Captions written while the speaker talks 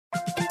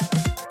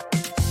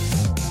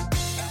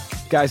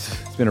Guys,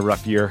 it's been a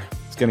rough year.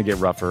 It's going to get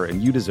rougher,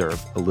 and you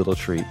deserve a little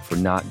treat for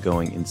not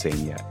going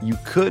insane yet. You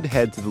could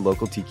head to the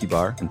local tiki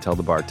bar and tell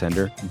the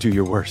bartender, do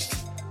your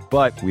worst.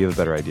 But we have a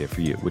better idea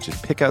for you, which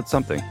is pick out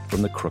something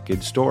from the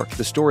Crooked Store.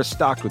 The store is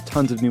stocked with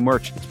tons of new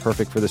merch. It's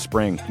perfect for the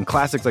spring. And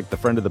classics like the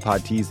Friend of the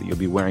Pod tees that you'll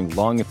be wearing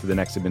long into the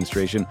next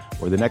administration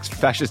or the next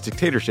fascist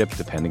dictatorship,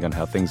 depending on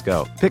how things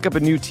go. Pick up a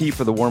new tee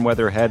for the warm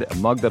weather ahead, a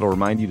mug that'll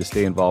remind you to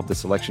stay involved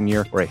this election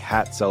year, or a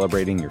hat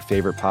celebrating your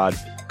favorite pod.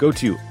 Go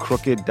to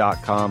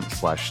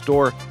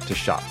crooked.com/store to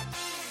shop.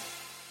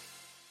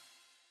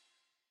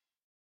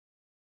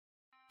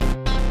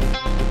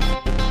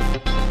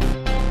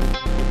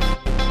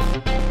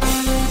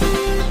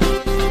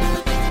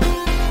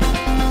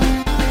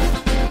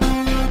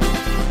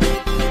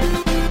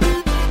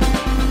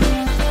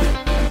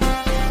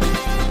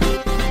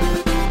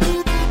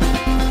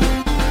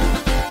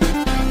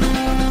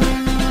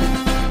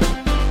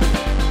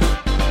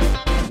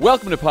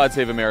 Welcome to Pod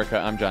Save America.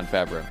 I'm John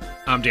Favreau.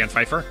 I'm Dan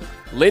Pfeiffer.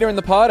 Later in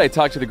the pod, I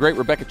talked to the great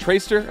Rebecca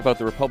Traister about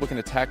the Republican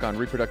attack on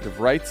reproductive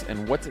rights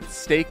and what's at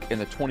stake in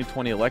the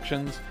 2020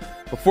 elections.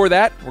 Before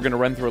that, we're going to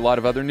run through a lot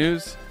of other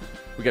news.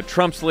 We got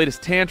Trump's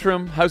latest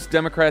tantrum, House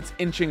Democrats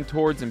inching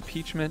towards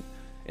impeachment,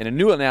 and a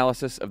new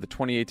analysis of the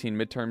 2018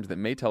 midterms that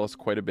may tell us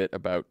quite a bit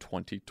about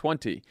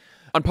 2020.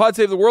 On Pod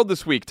Save the World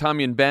this week,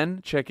 Tommy and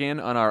Ben check in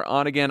on our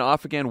on-again,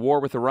 off-again war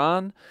with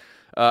Iran,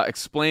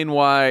 explain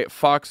why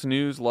Fox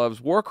News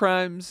loves war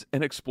crimes,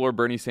 and explore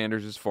Bernie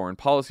Sanders' foreign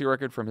policy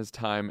record from his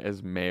time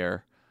as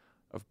mayor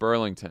of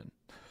Burlington.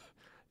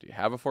 Do you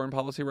have a foreign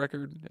policy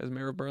record as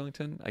mayor of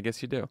Burlington? I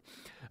guess you do.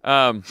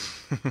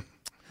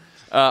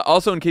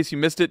 Also, in case you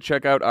missed it,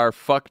 check out our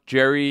Fuck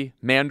Jerry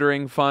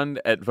Mandering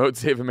Fund at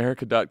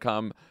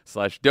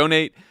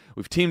votesaveamerica.com/donate.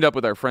 We've teamed up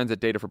with our friends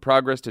at Data for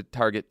Progress to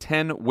target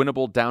 10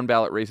 winnable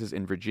down-ballot races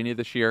in Virginia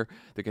this year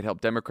that could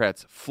help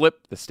Democrats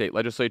flip the state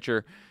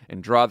legislature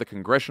and draw the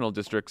congressional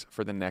districts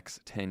for the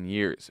next 10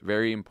 years.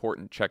 Very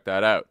important. Check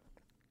that out.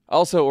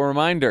 Also, a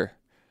reminder,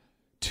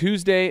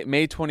 Tuesday,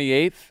 May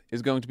 28th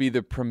is going to be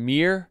the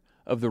premiere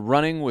of the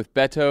Running with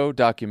Beto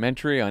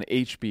documentary on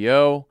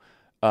HBO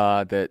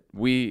that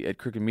we at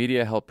Crooked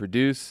Media helped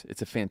produce.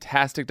 It's a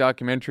fantastic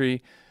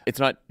documentary. It's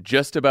not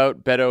just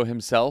about Beto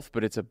himself,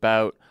 but it's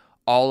about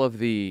all of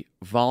the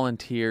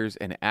volunteers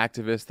and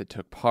activists that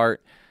took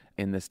part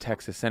in this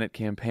Texas Senate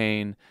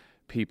campaign,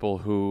 people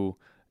who,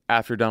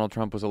 after Donald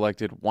Trump was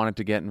elected, wanted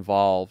to get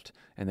involved,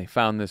 and they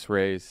found this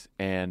race,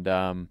 and,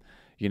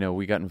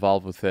 we got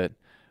involved with it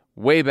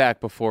way back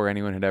before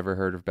anyone had ever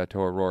heard of Beto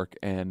O'Rourke,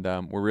 and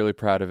we're really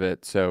proud of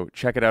it. So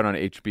check it out on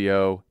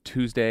HBO,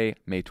 Tuesday,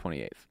 May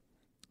 28th.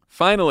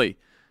 Finally,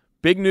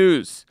 big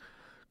news.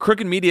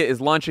 Crooked Media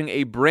is launching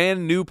a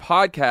brand new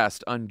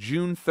podcast on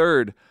June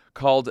 3rd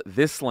called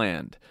This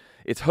Land.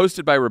 It's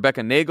hosted by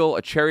Rebecca Nagel,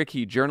 a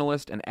Cherokee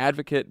journalist and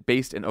advocate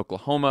based in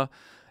Oklahoma.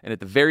 And at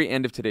the very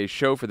end of today's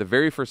show, for the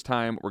very first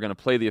time, we're going to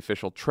play the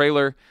official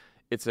trailer.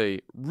 It's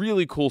a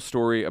really cool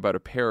story about a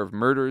pair of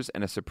murders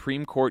and a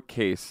Supreme Court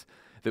case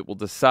that will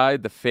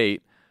decide the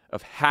fate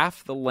of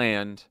half the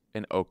land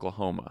in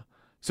Oklahoma.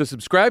 So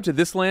subscribe to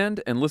This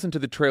Land and listen to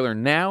the trailer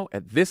now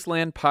at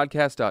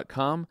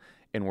thislandpodcast.com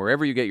and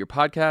wherever you get your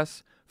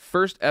podcasts.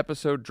 First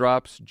episode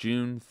drops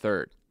June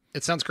 3rd.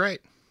 It sounds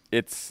great.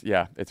 It's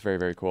very,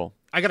 very cool.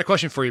 I got a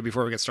question for you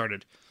before we get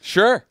started.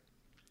 Sure.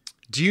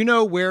 Do you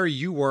know where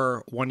you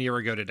were 1 year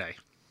ago today?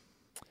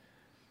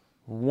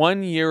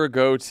 1 year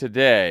ago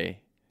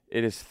today,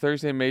 it is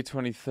Thursday, May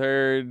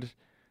 23rd,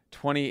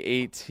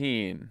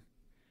 2018.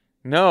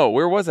 No,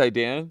 where was I,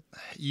 Dan?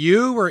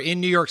 You were in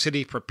New York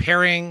City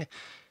preparing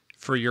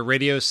for your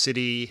Radio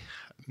City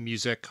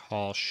Music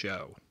Hall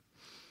show.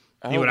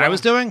 You know what I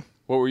was doing?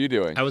 What were you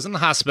doing? I was in the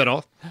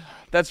hospital.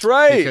 That's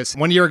right. Because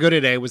 1 year ago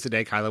today was the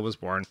day Kyla was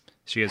born.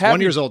 She is 1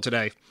 year old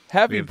today.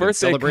 Happy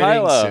birthday,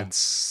 Kyla. Since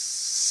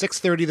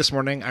 6:30 this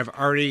morning. I've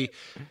already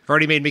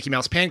made Mickey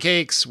Mouse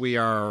pancakes.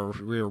 We're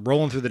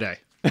rolling through the day.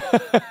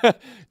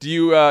 Do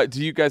you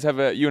guys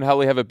you and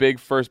Holly have a big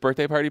first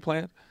birthday party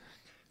planned?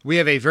 We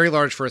have a very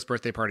large first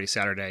birthday party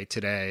Saturday.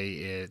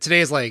 Today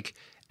is like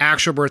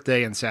actual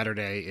birthday, and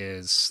Saturday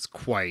is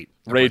quite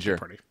a Rager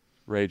party.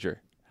 Rager.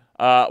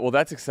 Well,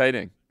 that's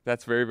exciting.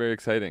 That's very, very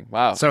exciting.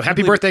 Wow. So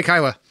happy birthday,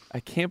 Kyla.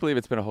 I can't believe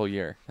it's been a whole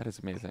year. That is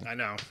amazing. I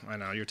know.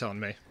 You're telling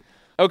me.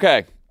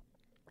 Okay.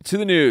 To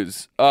the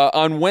news.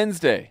 On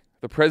Wednesday,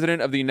 the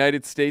President of the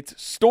United States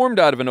stormed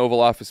out of an Oval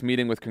Office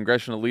meeting with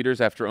congressional leaders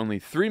after only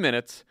 3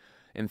 minutes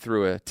and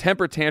threw a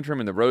temper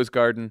tantrum in the Rose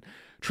Garden.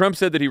 Trump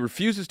said that he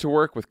refuses to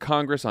work with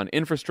Congress on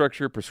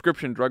infrastructure,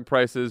 prescription drug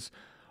prices,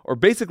 or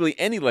basically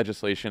any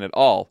legislation at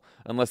all,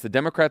 unless the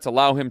Democrats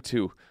allow him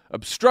to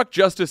obstruct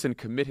justice and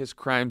commit his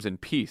crimes in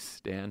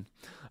peace, Dan.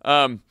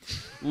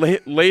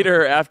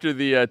 Later, after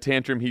the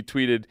tantrum, he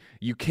tweeted,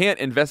 "You can't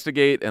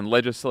investigate and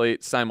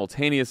legislate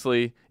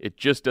simultaneously. It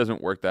just doesn't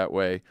work that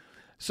way."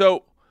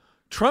 So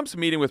Trump's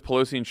meeting with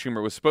Pelosi and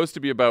Schumer was supposed to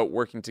be about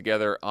working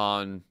together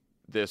on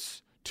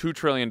this $2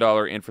 trillion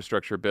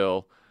infrastructure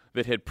bill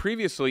that had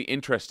previously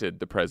interested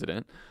the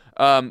president.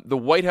 The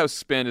White House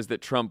spin is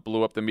that Trump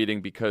blew up the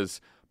meeting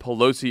because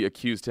Pelosi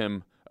accused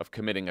him of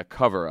committing a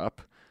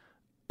cover-up.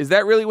 Is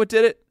that really what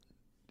did it?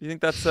 Do you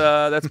think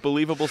that's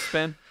believable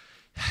spin?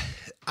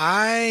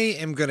 I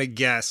am going to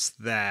guess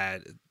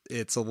that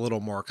it's a little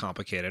more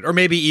complicated, or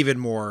maybe even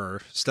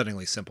more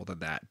stunningly simple than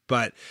that.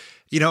 But,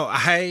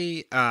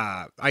 I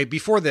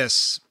before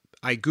this,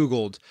 I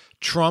Googled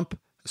Trump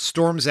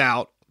storms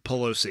out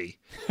Pelosi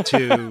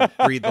to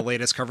read the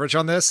latest coverage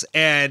on this.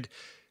 And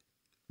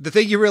the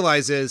thing you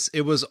realize is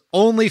it was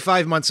only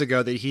 5 months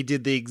ago that he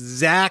did the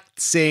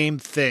exact same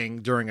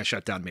thing during a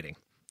shutdown meeting.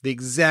 The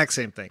exact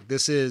same thing.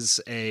 This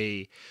is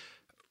he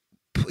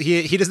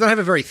does not have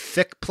a very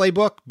thick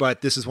playbook,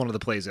 but this is one of the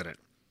plays in it.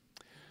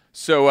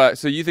 So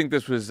you think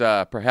this was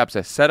perhaps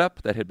a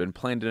setup that had been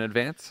planned in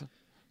advance?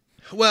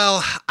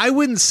 Well, I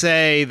wouldn't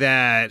say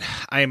that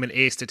I am an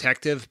ace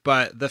detective,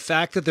 but the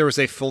fact that there was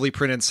a fully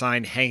printed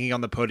sign hanging on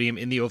the podium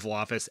in the Oval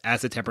Office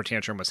as the temper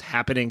tantrum was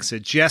happening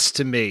suggests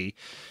to me,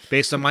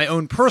 based on my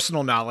own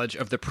personal knowledge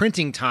of the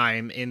printing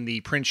time in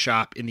the print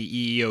shop in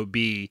the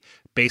EEOB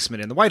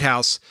basement in the White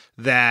House,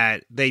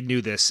 that they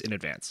knew this in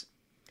advance.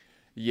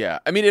 Yeah.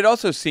 I mean, it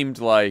also seemed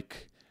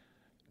like,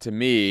 to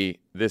me,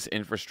 this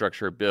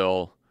infrastructure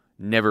bill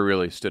never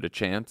really stood a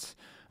chance.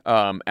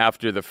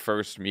 After the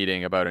first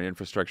meeting about an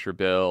infrastructure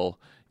bill,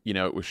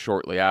 it was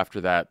shortly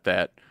after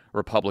that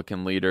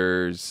Republican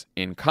leaders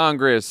in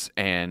Congress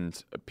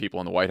and people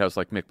in the White House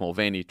like Mick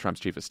Mulvaney,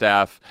 Trump's chief of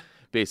staff,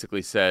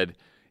 basically said,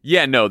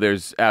 yeah, no,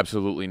 there's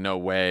absolutely no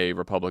way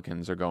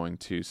Republicans are going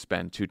to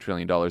spend $2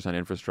 trillion on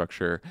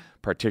infrastructure,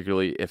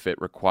 particularly if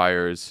it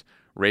requires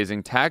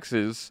raising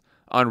taxes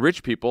on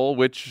rich people,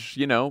 which,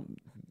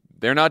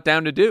 they're not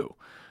down to do.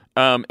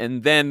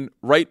 And then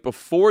right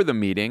before the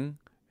meeting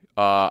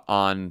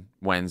on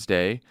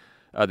Wednesday,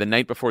 the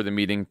night before the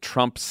meeting,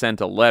 Trump sent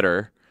a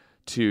letter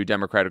to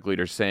Democratic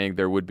leaders saying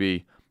there would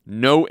be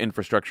no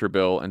infrastructure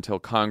bill until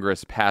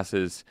Congress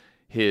passes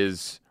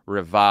his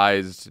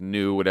revised,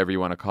 new, whatever you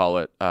want to call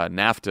it,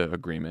 NAFTA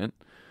agreement.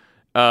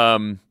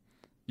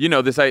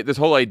 This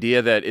whole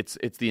idea that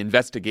it's the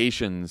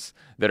investigations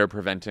that are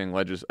preventing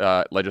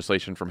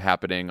legislation from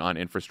happening on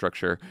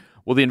infrastructure.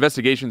 Well, the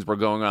investigations were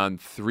going on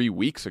 3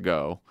 weeks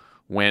ago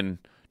when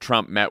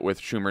Trump met with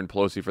Schumer and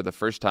Pelosi for the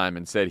first time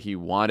and said he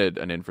wanted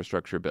an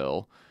infrastructure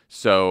bill.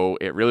 So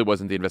it really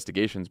wasn't the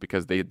investigations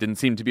because they didn't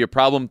seem to be a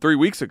problem 3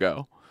 weeks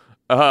ago.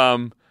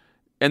 And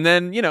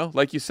then,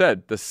 like you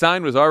said, the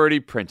sign was already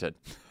printed.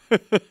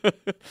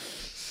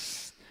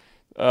 Is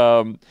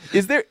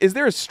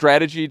there a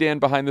strategy, Dan,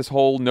 behind this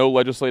whole no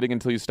legislating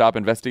until you stop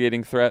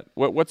investigating threat?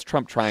 What's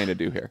Trump trying to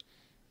do here?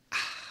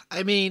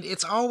 I mean,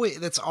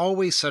 that's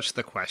always such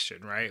the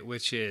question, right?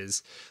 Which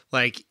is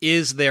like,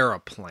 is there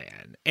a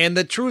plan? And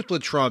the truth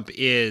with Trump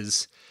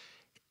is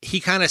he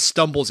kind of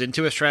stumbles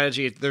into a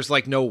strategy. There's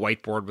like no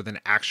whiteboard with an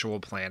actual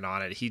plan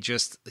on it. He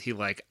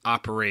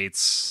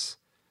operates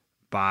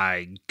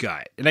by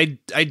gut. And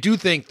I do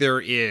think there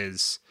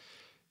is,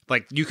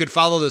 like, you could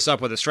follow this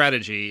up with a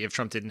strategy if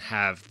Trump didn't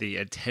have the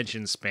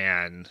attention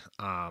span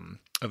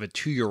of a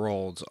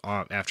 2-year-old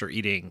after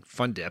eating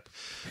Fun Dip,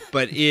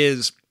 but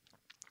is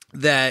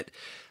that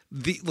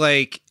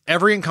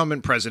every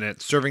incumbent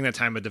president serving that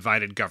time of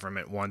divided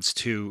government wants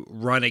to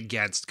run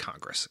against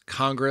Congress.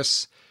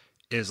 Congress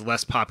is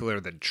less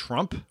popular than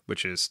Trump,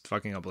 which is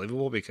fucking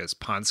unbelievable because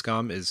Pond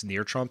Scum is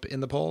near Trump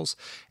in the polls.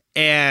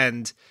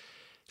 And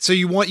so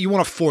you want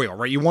a foil,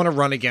 right? You want to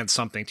run against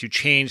something to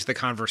change the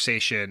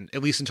conversation,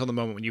 at least until the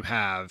moment when you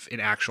have an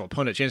actual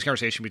opponent, change the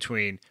conversation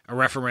between a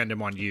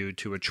referendum on you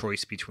to a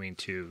choice between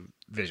two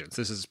visions.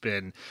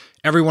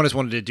 Everyone has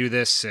wanted to do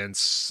this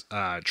since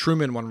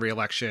Truman won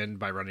re-election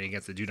by running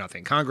against the Do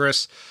Nothing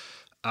Congress.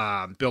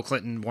 Bill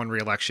Clinton won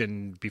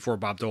re-election before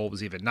Bob Dole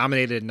was even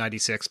nominated in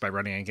 96 by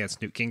running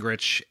against Newt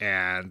Gingrich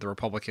and the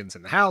Republicans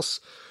in the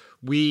House.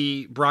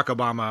 Barack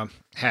Obama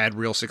had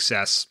real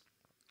success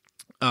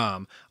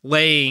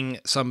laying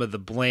some of the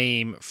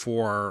blame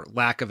for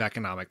lack of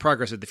economic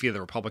progress at the feet of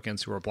the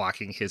Republicans who were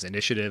blocking his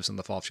initiatives in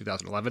the fall of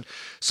 2011.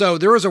 So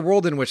there is a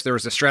world in which there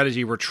is a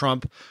strategy where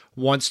Trump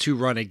wants to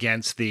run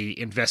against the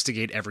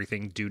investigate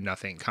everything, do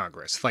nothing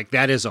Congress. Like,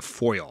 that is a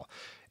foil.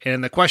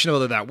 And the question of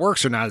whether that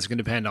works or not is going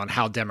to depend on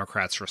how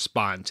Democrats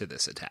respond to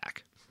this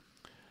attack.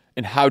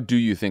 And how do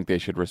you think they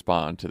should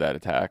respond to that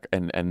attack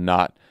and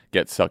not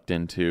get sucked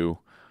into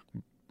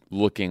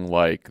looking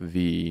like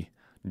the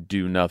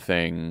do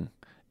nothing,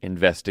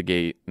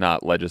 investigate,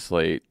 not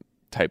legislate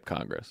type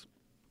Congress?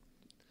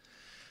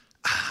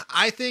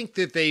 I think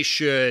that they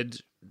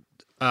should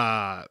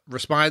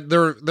respond.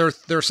 There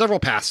are several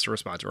paths to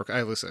respond to.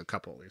 I listed a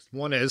couple at least.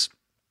 One is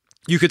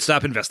you could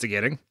stop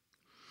investigating.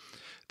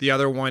 The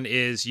other one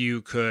is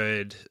you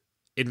could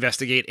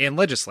investigate and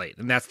legislate.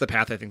 And that's the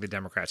path I think the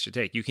Democrats should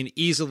take. You can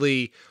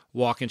easily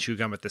walk and chew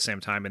gum at the same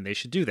time, and they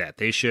should do that.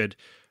 They should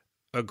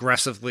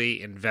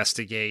aggressively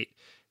investigate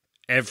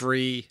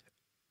every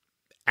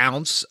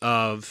ounce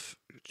of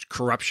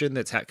corruption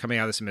that's coming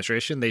out of this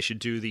administration. They should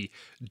do the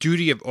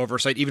duty of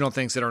oversight, even on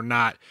things that are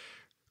not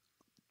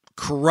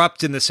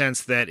corrupt in the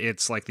sense that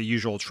it's like the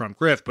usual Trump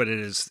grift, but it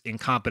is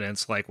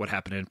incompetence, like what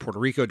happened in Puerto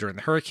Rico during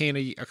the hurricane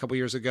a couple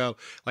years ago.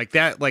 Like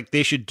that, like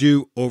they should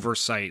do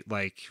oversight,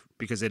 like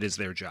because it is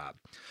their job.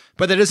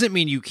 But that doesn't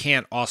mean you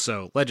can't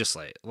also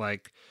legislate.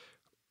 Like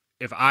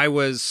if I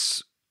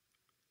was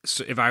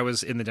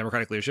in the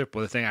Democratic leadership,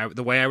 well,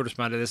 the way I would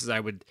respond to this is I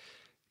would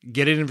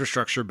get an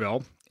infrastructure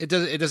bill. It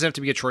doesn't have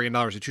to be $1 trillion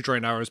or $2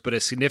 trillion, but a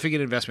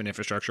significant investment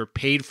infrastructure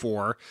paid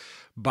for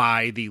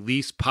by the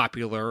least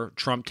popular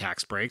Trump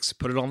tax breaks,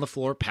 put it on the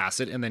floor,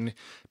 pass it, and then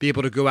be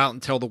able to go out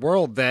and tell the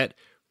world that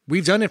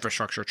we've done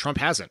infrastructure, Trump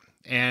hasn't,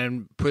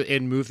 and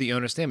move the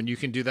onus to him. And you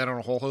can do that on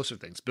a whole host of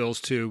things.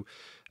 Bills to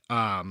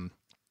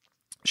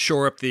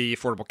shore up the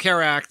Affordable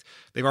Care Act.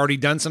 They've already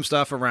done some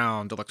stuff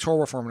around electoral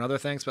reform and other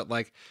things, but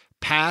like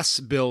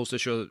pass bills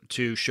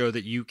to show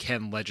that you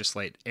can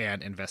legislate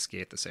and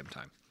investigate at the same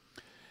time.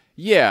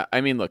 Yeah,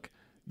 I mean, look,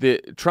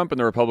 Trump and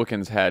the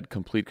Republicans had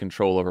complete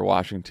control over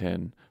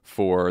Washington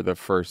for the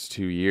first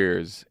 2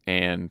 years,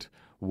 and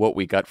what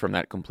we got from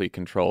that complete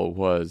control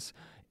was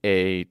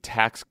a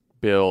tax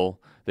bill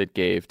that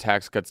gave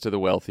tax cuts to the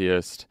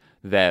wealthiest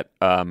that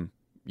the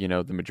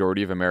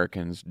majority of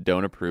Americans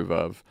don't approve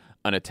of,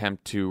 an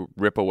attempt to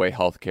rip away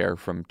health care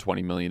from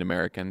 20 million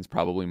Americans,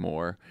 probably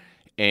more,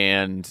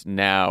 and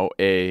now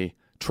a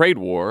trade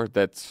war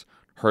that's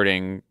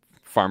hurting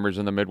farmers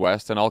in the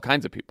Midwest and all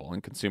kinds of people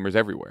and consumers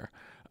everywhere.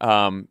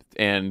 And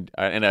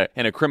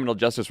a criminal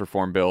justice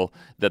reform bill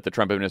that the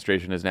Trump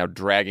administration is now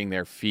dragging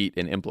their feet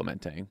in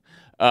implementing.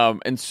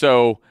 And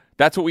so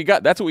that's what we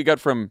got. That's what we got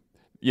from,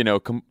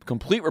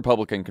 complete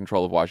Republican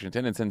control of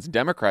Washington. And since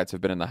Democrats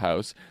have been in the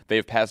House,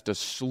 they've passed a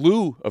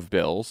slew of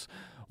bills,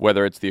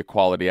 whether it's the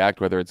Equality Act,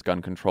 whether it's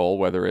gun control,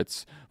 whether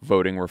it's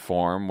voting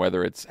reform,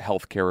 whether it's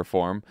health care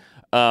reform,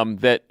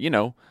 that,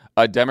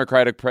 a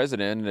Democratic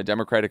president and a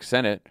Democratic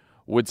Senate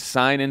would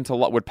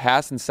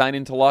pass and sign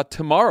into law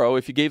tomorrow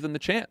if you gave them the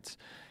chance.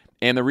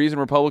 And the reason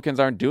Republicans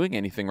aren't doing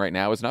anything right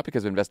now is not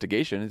because of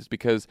investigation. It's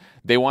because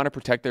they want to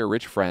protect their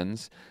rich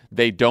friends.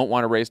 They don't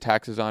want to raise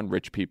taxes on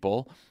rich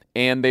people.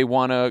 And they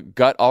want to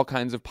gut all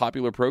kinds of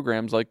popular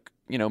programs like,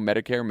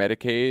 Medicare,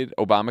 Medicaid,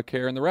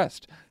 Obamacare, and the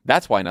rest.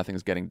 That's why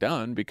nothing's getting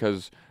done,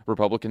 because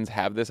Republicans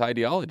have this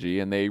ideology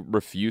and they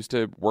refuse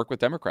to work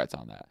with Democrats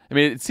on that. I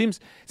mean, it seems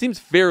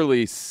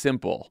fairly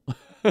simple.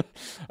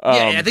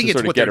 I think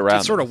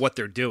it's sort of what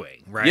they're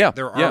doing, right? Yeah,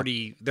 they're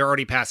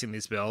already passing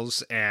these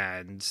bills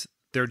and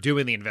they're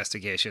doing the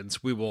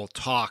investigations. We will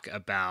talk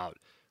about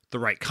the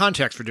right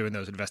context for doing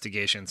those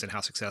investigations and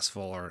how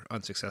successful or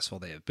unsuccessful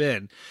they have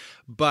been.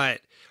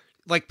 But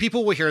like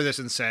people will hear this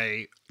and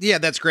say, yeah,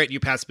 that's great. You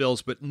pass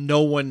bills, but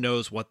no one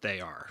knows what they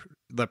are.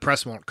 The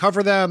press won't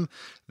cover them.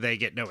 They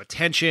get no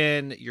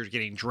attention. You're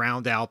getting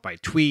drowned out by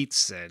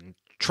tweets and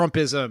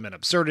Trumpism and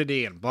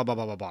absurdity and blah, blah,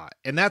 blah, blah, blah.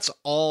 And that's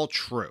all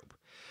true.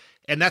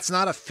 And that's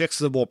not a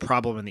fixable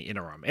problem in the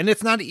interim. And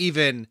it's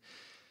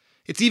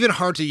even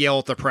hard to yell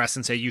at the press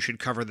and say you should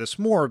cover this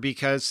more,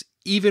 because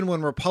even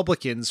when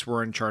Republicans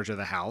were in charge of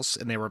the House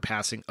and they were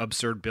passing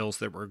absurd bills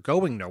that were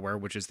going nowhere,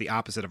 which is the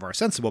opposite of our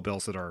sensible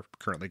bills that are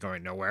currently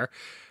going nowhere,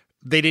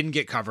 they didn't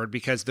get covered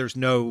because there's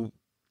no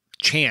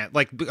chance.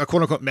 Like a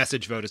quote unquote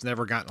message vote has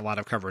never gotten a lot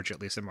of coverage,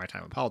 at least in my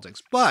time in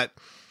politics. But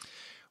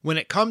when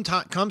it comes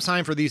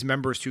time for these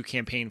members to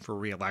campaign for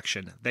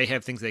re-election, they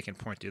have things they can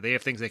point to. They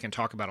have things they can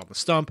talk about on the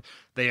stump.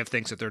 They have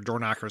things that their door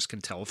knockers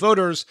can tell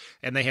voters,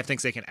 and they have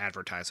things they can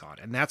advertise on.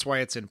 And that's why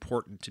it's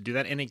important to do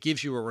that. And it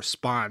gives you a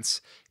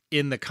response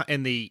in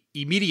the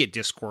immediate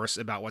discourse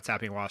about what's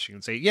happening in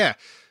Washington. Say, yeah,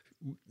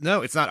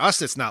 no, it's not us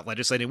that's not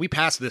legislating. We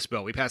passed this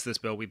bill. We passed this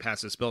bill. We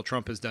passed this bill.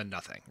 Trump has done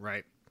nothing,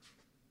 right?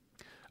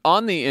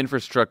 On the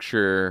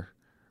infrastructure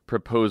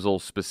proposal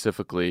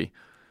specifically,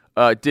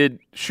 did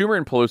Schumer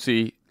and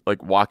Pelosi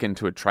walk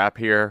into a trap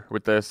here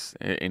with this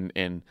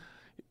in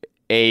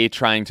A,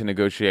 trying to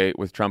negotiate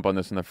with Trump on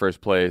this in the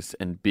first place,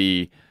 and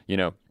B,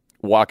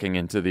 walking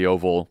into the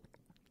Oval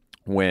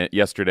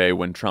yesterday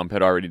when Trump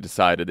had already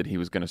decided that he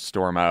was going to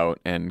storm out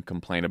and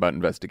complain about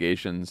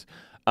investigations?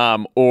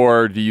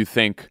 Or do you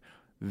think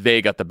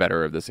they got the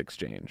better of this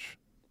exchange?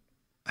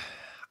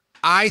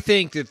 I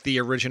think that the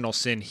original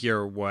sin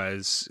here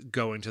was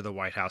going to the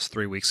White House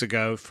 3 weeks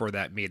ago for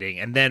that meeting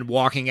and then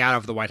walking out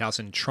of the White House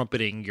and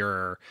trumpeting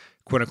your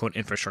quote-unquote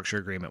infrastructure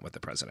agreement with the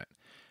president.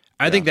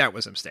 I think that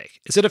was a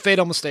mistake. Is it a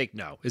fatal mistake?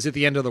 No. Is it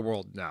the end of the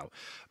world? No.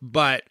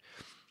 But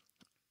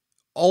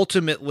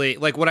ultimately,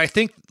 what I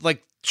think,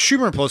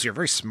 Schumer and Pelosi are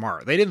very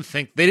smart.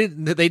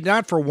 They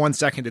not for 1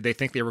 second did they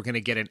think they were going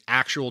to get an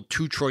actual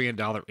 $2 trillion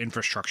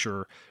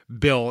infrastructure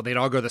bill. They'd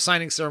all go to the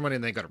signing ceremony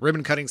and they go to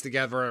ribbon cuttings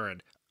together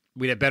and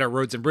we'd have better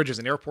roads and bridges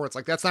and airports.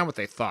 That's not what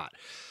they thought.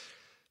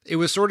 It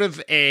was sort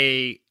of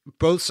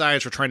both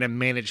sides were trying to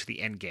manage the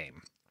end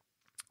game.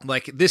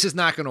 This is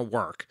not going to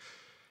work.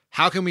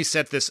 How can we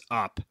set this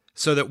up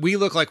so that we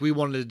look like we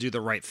wanted to do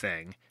the right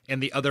thing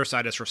and the other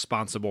side is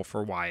responsible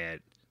for why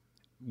it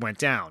went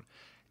down?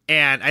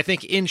 And I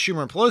think in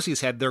Schumer and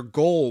Pelosi's head, their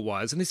goal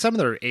was, and some of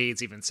their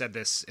aides even said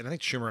this, and I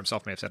think Schumer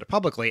himself may have said it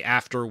publicly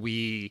after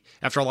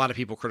a lot of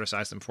people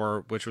criticized him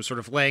for, which was sort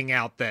of laying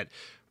out that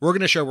We're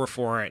going to show we're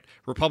for it.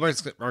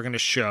 Republicans are going to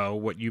show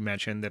what you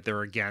mentioned, that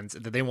they're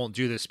against, that they won't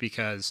do this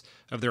because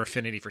of their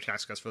affinity for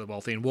tax cuts for the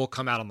wealthy, and we'll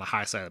come out on the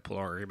high side of the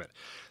political argument.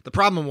 The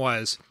problem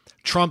was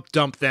Trump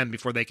dumped them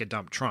before they could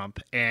dump Trump,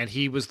 and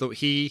he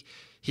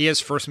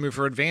has first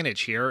mover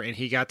advantage here, and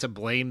he got to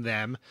blame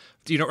them,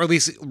 or at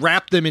least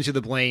wrap them into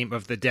the blame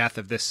of the death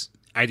of this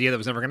idea that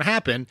was never going to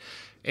happen,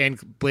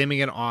 and blaming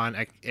it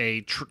on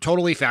a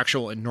totally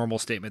factual and normal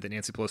statement that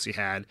Nancy Pelosi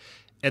had,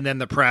 and then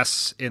the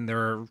press in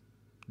their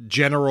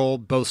general,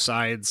 both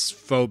sides,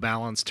 faux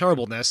balance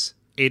terribleness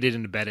aided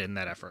and abetted in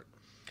that effort.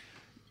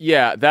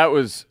 Yeah, that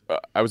was,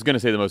 I was going to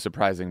say the most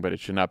surprising, but it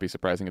should not be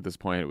surprising at this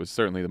point. It was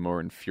certainly the more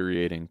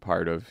infuriating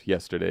part of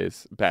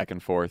yesterday's back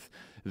and forth,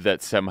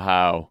 that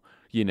somehow,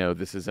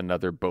 this is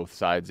another both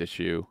sides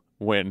issue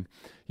when,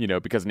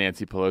 because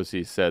Nancy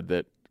Pelosi said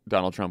that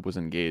Donald Trump was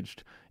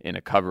engaged in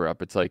a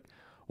cover-up. It's like,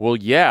 well,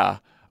 yeah,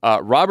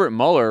 Robert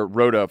Mueller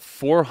wrote a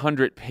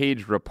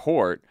 400-page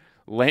report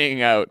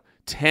laying out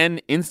 10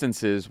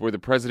 instances where the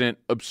president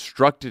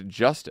obstructed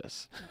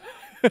justice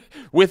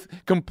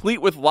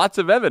complete with lots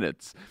of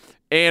evidence.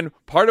 And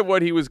part of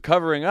what he was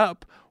covering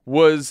up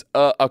was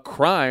a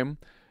crime,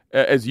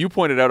 as you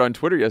pointed out on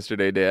Twitter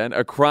yesterday, Dan,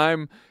 a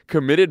crime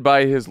committed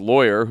by his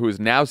lawyer who is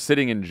now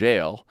sitting in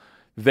jail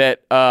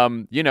that,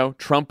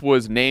 Trump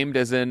was named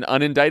as an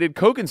unindicted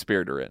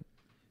co-conspirator in.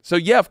 So,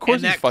 yeah, of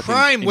course, and that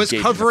crime was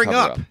covering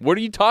up. What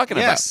are you talking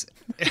about? Yes.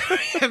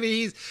 I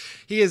mean,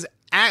 he is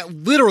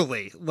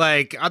literally,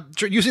 I'm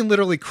using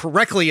literally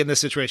correctly in this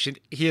situation,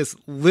 he is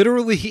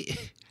literally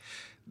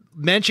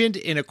mentioned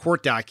in a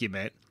court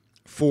document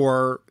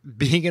for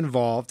being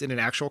involved in an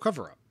actual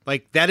cover-up.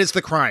 That is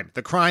the crime.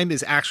 The crime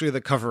is actually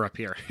the cover-up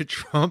here.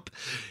 Trump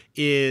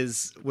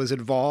was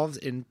involved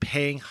in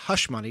paying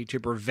hush money to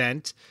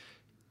prevent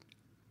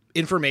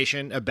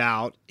information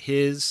about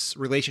his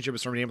relationship with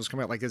Stormy Daniels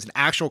coming out. There's an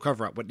actual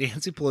cover-up. What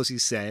Nancy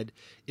Pelosi said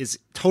is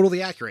totally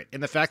accurate.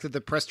 And the fact that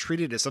the press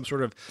treated it as some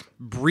sort of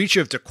breach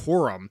of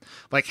decorum,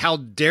 how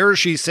dare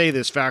she say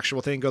this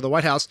factual thing, go to the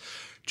White House?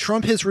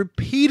 Trump has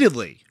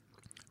repeatedly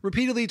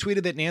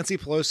tweeted that Nancy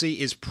Pelosi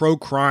is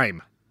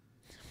pro-crime.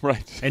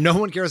 Right. And no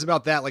one cares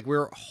about that.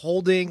 We're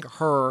holding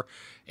her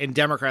and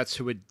Democrats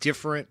to a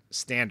different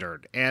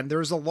standard. And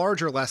there's a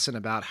larger lesson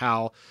about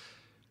how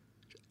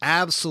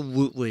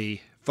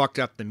absolutely fucked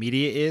up the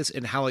media is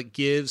and how it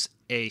gives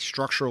a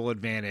structural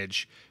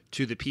advantage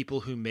to the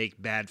people who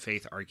make bad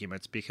faith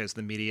arguments, because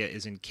the media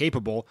is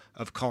incapable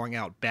of calling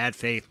out bad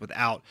faith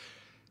without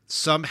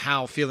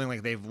somehow feeling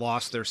like they've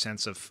lost their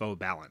sense of faux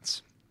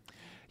balance.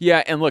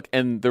 Yeah, and look,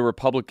 and the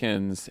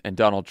Republicans and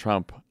Donald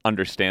Trump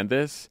understand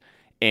this,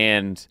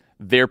 and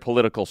their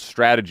political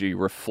strategy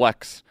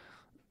reflects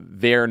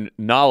their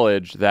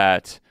knowledge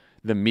that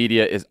the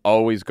media is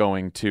always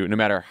going to, no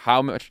matter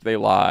how much they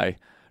lie,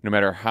 no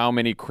matter how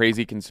many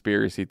crazy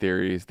conspiracy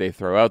theories they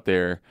throw out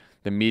there,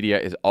 the media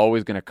is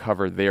always going to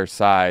cover their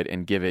side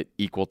and give it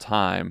equal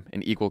time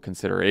and equal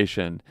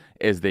consideration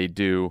as they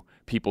do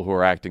people who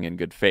are acting in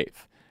good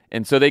faith.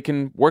 And so they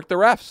can work the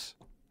refs.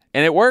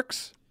 And it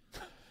works.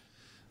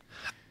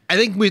 I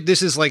think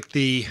this is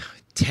the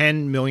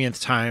 10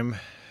 millionth time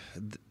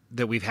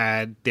that we've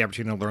had the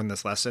opportunity to learn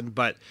this lesson.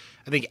 But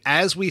I think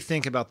as we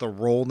think about the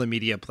role the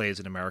media plays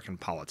in American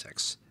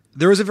politics,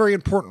 there is a very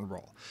important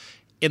role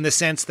in the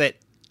sense that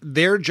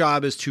their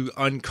job is to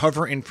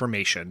uncover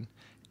information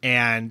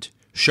and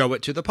show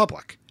it to the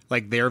public.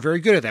 They're very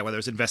good at that, whether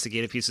it's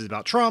investigative pieces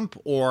about Trump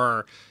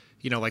or,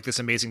 this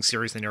amazing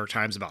series in the New York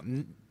Times about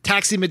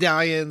taxi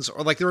medallions,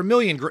 or there are a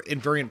million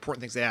very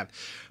important things they have.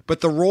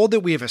 But the role that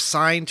we have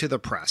assigned to the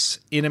press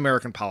in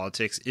American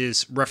politics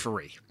is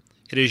referee.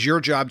 It is your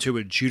job to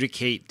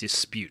adjudicate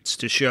disputes,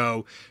 to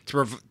show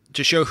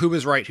who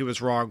is right, who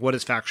is wrong, what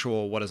is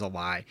factual, what is a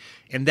lie.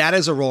 And that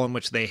is a role in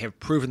which they have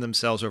proven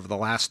themselves over the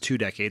last 2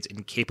 decades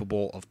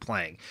incapable of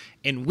playing.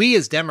 And we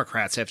as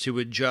Democrats have to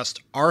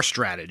adjust our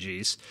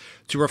strategies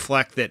to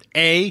reflect that,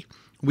 A,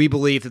 we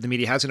believe that the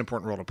media has an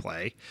important role to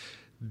play.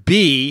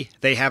 B,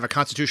 they have a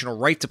constitutional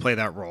right to play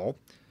that role.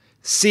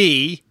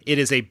 C, it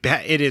is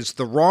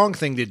the wrong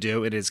thing to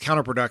do. It is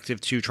counterproductive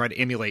to try to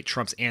emulate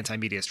Trump's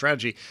anti-media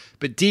strategy.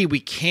 But D, we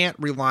can't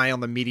rely on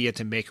the media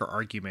to make our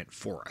argument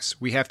for us.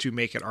 We have to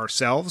make it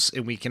ourselves,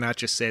 and we cannot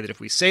just say that if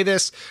we say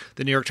this,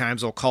 the New York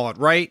Times will call it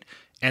right,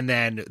 and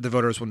then the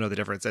voters will know the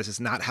difference. This is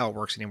not how it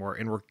works anymore,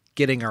 and we're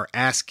getting our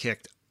ass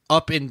kicked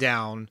up and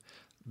down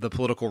the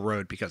political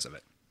road because of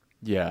it.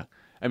 Yeah.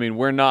 I mean,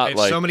 we're not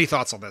I have so many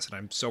thoughts on this, and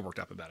I'm so worked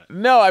up about it.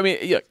 No, I mean,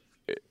 yeah.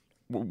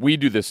 We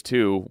do this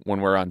too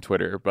when we're on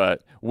Twitter,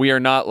 but we are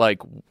not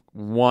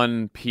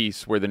one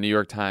piece where the New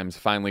York Times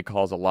finally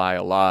calls a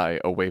lie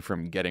away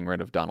from getting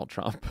rid of Donald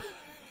Trump.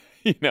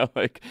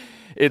 Like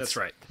it's That's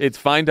right. It's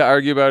fine to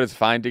argue about. It's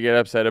fine to get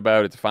upset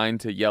about. It's fine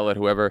to yell at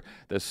whoever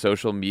the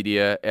social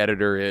media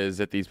editor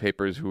is at these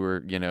papers who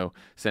are,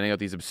 sending out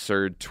these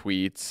absurd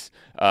tweets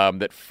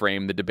that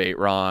frame the debate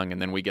wrong,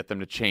 and then we get them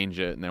to change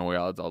it, and then we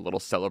all have a little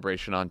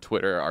celebration on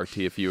Twitter, RT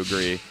if you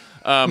agree.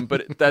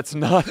 But that's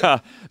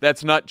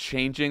not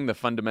changing the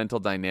fundamental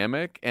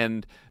dynamic.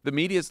 And the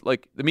media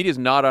is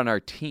not on our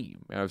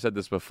team. I've said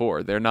this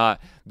before.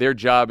 Their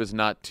job is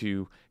not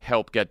to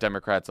help get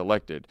Democrats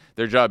elected.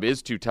 Their job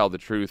is to tell the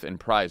truth and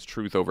prize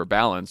truth over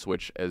balance,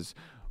 which, as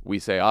we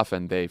say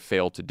often, they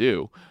fail to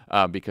do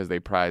because they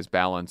prize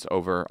balance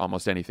over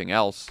almost anything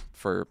else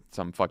for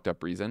some fucked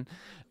up reason.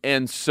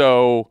 And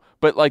so,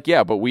 but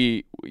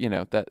we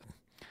got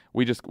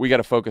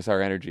to focus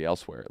our energy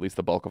elsewhere, at least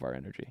the bulk of our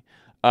energy.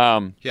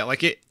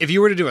 If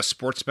you were to do a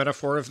sports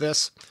metaphor of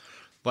this,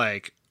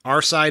 like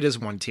our side is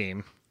one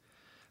team,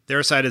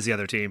 their side is the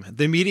other team.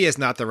 The media is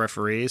not the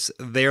referees.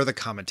 They're the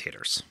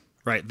commentators,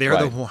 right? They're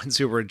the ones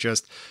who were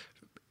just,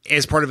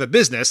 as part of a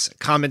business,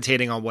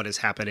 commentating on what is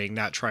happening,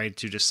 not trying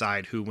to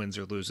decide who wins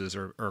or loses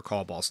or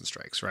call balls and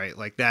strikes, right?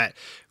 Like that,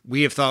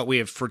 we have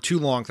for too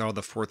long thought of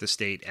the fourth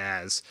estate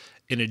as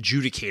an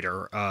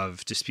adjudicator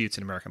of disputes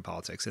in American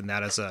politics. And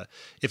that is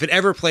if it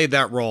ever played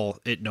that role,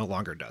 it no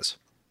longer does.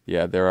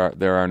 Yeah, there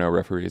are no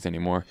referees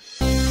anymore.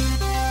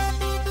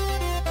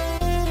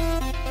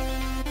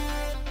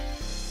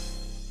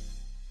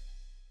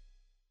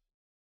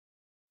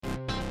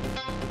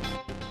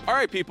 All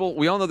right, people,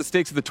 we all know the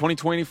stakes of the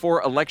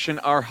 2024 election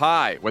are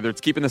high, whether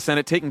it's keeping the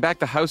Senate, taking back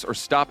the House, or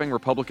stopping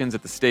Republicans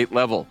at the state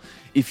level.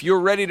 If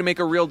you're ready to make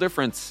a real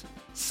difference,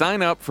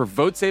 sign up for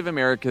Vote Save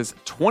America's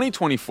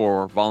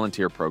 2024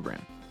 volunteer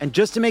program. And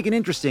just to make it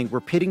interesting, we're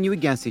pitting you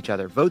against each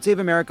other. Vote Save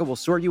America will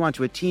sort you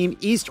onto a team,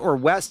 east or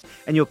west,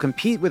 and you'll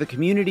compete with a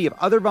community of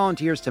other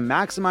volunteers to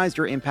maximize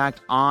your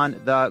impact on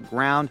the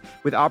ground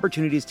with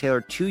opportunities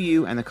tailored to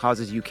you and the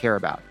causes you care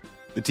about.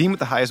 The team with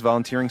the highest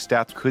volunteering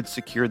stats could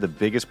secure the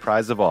biggest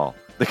prize of all,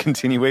 the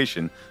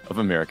continuation of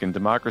American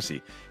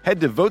democracy. Head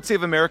to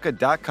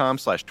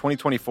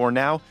votesaveamerica.com/2024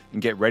 now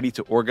and get ready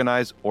to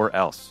organize or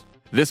else.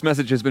 This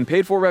message has been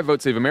paid for by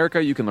Vote Save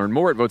America. You can learn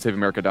more at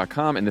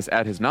votesaveamerica.com, and this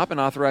ad has not been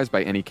authorized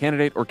by any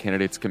candidate or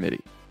candidates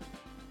committee.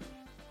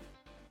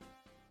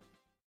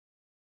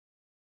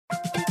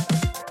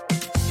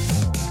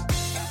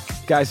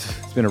 Guys,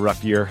 it's been a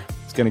rough year.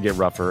 It's going to get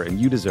rougher, and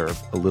you deserve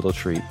a little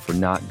treat for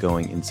not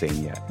going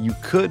insane yet. You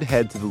could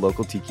head to the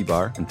local tiki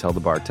bar and tell the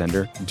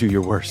bartender, do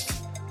your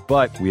worst.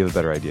 But we have a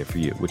better idea for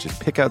you, which is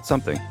pick out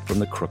something from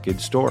the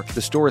Crooked store.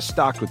 The store is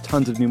stocked with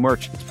tons of new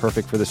merch. It's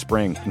perfect for the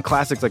spring. And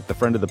classics like the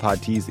Friend of the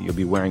Pod tees that you'll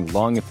be wearing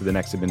long into the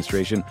next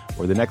administration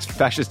or the next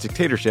fascist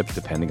dictatorship,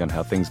 depending on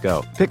how things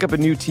go. Pick up a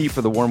new tee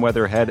for the warm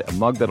weather ahead, a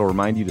mug that'll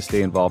remind you to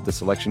stay involved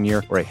this election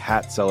year, or a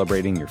hat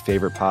celebrating your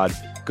favorite pod.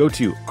 Go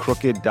to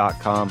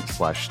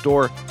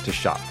crooked.com/store to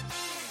shop.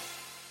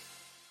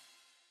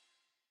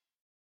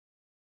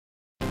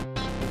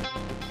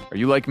 Are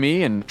you like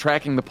me and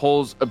tracking the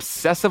polls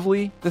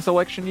obsessively this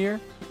election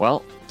year?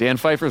 Well, Dan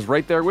Pfeiffer's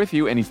right there with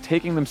you, and he's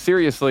taking them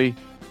seriously,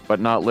 but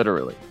not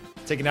literally.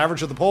 Take an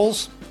average of the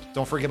polls.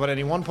 Don't forget about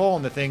any one poll.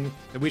 And the thing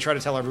that we try to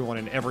tell everyone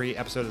in every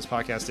episode of this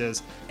podcast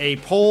is a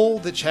poll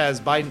that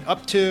has Biden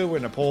up to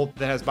and a poll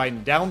that has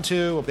Biden down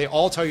to, they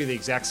all tell you the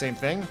exact same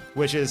thing,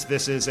 which is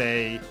this is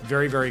a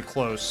very, very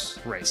close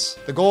race.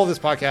 The goal of this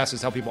podcast is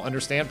to help people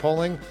understand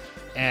polling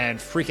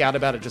and freak out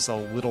about it just a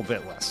little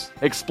bit less.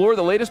 Explore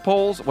the latest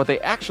polls, what they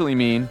actually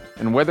mean,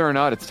 and whether or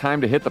not it's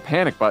time to hit the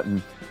panic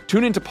button.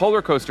 Tune into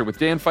Polar Coaster with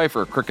Dan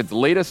Pfeiffer, Crooked's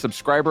latest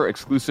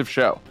subscriber-exclusive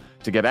show.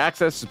 To get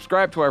access,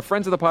 subscribe to our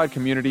Friends of the Pod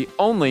community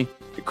only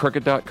at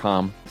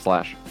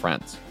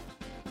crooked.com/friends.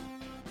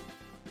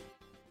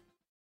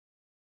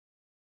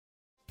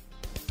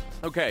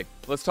 Okay,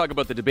 let's talk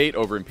about the debate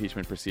over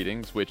impeachment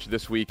proceedings, which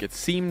this week it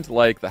seemed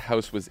like the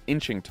House was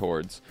inching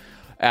towards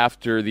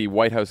after the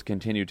White House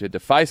continued to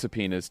defy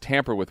subpoenas,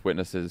 tamper with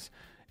witnesses,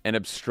 and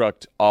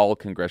obstruct all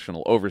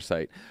congressional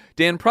oversight.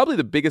 Dan, probably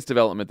the biggest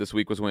development this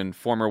week was when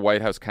former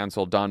White House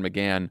counsel Don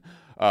McGahn,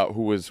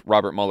 who was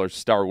Robert Mueller's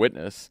star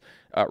witness,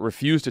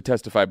 refused to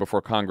testify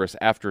before Congress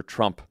after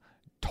Trump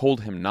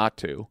told him not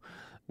to.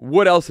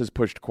 What else has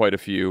pushed quite a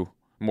few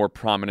more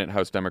prominent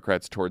House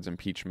Democrats towards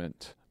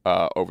impeachment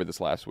over this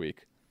last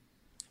week?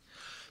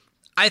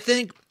 I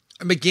think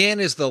McGahn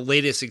is the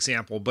latest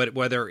example, but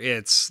whether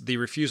it's the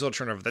refusal to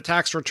turn over the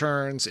tax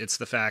returns, it's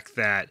the fact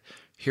that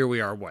here we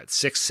are,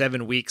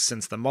 6-7 weeks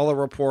since the Mueller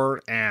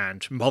report,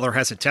 and Mueller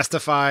hasn't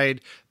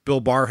testified.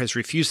 Bill Barr has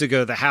refused to go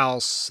to the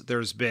House.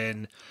 There's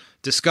been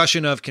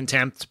discussion of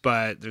contempt,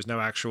 but there's no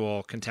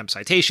actual contempt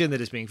citation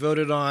that is being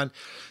voted on.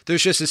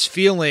 There's just this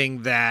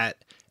feeling that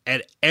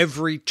at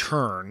every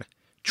turn,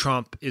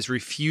 Trump is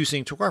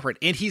refusing to cooperate.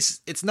 And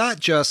it's not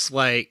just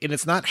like, and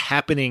it's not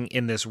happening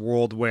in this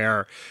world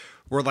where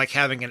we're like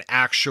having an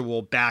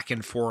actual back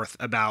and forth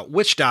about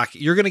which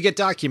you're going to get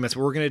documents,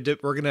 but we're going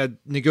to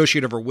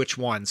negotiate over which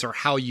ones or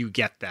how you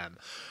get them.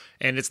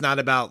 And it's not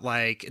about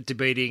like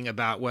debating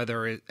about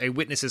whether a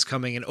witness is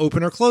coming in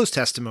open or closed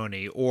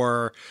testimony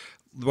or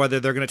whether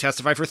they're going to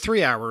testify for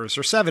 3 hours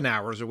or 7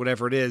 hours or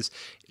whatever it is,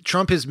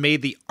 Trump has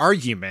made the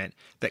argument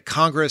that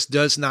Congress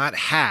does not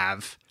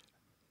have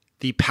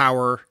the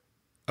power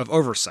of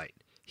oversight.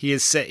 He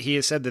has said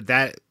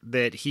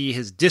that he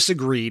has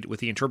disagreed with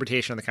the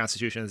interpretation of the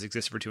Constitution that's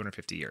existed for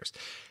 250 years.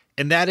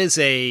 And that is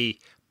a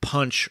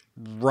punch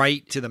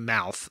right to the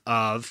mouth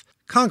of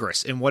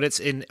Congress and what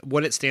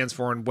it stands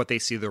for and what they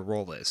see their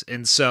role is.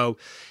 And so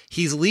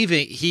he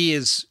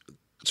is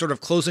sort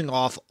of closing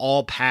off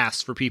all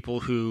paths for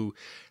people who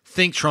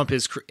think Trump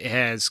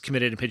has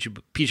committed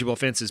impeachable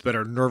offenses but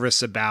are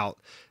nervous about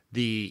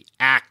the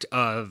act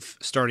of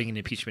starting an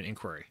impeachment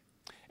inquiry.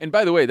 And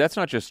by the way, that's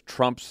not just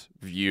Trump's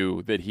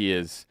view that he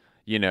is,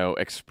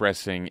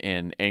 expressing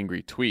in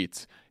angry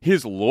tweets.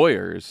 His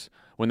lawyers,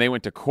 when they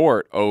went to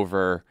court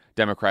over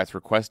Democrats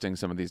requesting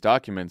some of these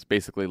documents,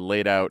 basically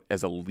laid out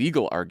as a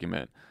legal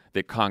argument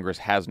that Congress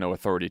has no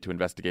authority to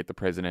investigate the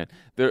president.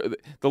 The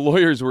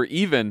lawyers were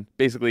even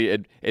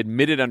basically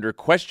admitted under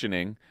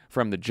questioning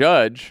from the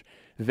judge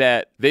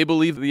that they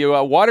believe the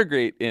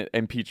Watergate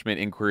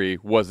impeachment inquiry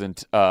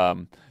wasn't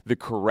the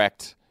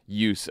correct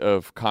use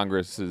of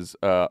Congress's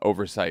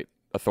oversight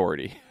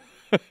authority,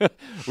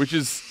 which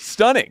is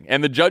stunning.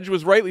 And the judge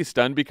was rightly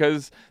stunned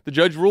because the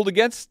judge ruled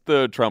against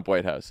the Trump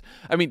White House.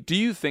 I mean, do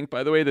you think,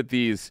 by the way, that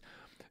these,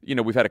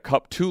 we've had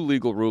two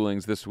legal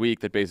rulings this week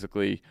that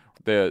basically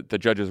the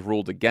judges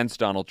ruled against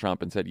Donald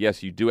Trump and said,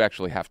 yes, you do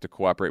actually have to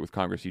cooperate with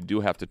Congress. You do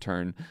have to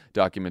turn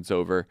documents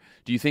over.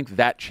 Do you think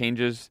that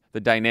changes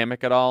the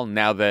dynamic at all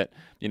now that,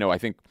 I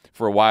think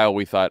for a while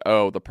we thought,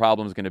 the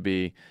problem is going to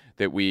be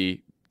that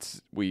we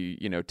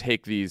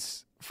take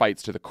these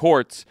fights to the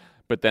courts,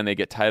 but then they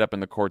get tied up in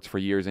the courts for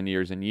years and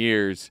years and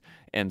years.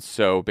 And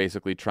so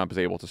basically Trump is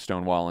able to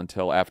stonewall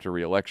until after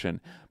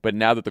re-election. But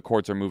now that the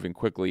courts are moving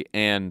quickly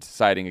and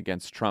siding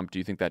against Trump, do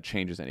you think that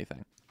changes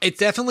anything? It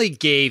definitely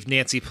gave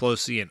Nancy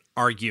Pelosi an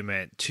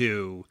argument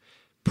to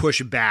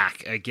push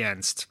back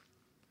against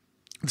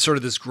sort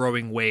of this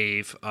growing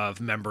wave of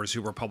members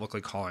who were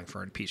publicly calling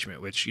for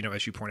impeachment, which,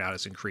 as you point out,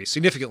 has increased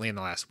significantly in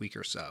the last week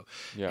or so.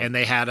 Yeah. And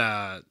they had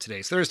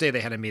today's Thursday,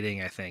 they had a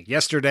meeting, I think,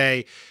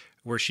 yesterday,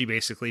 where she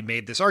basically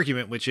made this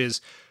argument, which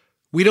is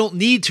we don't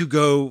need to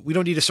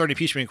start an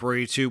impeachment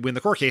inquiry to win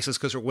the court cases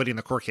because we're winning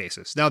the court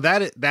cases. Now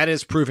that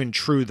is proven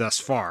true thus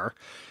far,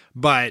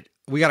 but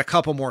we got a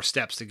couple more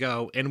steps to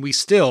go, and we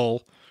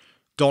still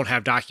don't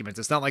have documents.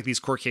 It's not like these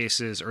court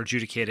cases are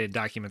adjudicated.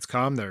 Documents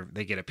come,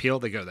 they get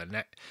appealed, they go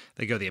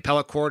to the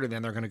appellate court, and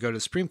then they're going to go to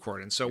the Supreme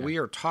Court. And so we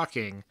are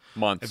talking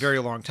months, a very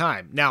long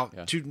time. Now,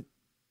 I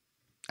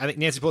think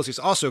Nancy Pelosi is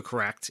also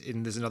correct,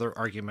 and there's another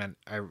argument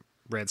I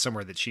read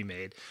somewhere that she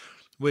made,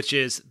 which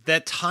is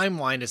that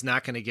timeline is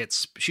not going to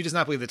she does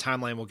not believe the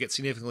timeline will get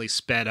significantly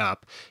sped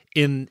up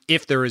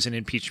if there is an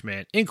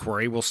impeachment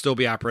inquiry. We'll still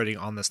be operating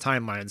on this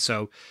timeline.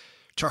 So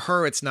to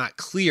her, it's not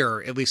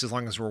clear, at least as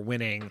long as we're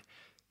winning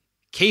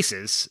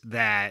cases,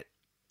 that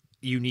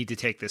you need to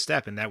take this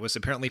step. And that was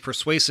apparently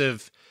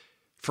persuasive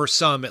for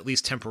some, at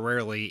least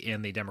temporarily,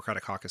 in the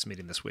Democratic caucus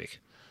meeting this week.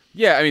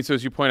 Yeah, I mean, so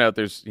as you point out,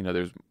 there's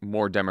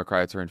more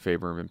Democrats are in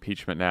favor of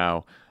impeachment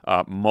now.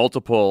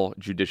 Multiple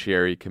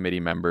Judiciary Committee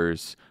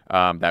members,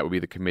 that would be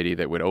the committee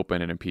that would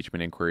open an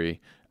impeachment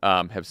inquiry,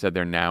 have said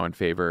they're now in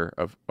favor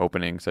of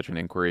opening such an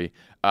inquiry.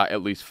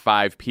 At least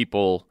 5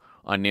 people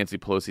on Nancy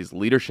Pelosi's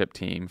leadership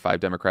team, 5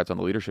 Democrats on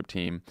the leadership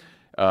team,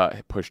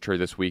 pushed her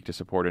this week to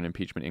support an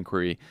impeachment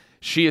inquiry.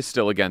 She is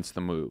still against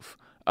the move.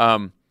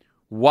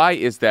 Why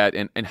is that,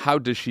 and how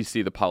does she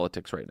see the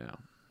politics right now?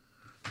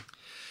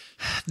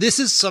 This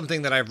is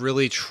something that I've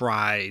really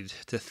tried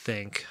to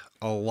think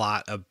a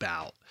lot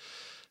about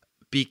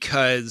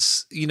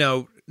because,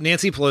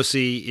 Nancy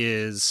Pelosi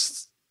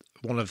is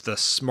one of the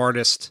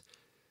smartest,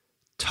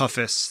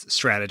 toughest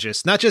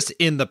strategists, not just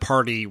in the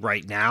party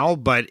right now,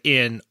 but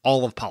in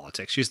all of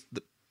politics. She's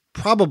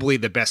probably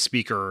the best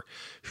speaker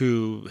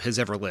who has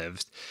ever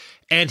lived.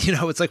 And,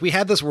 it's like we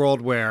had this world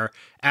where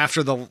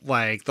after the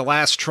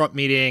last Trump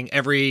meeting,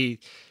 every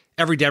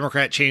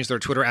Democrat changed their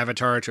Twitter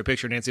avatar to a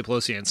picture of Nancy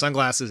Pelosi in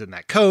sunglasses and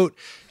that coat.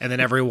 And then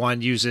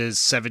everyone uses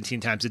 17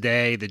 times a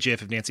day the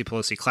gif of Nancy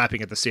Pelosi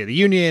clapping at the State of the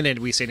Union. And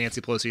we say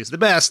Nancy Pelosi is the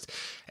best.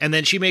 And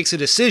then she makes a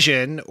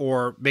decision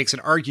or makes an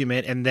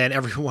argument. And then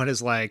everyone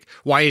is like,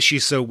 why is she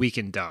so weak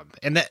and dumb?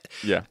 And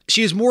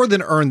she has more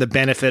than earned the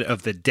benefit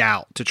of the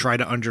doubt to try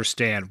to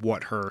understand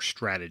what her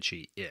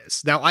strategy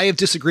is. Now, I have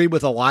disagreed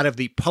with a lot of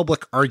the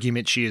public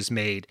argument she has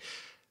made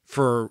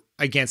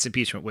against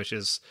impeachment, which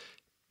is,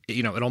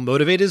 it'll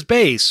motivate his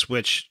base,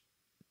 which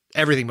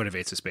everything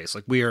motivates his base.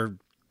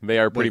 They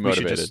are pretty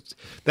motivated.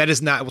 That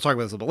is not, we'll talk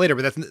about this a little bit later,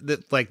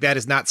 but that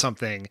is not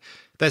something,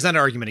 that's not an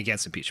argument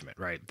against impeachment,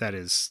 right? That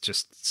is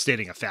just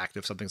stating a fact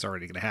if something's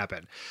already going to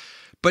happen.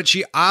 But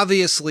she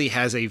obviously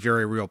has a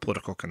very real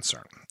political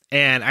concern.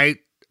 And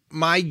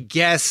my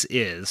guess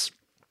is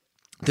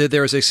that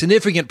there is a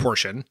significant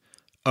portion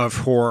of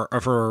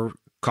her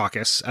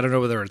caucus, I don't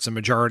know whether it's a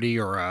majority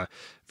or a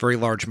very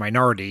large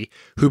minority,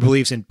 who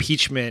believes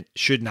impeachment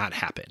should not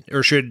happen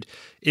or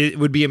it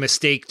would be a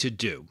mistake to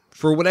do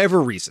for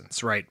whatever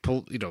reasons, right?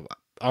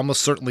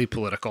 almost certainly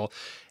political,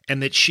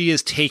 and that she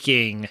is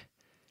taking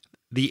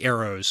the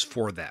arrows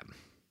for them.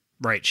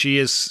 Right. She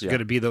is going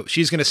to be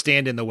she's going to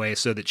stand in the way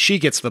so that she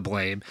gets the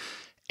blame.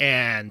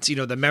 And,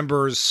 the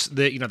members,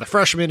 the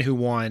freshmen who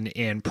won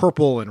in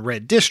purple and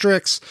red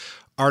districts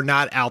are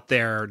not out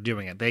there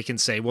doing it. They can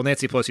say, well,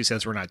 Nancy Pelosi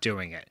says we're not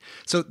doing it.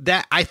 So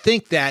I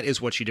think that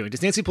is what she's doing.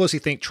 Does Nancy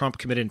Pelosi think Trump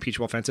committed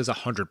impeachable offenses?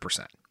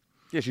 100%.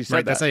 Yeah, she said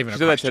right? that. That's not even she a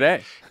said question. That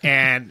today.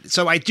 And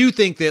so I do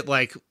think that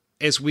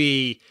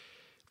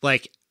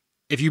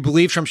if you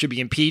believe Trump should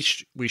be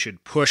impeached, we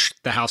should push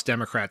the House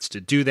Democrats to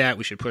do that.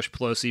 We should push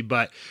Pelosi,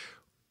 but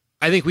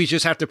I think we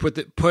just have to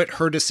put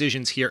her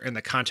decisions here in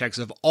the context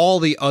of all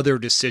the other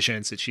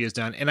decisions that she has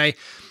done.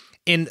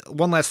 And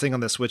one last thing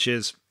on this, which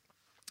is,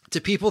 do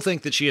people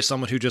think that she is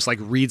someone who just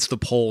reads the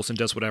polls and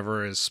does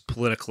whatever is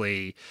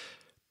politically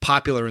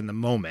popular in the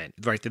moment,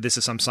 right? That this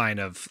is some sign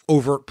of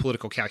overt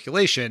political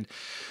calculation?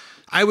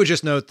 I would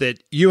just note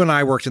that you and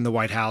I worked in the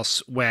White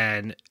House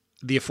when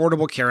the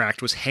Affordable Care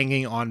Act was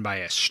hanging on by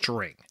a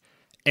string.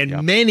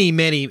 And many,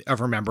 many of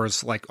her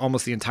members, like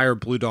almost the entire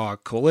Blue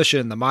Dog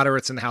Coalition, the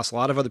moderates in the House, a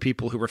lot of other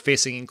people who were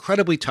facing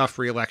incredibly tough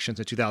re-elections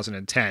in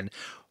 2010,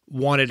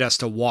 wanted us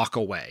to walk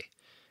away.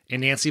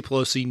 And Nancy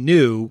Pelosi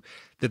knew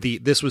that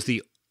this was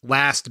the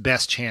last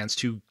best chance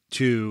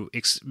to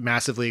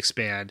massively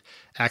expand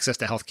access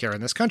to health care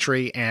in this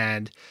country.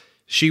 And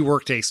she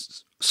worked a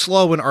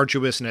slow and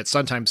arduous and at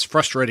sometimes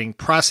frustrating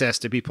process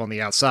to people on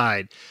the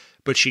outside,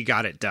 but she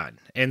got it done.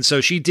 And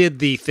so she did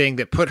the thing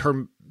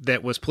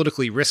that was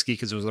politically risky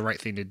because it was the right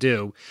thing to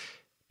do.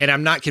 And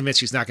I'm not convinced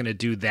she's not going to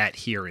do that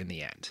here in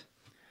the end.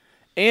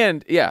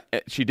 And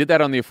she did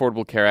that on the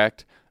Affordable Care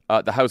Act.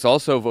 The House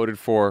also voted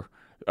for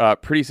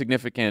pretty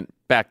significant,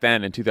 back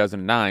then in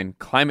 2009,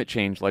 climate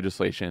change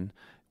legislation,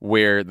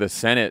 where the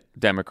Senate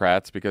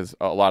Democrats, because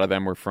a lot of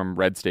them were from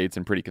red states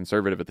and pretty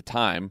conservative at the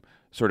time,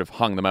 sort of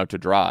hung the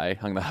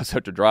House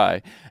out to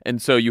dry.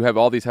 And so you have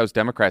all these House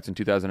Democrats in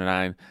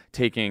 2009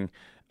 taking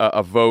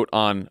a vote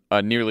on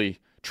a nearly $1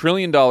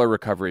 trillion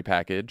recovery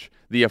package,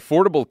 the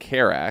Affordable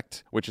Care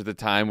Act, which at the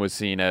time was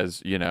seen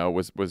as,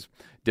 was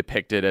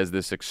depicted as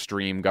this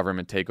extreme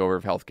government takeover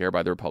of healthcare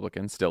by the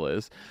Republicans, still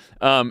is,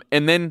 and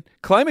then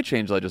climate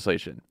change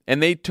legislation.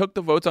 And they took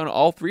the votes on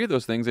all three of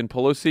those things, and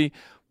Pelosi,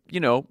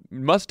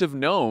 must have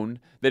known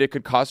that it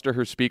could cost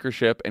her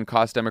speakership and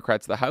cost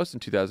Democrats the House in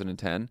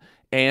 2010,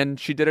 and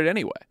she did it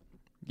anyway,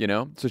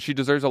 So she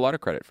deserves a lot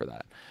of credit for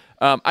that.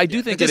 I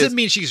do think it doesn't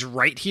mean she's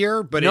right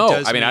here, but no,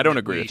 it does. I don't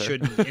agree with her.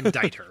 Shouldn't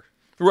indict her.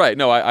 Right.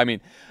 No,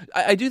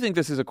 I do think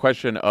this is a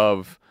question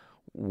of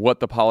what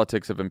the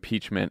politics of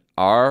impeachment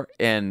are.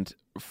 And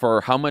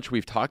for how much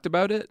we've talked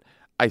about it,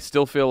 I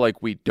still feel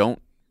like we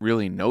don't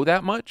really know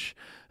that much.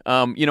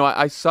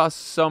 I saw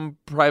some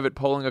private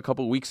polling a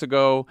couple weeks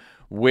ago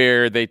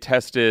where they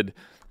tested,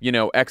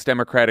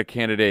 ex-Democratic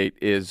candidate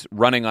is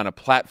running on a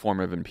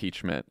platform of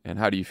impeachment. And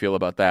how do you feel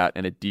about that?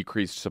 And it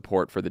decreased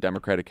support for the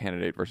Democratic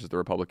candidate versus the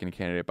Republican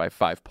candidate by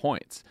 5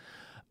 points.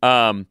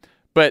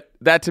 But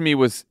that to me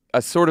was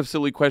a sort of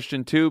silly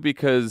question too,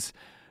 because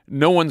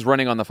no one's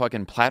running on the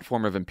fucking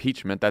platform of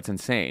impeachment. That's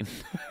insane.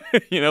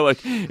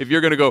 If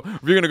you're gonna go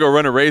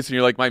run a race and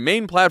you're like, my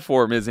main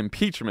platform is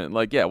impeachment,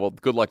 well,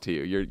 good luck to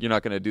you. You're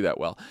not gonna do that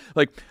well.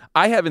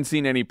 I haven't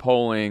seen any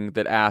polling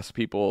that asks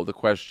people the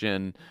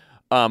question,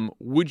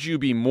 would you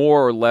be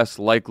more or less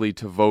likely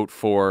to vote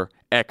for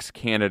X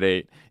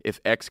candidate if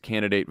X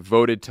candidate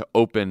voted to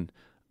open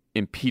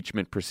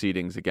impeachment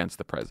proceedings against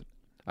the president?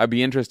 I'd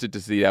be interested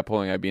to see that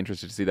polling. I'd be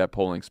interested to see that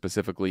polling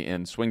specifically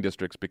in swing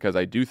districts, because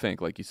I do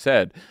think, like you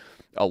said,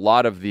 a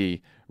lot of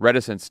the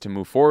reticence to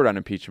move forward on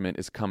impeachment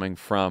is coming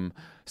from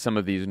some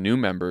of these new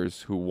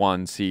members who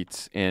won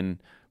seats in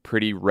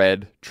pretty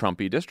red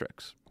Trumpy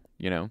districts,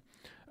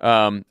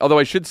 Although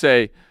I should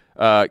say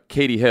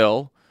Katie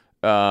Hill,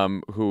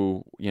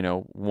 who,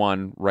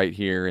 won right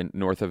here in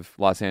north of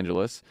Los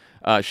Angeles,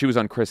 she was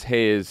on Chris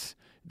Hayes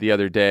the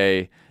other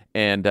day,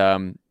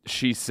 and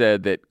she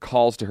said that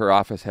calls to her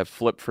office have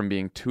flipped from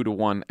being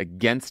 2-1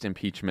 against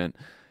impeachment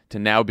to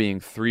now being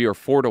 3 or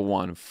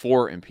 4-1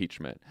 for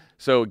impeachment.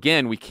 So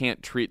again, we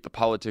can't treat the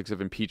politics of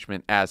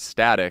impeachment as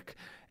static,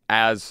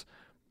 as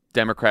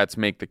Democrats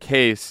make the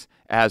case,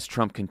 as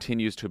Trump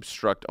continues to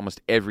obstruct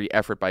almost every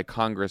effort by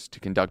Congress to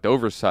conduct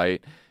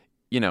oversight.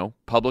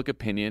 Public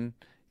opinion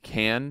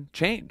can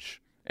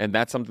change. And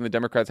that's something the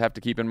Democrats have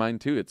to keep in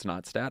mind too. It's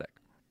not static.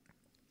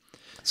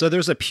 So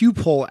there's a Pew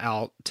poll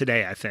out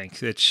today, I think,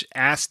 that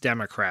asked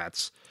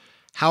Democrats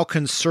how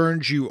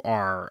concerned you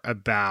are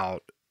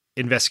about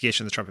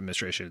investigation of the Trump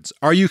administration.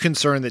 Are you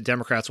concerned that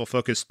Democrats will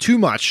focus too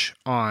much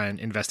on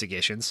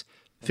investigations?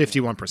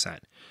 51%.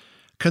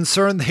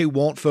 Concerned they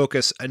won't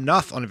focus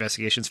enough on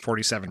investigations?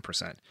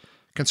 47%.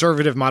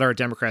 Conservative, moderate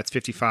Democrats,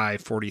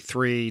 55,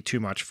 43, too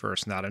much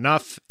first, not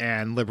enough.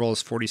 And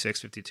liberals,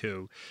 46,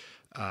 52,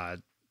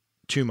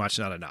 too much,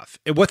 not enough.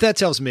 And what that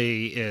tells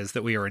me is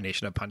that we are a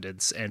nation of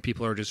pundits and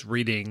people are just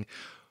reading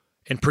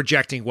and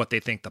projecting what they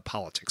think the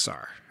politics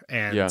are.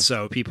 And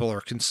so people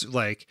are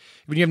like,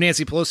 when you have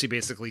Nancy Pelosi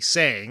basically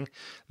saying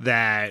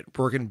that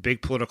we're in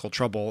big political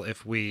trouble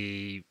if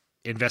we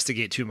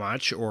investigate too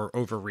much or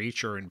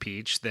overreach or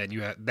impeach,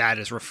 then that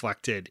is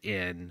reflected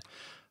in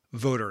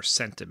voter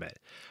sentiment.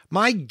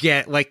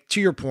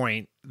 To your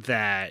point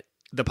that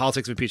the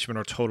politics of impeachment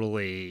are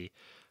totally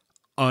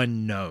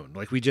unknown.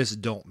 Like, we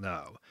just don't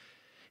know.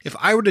 If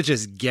I were to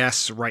just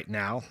guess right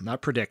now,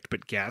 not predict,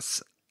 but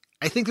guess,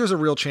 I think there's a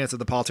real chance that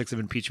the politics of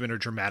impeachment are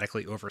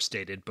dramatically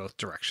overstated both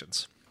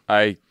directions.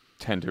 I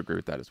tend to agree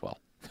with that as well.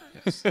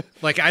 Yes.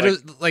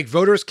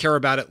 Voters care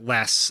about it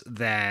less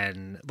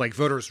than,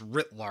 voters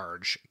writ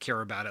large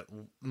care about it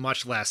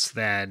much less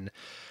than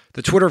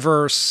the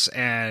Twitterverse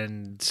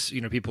and,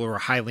 people who are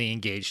highly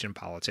engaged in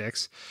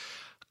politics.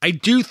 I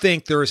do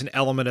think there is an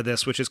element of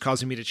this which is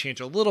causing me to change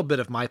a little bit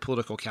of my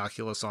political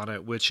calculus on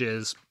it, which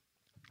is,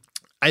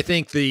 I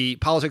think the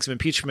politics of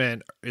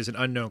impeachment is an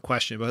unknown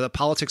question, but the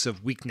politics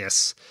of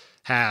weakness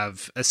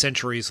have a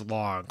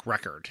centuries-long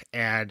record.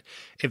 And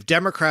if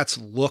Democrats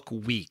look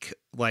weak,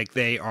 like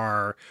they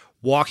are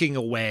walking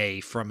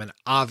away from an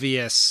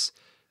obvious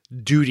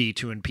duty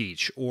to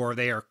impeach, or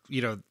they are,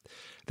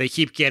 they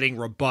keep getting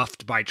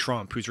rebuffed by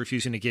Trump, who's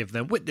refusing to give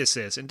them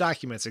witnesses and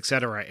documents, et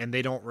cetera, and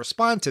they don't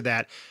respond to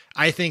that,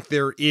 I think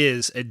there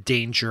is a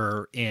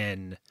danger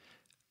in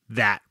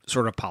that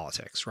sort of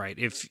politics, right?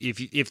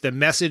 If the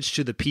message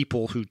to the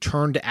people who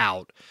turned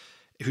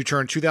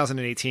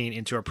 2018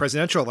 into a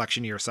presidential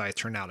election year size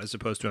turnout as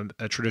opposed to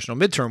a traditional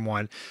midterm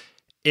one,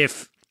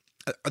 if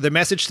the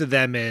message to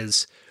them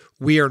is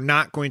we are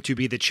not going to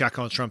be the check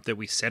on Trump that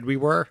we said we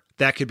were,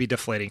 that could be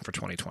deflating for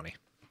 2020.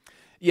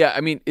 Yeah,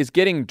 I mean, is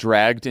getting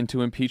dragged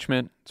into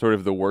impeachment sort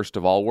of the worst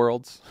of all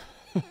worlds?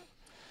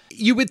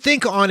 You would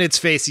think on its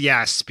face,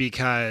 yes,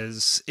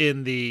 because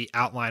in the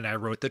outline I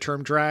wrote the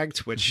term dragged,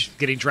 which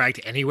getting dragged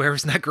anywhere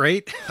is not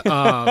great.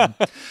 Not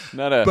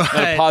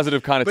a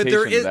positive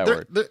connotation to that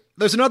word.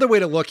 There's another way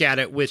to look at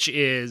it, which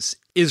is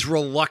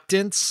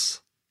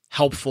reluctance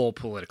helpful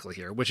politically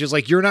here? Which is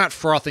like, you're not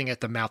frothing at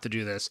the mouth to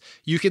do this.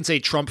 You can say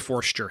Trump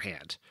forced your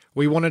hand.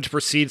 We wanted to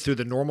proceed through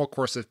the normal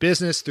course of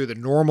business, through the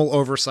normal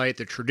oversight,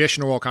 the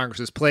traditional role Congress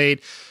has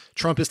played.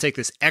 Trump has taken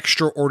this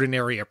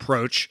extraordinary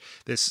approach,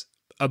 this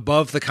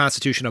above the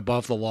Constitution,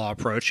 above the law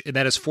approach, and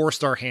that has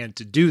forced our hand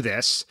to do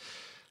this.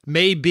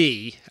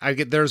 Maybe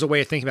there's a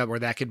way of thinking about where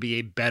that could be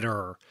a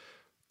better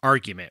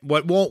argument.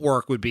 What won't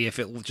work would be if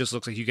it just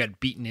looks like you got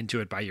beaten into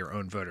it by your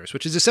own voters,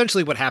 which is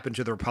essentially what happened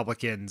to the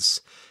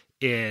Republicans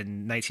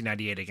in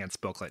 1998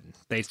 against Bill Clinton.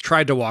 They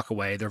tried to walk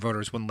away. Their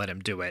voters wouldn't let him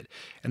do it.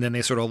 And then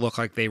they sort of looked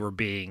like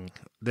that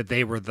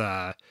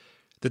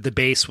the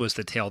base was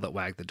the tail that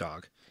wagged the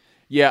dog.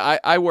 Yeah,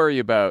 I worry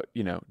about,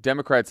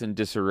 Democrats in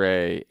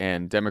disarray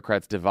and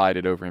Democrats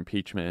divided over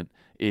impeachment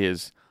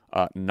is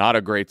not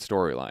a great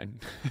storyline.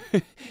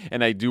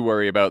 And I do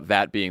worry about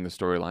that being the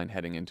storyline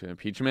heading into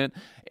impeachment.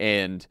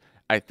 And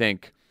I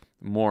think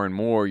more and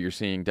more you're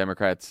seeing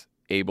Democrats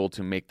able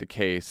to make the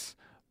case,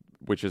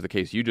 which is the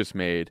case you just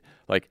made,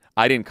 like,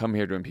 I didn't come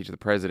here to impeach the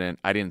president.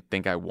 I didn't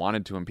think I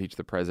wanted to impeach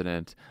the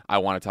president. I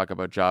want to talk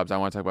about jobs. I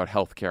want to talk about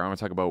health care. I want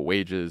to talk about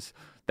wages.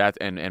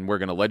 And we're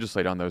going to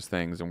legislate on those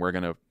things, and we're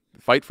going to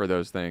fight for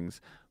those things.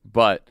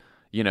 But,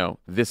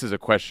 this is a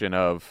question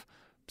of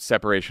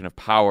separation of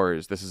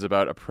powers. This is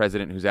about a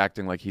president who's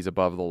acting like he's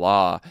above the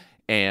law.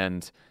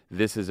 And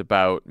this is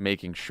about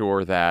making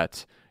sure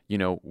that,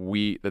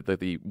 that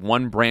the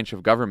one branch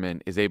of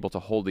government is able to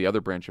hold the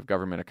other branch of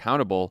government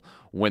accountable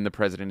when the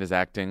president is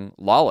acting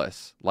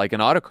lawless, like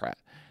an autocrat.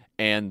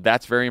 And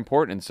that's very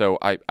important. And so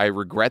I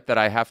regret that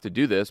I have to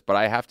do this, but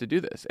I have to do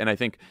this. And I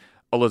think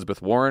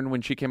Elizabeth Warren,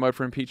 when she came out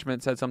for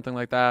impeachment, said something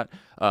like that.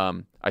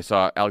 I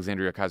saw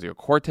Alexandria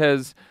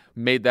Ocasio-Cortez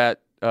made that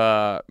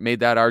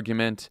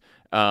argument.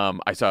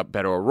 I saw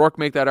Beto O'Rourke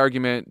make that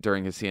argument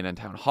during his CNN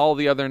town hall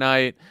the other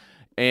night.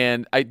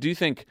 And I do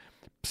think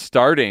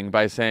starting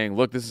by saying,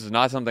 look, this is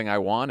not something I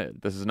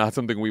wanted. This is not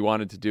something we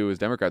wanted to do as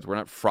Democrats. We're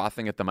not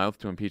frothing at the mouth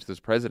to impeach this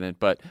president.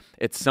 But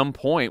at some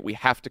point, we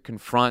have to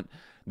confront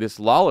this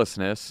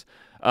lawlessness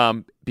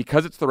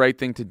because it's the right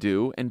thing to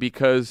do and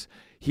because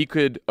he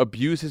could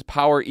abuse his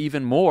power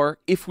even more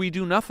if we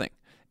do nothing.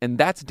 And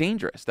that's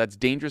dangerous. That's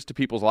dangerous to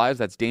people's lives.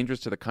 That's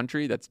dangerous to the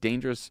country. That's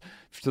dangerous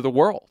to the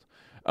world.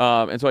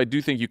 And so I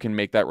do think you can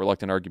make that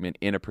reluctant argument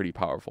in a pretty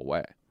powerful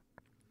way.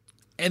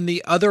 And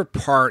the other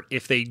part,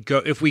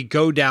 if we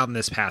go down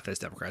this path as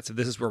Democrats, if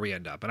this is where we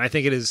end up, and I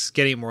think it is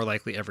getting more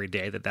likely every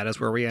day that is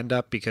where we end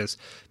up, because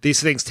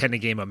these things tend to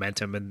gain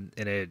momentum and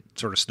it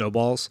sort of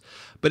snowballs.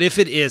 But if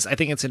it is, I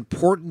think it's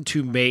important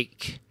to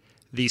make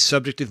the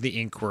subject of the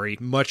inquiry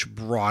much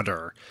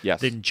broader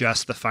than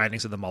just the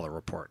findings of the Mueller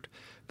report.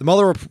 The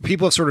Mueller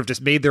people have sort of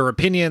just made their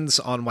opinions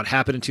on what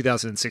happened in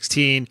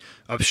 2016.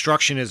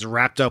 Obstruction is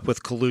wrapped up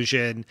with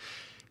collusion,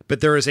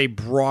 but there is a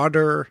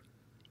broader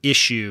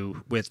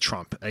issue with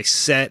Trump, a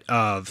set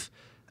of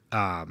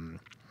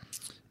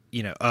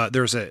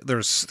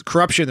there's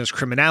corruption, there's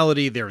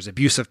criminality, there's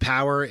abuse of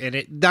power,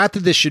 and not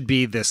that this should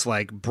be this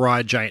like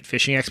broad giant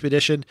fishing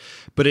expedition,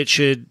 but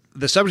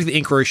the subject of the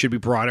inquiry should be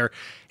broader.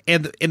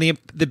 And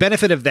the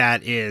benefit of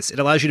that is it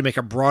allows you to make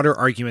a broader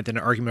argument than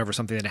an argument over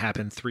something that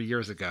happened 3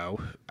 years ago.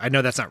 I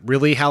know that's not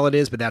really how it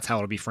is, but that's how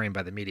it'll be framed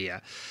by the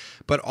media.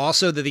 But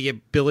also the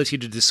ability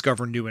to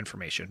discover new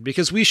information,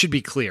 because we should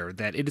be clear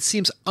that it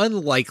seems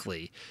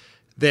unlikely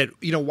that,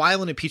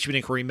 while an impeachment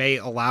inquiry may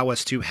allow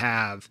us to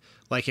have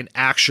like an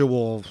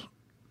actual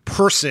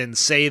person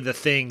say the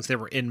things that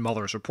were in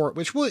Mueller's report,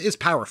 which is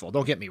powerful.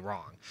 Don't get me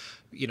wrong.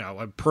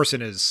 A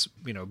person is,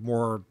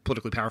 more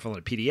politically powerful than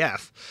a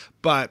PDF,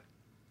 but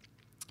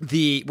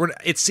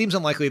it seems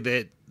unlikely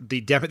that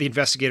the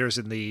investigators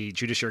in the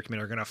Judiciary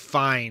Committee are going to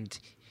find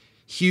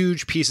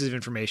huge pieces of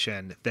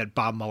information that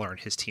Bob Mueller and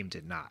his team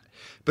did not.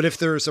 But if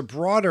there's a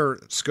broader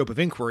scope of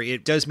inquiry,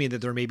 it does mean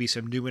that there may be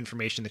some new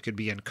information that could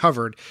be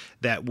uncovered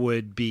that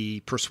would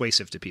be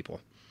persuasive to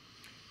people.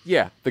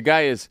 Yeah, the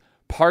guy is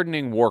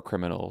pardoning war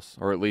criminals,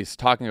 or at least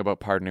talking about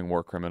pardoning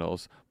war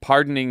criminals,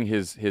 pardoning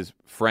his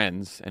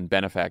friends and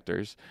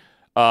benefactors.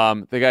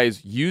 The guy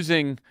is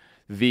using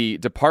the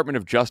Department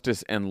of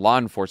Justice and law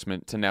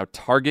enforcement to now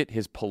target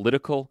his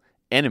political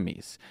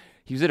enemies.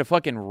 He was at a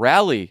fucking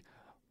rally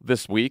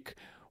this week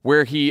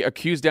where he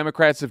accused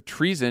Democrats of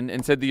treason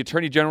and said the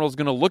Attorney General is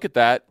going to look at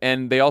that,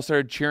 and they all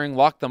started cheering,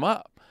 lock them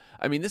up.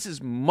 I mean, this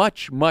is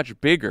much, much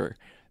bigger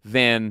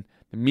than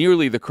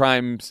merely the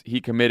crimes he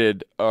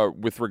committed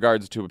with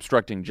regards to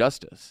obstructing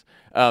justice.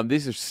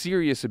 These are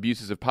serious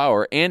abuses of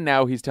power, and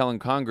now he's telling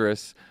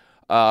Congress,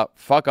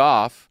 fuck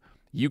off.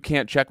 You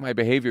can't check my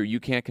behavior. You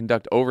can't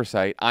conduct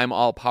oversight. I'm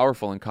all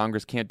powerful and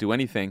Congress can't do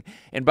anything.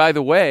 And by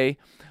the way,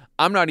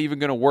 I'm not even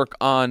going to work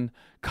on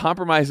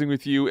compromising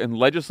with you and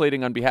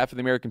legislating on behalf of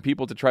the American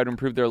people to try to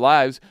improve their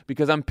lives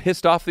because I'm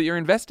pissed off that you're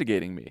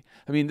investigating me.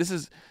 I mean, this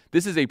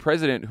is a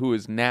president who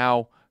is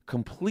now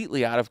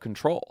completely out of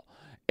control.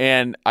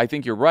 And I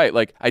think you're right.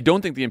 Like, I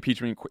don't think the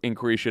impeachment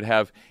inquiry should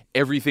have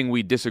everything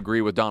we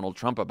disagree with Donald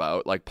Trump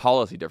about, like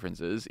policy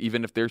differences,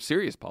 even if they're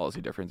serious policy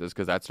differences,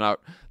 because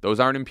those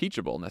aren't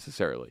impeachable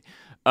necessarily.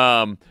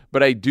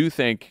 But I do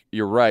think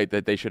you're right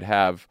that they should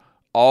have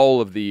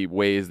all of the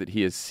ways that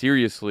he has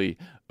seriously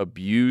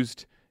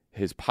abused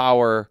his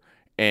power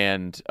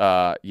and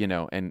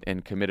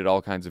committed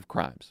all kinds of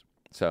crimes.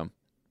 So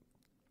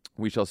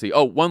we shall see.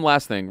 Oh, one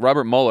last thing.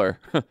 Robert Mueller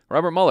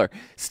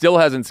still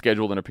hasn't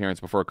scheduled an appearance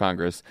before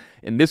Congress.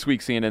 And this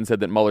week, CNN said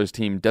that Mueller's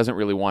team doesn't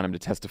really want him to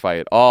testify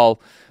at all,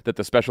 that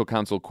the special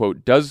counsel,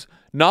 quote, does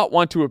not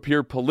want to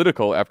appear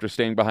political after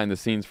staying behind the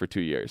scenes for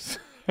 2 years.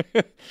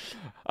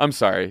 I'm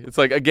sorry. It's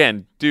like,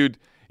 again, dude,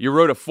 you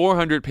wrote a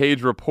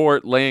 400-page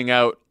report laying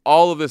out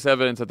all of this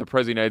evidence that the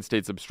President of the United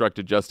States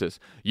obstructed justice.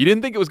 You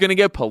didn't think it was going to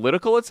get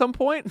political at some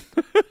point?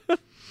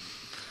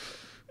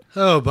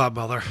 Oh, Bob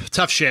Mueller.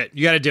 Tough shit.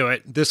 You got to do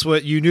it.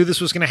 You knew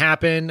this was going to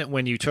happen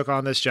when you took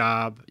on this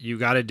job. You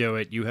got to do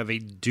it. You have a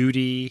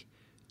duty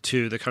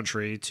to the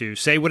country to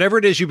say whatever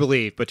it is you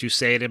believe, but to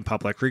say it in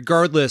public,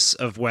 regardless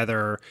of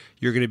whether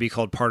you're going to be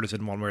called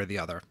partisan one way or the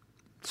other.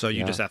 So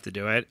you just have to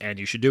do it, and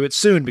you should do it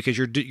soon because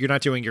you're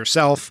not doing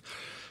yourself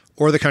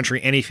or the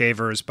country any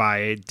favors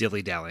by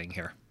dilly-dallying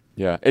here.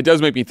 Yeah, it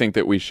does make me think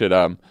that we should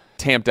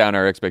tamp down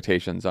our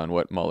expectations on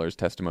what Mueller's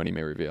testimony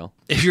may reveal.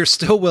 If you're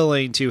still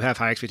willing to have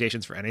high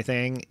expectations for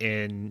anything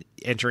in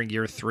entering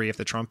year 3 of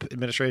the Trump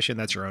administration,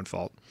 that's your own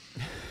fault.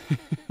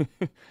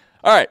 All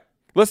right,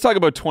 let's talk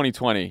about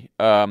 2020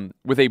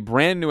 with a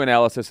brand new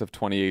analysis of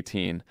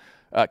 2018.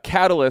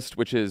 Catalyst,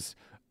 which is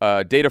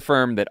a data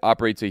firm that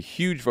operates a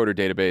huge voter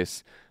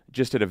database,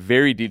 just did a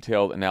very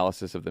detailed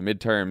analysis of the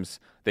midterms.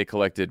 They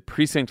collected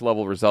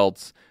precinct-level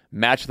results,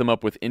 matched them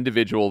up with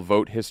individual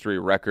vote history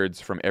records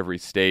from every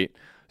state.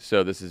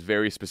 So this is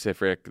very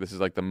specific. This is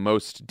like the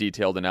most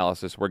detailed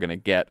analysis we're going to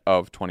get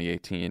of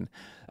 2018.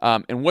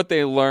 And what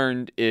they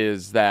learned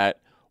is that,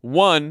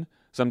 one,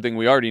 something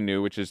we already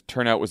knew, which is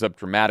turnout was up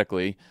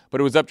dramatically, but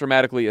it was up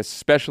dramatically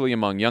especially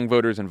among young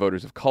voters and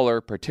voters of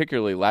color,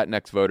 particularly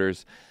Latinx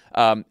voters.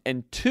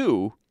 And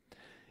two,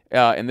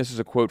 and this is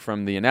a quote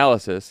from the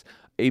analysis,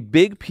 a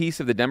big piece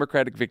of the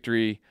Democratic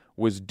victory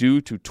was due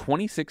to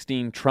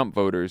 2016 Trump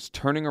voters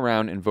turning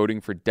around and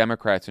voting for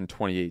Democrats in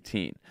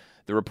 2018.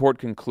 The report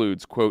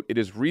concludes, quote, it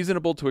is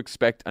reasonable to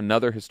expect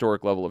another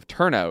historic level of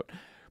turnout,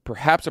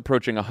 perhaps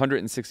approaching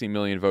 160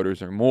 million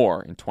voters or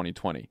more in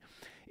 2020.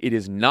 It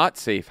is not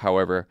safe,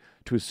 however,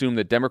 to assume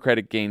that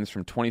Democratic gains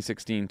from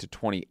 2016 to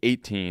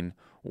 2018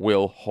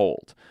 will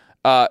hold.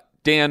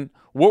 Dan,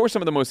 what were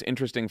some of the most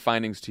interesting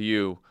findings to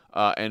you,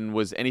 and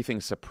was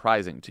anything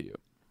surprising to you?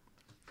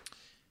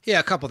 Yeah,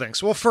 a couple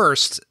things. Well,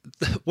 first,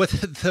 what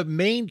the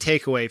main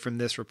takeaway from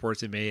this report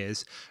to me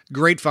is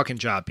great fucking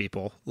job,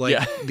 people.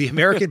 Like, the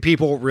American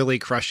people really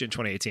crushed in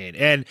 2018.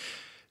 And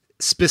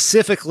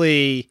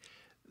specifically,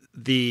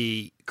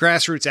 the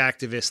grassroots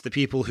activists, the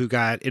people who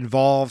got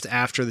involved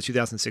after the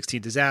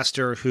 2016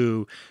 disaster,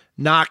 who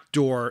knocked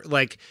door,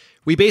 like,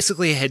 we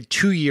basically had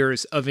 2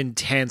 years of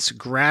intense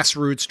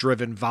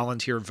grassroots-driven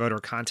volunteer voter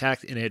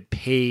contact, and it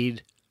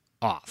paid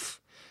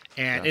off.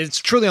 And it's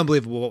truly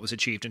unbelievable what was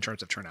achieved in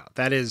terms of turnout.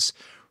 That is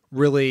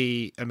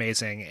really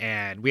amazing.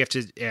 And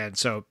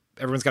so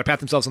everyone's got to pat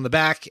themselves on the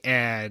back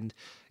and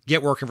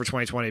get working for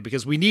 2020,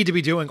 because we need to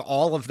be doing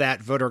all of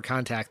that voter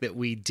contact that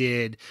we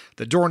did,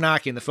 the door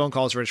knocking, the phone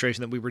calls,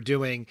 registration that we were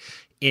doing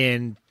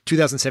in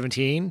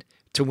 2017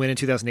 to win in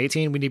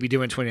 2018. We need to be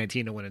doing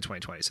 2019 to win in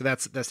 2020. So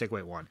that's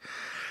takeaway one.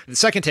 The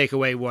second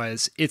takeaway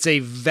was it's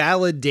a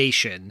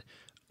validation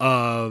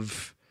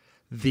of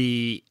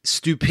the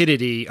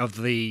stupidity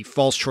of the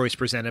false choice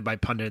presented by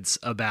pundits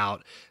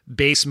about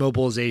base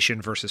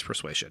mobilization versus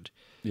persuasion.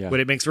 Yeah. What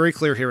it makes very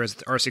clear here is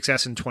our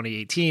success in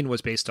 2018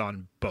 was based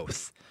on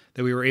both,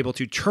 that we were able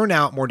to turn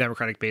out more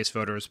Democratic base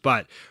voters,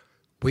 but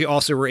we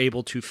also were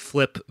able to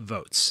flip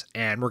votes,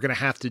 and we're going to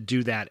have to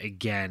do that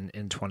again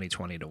in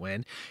 2020 to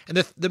win. And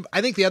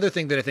I think the other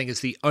thing that I think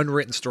is the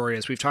unwritten story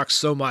is we've talked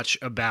so much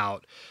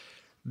about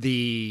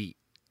the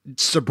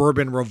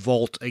suburban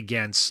revolt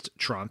against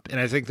Trump.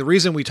 And I think the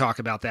reason we talk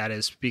about that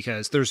is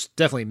because there's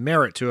definitely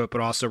merit to it, but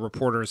also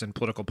reporters and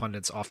political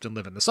pundits often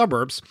live in the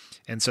suburbs,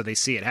 and so they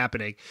see it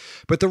happening.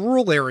 But the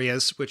rural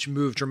areas, which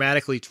moved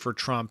dramatically for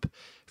Trump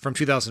from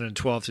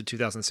 2012 to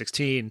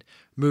 2016,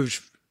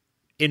 moved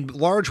in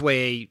large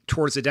way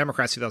towards the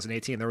Democrats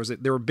 2018.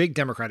 There were big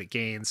Democratic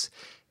gains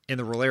in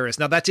the rural areas.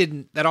 Now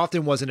that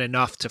often wasn't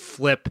enough to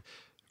flip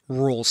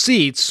rural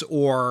seats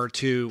or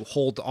to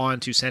hold on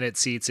to Senate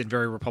seats in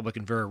very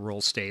Republican, very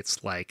rural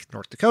states like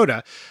North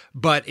Dakota,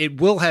 but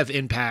it will have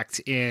impact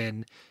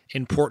in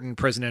important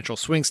presidential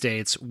swing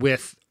states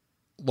with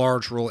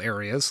large rural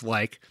areas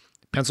like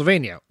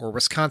Pennsylvania or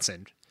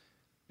Wisconsin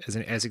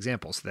as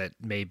examples that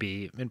may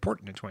be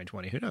important in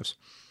 2020. Who knows?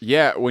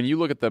 Yeah, when you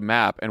look at the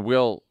map, and we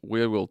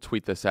will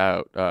tweet this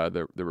out,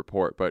 the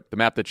report, but the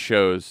map that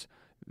shows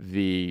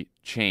the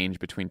change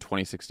between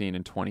 2016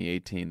 and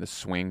 2018, the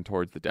swing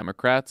towards the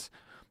Democrats,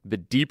 the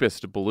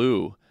deepest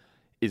blue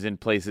is in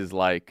places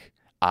like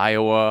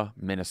Iowa,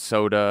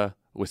 Minnesota,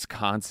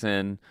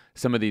 Wisconsin,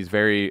 some of these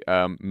very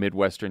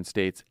Midwestern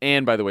states,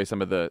 and by the way,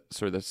 some of the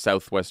sort of the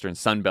Southwestern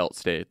Sunbelt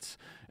states,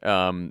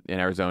 in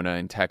Arizona,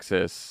 in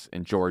Texas,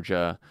 in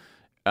Georgia,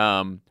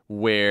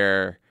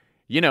 where,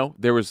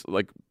 there was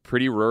like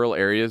pretty rural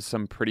areas,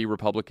 some pretty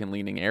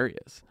Republican-leaning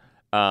areas.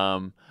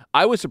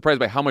 I was surprised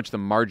by how much the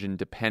margin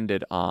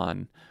depended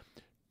on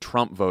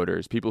Trump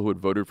voters, people who had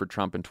voted for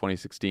Trump in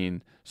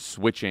 2016,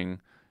 switching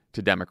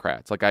to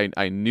Democrats. Like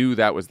I knew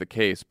that was the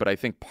case, but I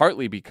think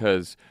partly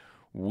because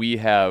we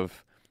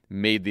have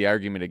made the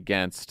argument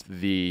against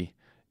the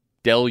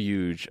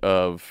deluge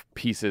of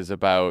pieces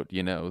about,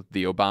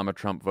 the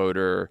Obama-Trump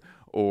voter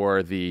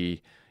or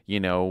the,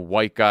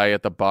 white guy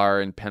at the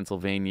bar in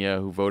Pennsylvania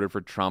who voted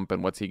for Trump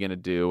and what's he going to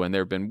do? And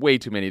there have been way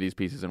too many of these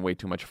pieces and way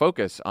too much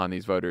focus on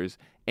these voters.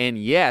 And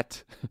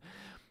yet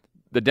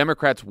the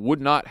Democrats would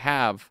not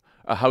have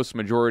a House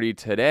majority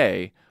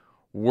today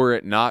were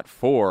it not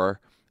for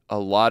a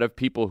lot of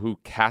people who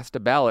cast a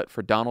ballot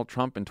for Donald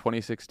Trump in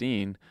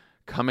 2016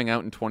 coming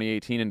out in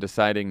 2018 and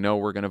deciding, no,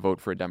 we're going to vote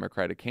for a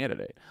Democratic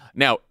candidate.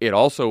 Now, it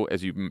also,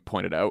 as you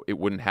pointed out, it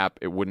wouldn't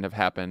have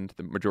happened.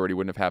 The majority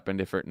wouldn't have happened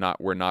if it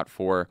were not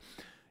for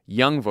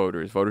young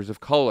voters, voters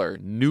of color,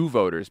 new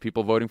voters,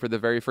 people voting for the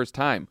very first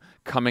time,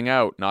 coming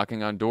out,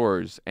 knocking on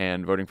doors,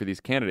 and voting for these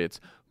candidates.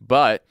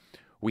 But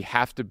we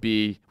have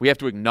to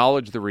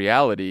acknowledge the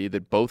reality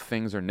that both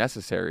things are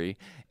necessary,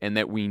 and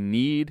that we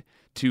need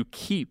to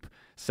keep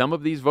some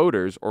of these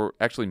voters, or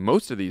actually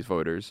most of these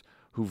voters,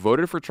 who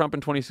voted for Trump in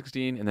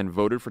 2016 and then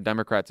voted for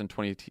Democrats in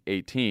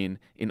 2018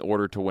 in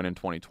order to win in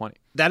 2020.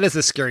 That is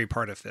the scary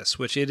part of this,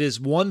 which it is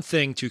one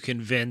thing to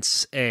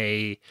convince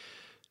a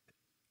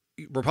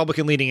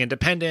Republican-leaning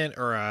independent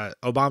or a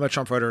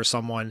Obama-Trump voter or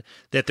someone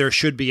that there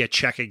should be a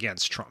check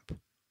against Trump.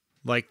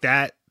 Like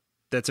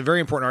that's a very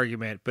important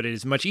argument, but it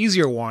is a much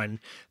easier one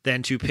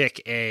than to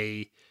pick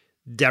a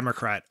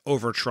Democrat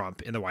over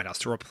Trump in the White House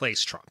to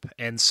replace Trump.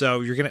 And so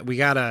we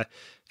gotta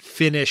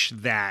finish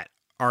that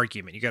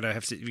argument. You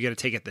gotta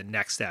take it the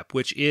next step,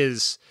 which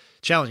is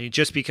challenging.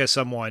 Just because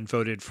someone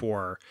voted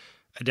for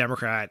a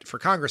Democrat for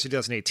Congress in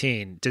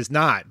 2018 does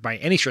not, by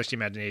any stretch of the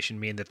imagination,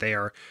 mean that they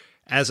are,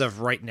 as of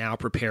right now,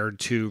 prepared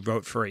to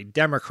vote for a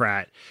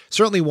Democrat.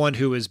 Certainly one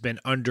who has been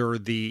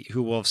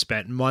who will have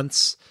spent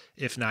months,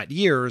 if not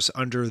years,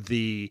 under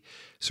the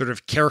sort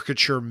of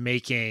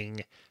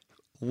caricature-making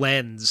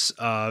lens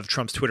of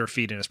Trump's Twitter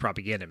feed and his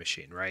propaganda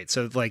machine, right?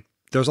 So, like,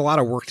 there's a lot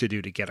of work to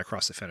do to get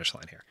across the finish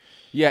line here.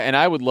 Yeah, and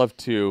I would love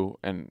to,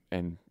 and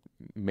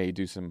may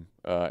do some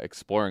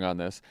exploring on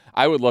this,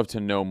 I would love to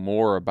know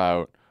more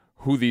about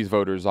who these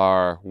voters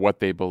are, what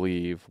they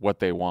believe, what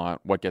they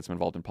want, what gets them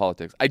involved in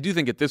politics. I do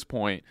think at this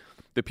point,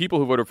 the people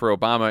who voted for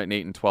Obama in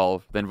 8 and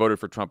 12, then voted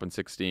for Trump in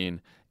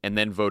 16, and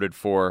then voted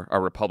for a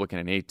Republican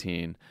in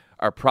 18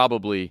 are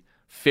probably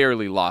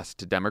fairly lost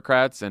to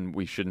Democrats, and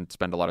we shouldn't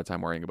spend a lot of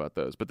time worrying about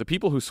those. But the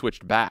people who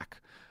switched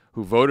back,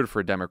 who voted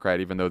for a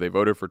Democrat, even though they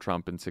voted for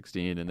Trump in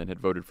 16 and then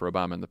had voted for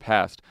Obama in the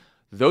past,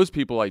 those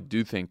people I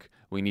do think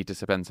we need to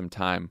spend some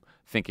time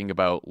thinking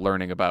about,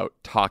 learning about,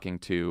 talking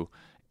to,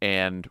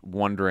 and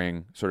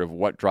wondering sort of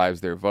what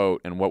drives their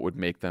vote and what would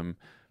make them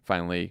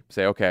finally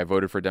say, okay, I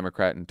voted for a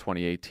Democrat in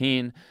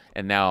 2018,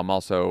 and now I'm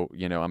also,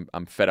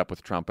 I'm fed up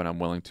with Trump, and I'm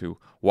willing to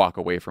walk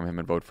away from him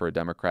and vote for a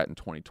Democrat in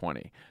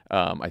 2020.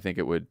 I think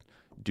it would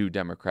do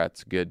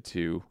Democrats good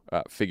to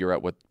figure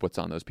out what's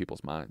on those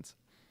people's minds.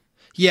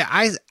 Yeah,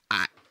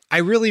 I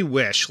really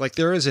wish, like,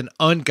 there is an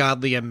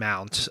ungodly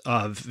amount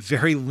of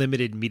very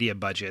limited media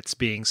budgets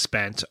being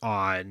spent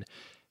on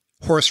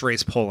horse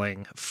race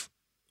polling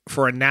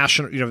for a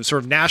national,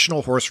 sort of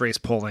national horse race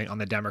polling on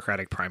the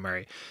Democratic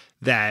primary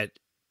that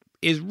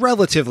is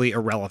relatively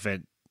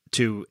irrelevant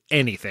to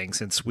anything,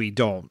 since we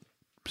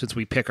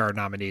pick our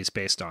nominees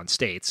based on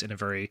states in a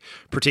very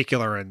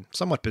particular and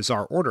somewhat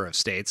bizarre order of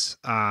states.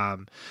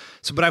 But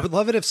I would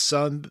love it if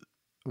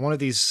one of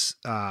these,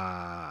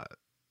 the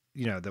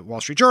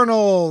Wall Street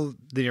Journal,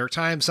 the New York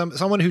Times,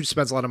 someone who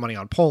spends a lot of money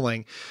on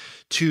polling,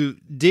 to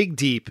dig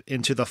deep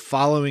into the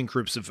following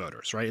groups of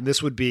voters, right? And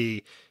this would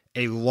be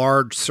a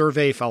large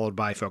survey followed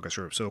by focus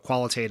groups, so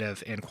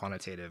qualitative and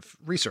quantitative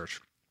research.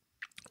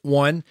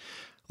 One,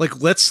 like,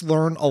 let's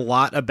learn a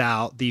lot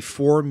about the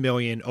 4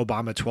 million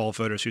Obama 12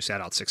 voters who sat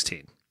out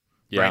 16.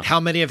 Yeah. Right? How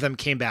many of them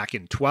came back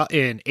in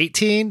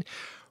 18?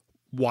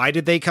 Why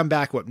did they come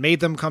back? What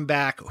made them come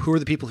back? Who are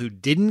the people who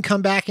didn't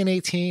come back in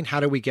 18? How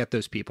do we get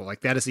those people?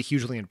 Like, that is a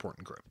hugely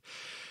important group.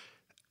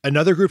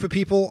 Another group of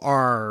people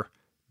are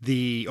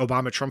the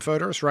Obama Trump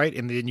voters, right?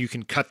 And then you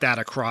can cut that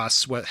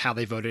across how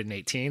they voted in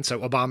 18. So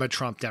Obama,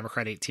 Trump,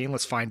 Democrat 18.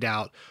 Let's find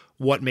out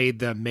what made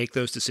them make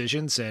those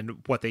decisions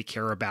and what they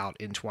care about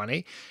in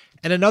 20.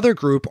 And another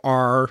group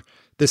are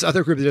this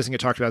other group that doesn't get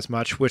talked about as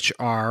much, which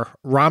are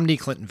Romney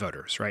Clinton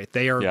voters, right?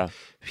 They are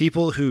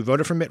people who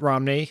voted for Mitt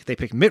Romney. They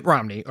picked Mitt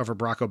Romney over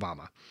Barack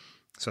Obama.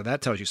 So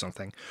that tells you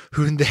something.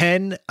 Who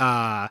then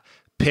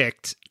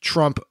picked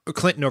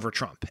Clinton over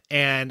Trump.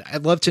 And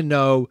I'd love to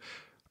know,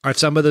 if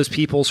some of those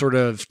people sort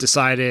of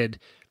decided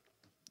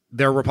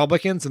they're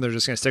Republicans and they're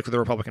just going to stick with the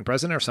Republican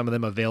president, or some of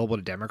them available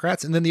to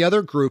Democrats. And then the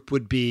other group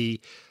would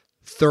be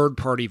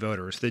third-party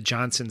voters, the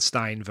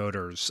Johnson-Stein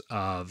voters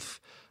of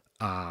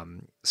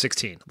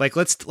 16. Like,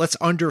 let's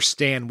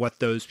understand what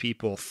those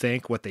people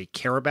think, what they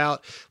care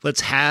about.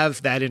 Let's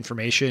have that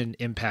information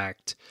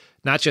impact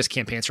not just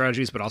campaign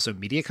strategies, but also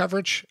media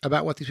coverage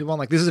about what these people want.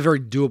 Like, this is a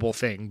very doable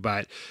thing,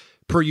 but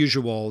per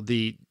usual,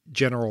 the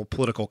general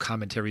political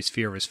commentary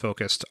sphere is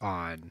focused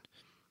on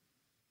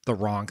the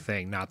wrong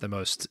thing, not the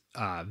most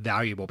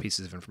valuable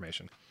pieces of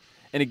information.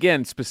 And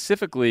again,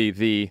 specifically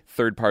the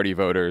third-party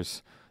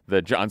voters,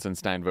 the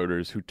Johnson-Stein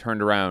voters who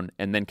turned around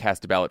and then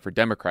cast a ballot for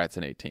Democrats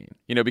in 18.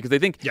 Because I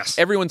think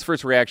everyone's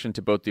first reaction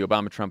to both the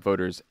Obama-Trump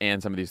voters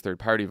and some of these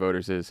third-party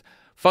voters is,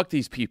 fuck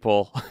these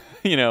people.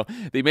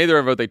 They made their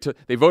own vote.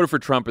 They voted for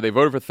Trump, or they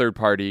voted for third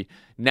party.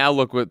 Now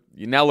look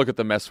at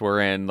the mess we're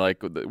in.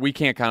 Like, we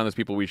can't count on those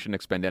people. We shouldn't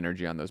expend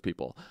energy on those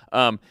people.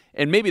 And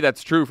maybe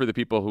that's true for the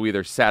people who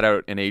either sat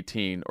out in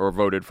 18 or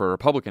voted for a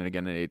Republican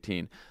again in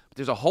 18. But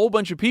there's a whole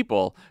bunch of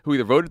people who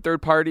either voted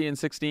third party in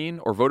 16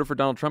 or voted for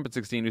Donald Trump in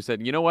 16 who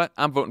said, you know what,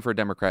 I'm voting for a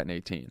Democrat in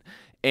 18.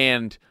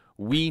 And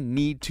we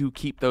need to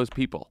keep those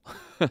people.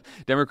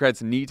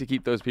 Democrats need to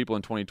keep those people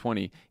in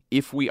 2020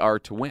 if we are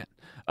to win.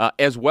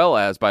 As well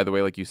as, by the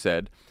way, like you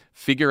said,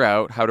 figure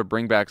out how to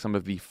bring back some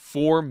of the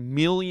 4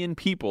 million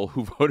people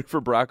who voted for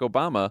Barack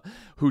Obama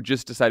who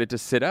just decided to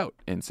sit out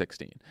in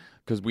 16.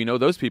 Because we know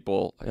those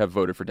people have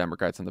voted for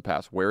Democrats in the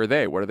past. Where are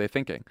they? What are they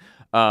thinking?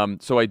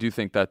 So I do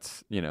think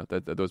that's,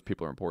 that those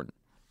people are important.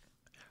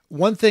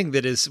 One thing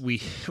that is we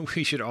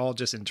should all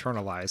just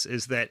internalize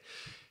is that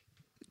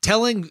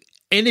telling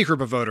any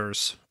group of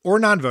voters or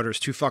non-voters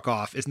to fuck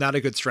off is not a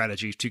good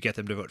strategy to get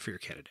them to vote for your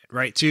candidate,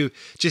 right? To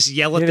just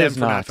yell at them for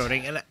not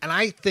voting. And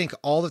I think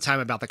all the time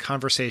about the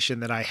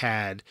conversation that I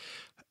had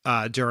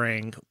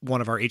during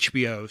one of our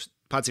HBO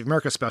Pod Save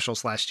America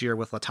specials last year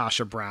with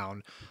Latasha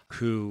Brown,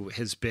 who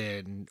has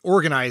been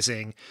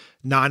organizing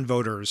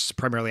non-voters,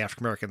 primarily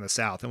African-American in the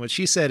South. And what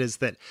she said is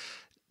that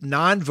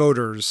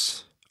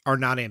non-voters are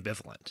not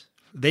ambivalent.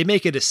 They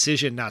make a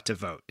decision not to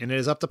vote, and it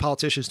is up to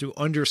politicians to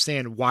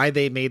understand why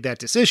they made that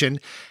decision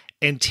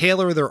and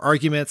tailor their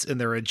arguments and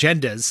their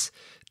agendas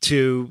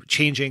to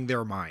changing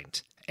their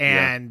mind.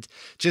 And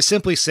just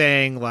simply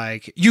saying,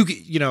 like,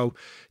 yell,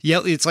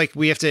 it's like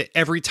we have to,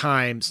 every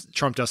time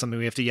Trump does something,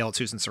 we have to yell at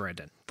Susan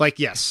Sarandon. Like,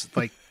 yes,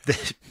 like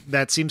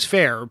that seems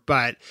fair,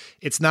 but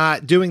it's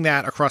not doing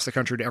that across the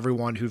country to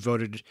everyone who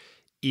voted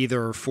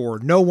either for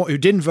no one, who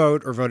didn't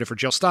vote, or voted for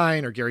Jill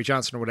Stein or Gary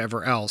Johnson or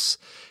whatever else,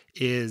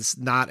 is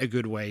not a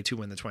good way to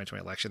win the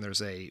 2020 election.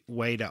 There's a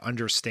way to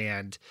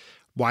understand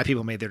why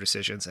people made their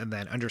decisions, and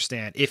then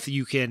understand if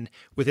you can,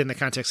 within the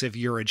context of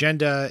your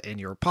agenda and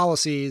your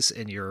policies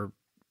and your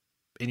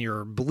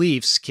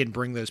beliefs, can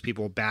bring those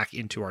people back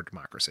into our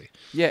democracy.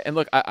 Yeah. And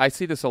look, I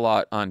see this a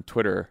lot on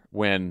Twitter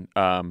when,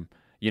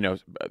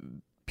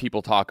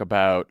 people talk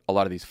about a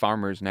lot of these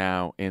farmers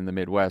now in the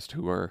Midwest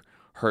who are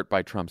hurt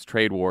by Trump's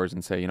trade wars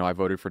and say, I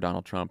voted for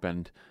Donald Trump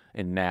and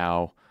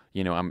now,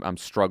 I'm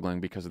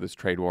struggling because of this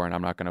trade war and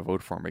I'm not going to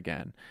vote for him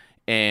again.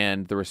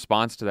 And the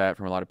response to that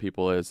from a lot of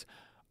people is,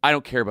 I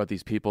don't care about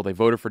these people. They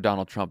voted for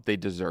Donald Trump. They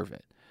deserve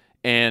it.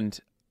 And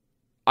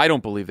I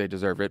don't believe they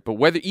deserve it,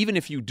 but even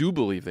if you do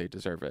believe they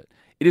deserve it,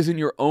 it is in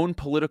your own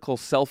political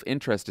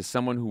self-interest as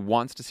someone who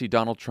wants to see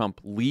Donald Trump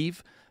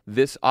leave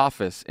this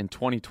office in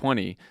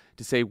 2020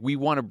 to say, we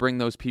want to bring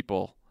those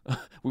people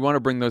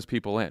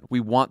in. We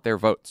want their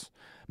votes.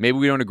 Maybe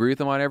we don't agree with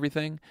them on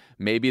everything.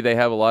 Maybe they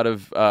have a lot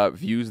of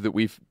views that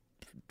we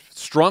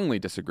strongly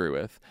disagree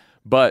with.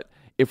 But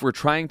if we're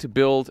trying to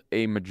build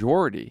a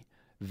majority,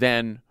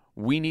 then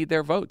we need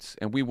their votes,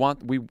 and we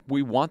want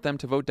them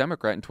to vote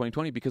Democrat in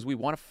 2020 because we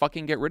want to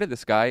fucking get rid of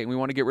this guy, and we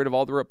want to get rid of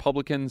all the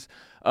Republicans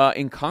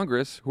in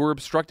Congress who are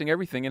obstructing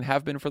everything and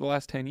have been for the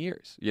last 10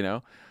 years, you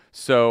know?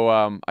 So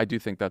I do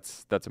think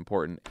that's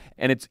important.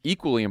 And it's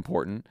equally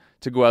important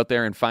to go out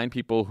there and find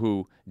people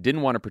who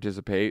didn't want to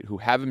participate, who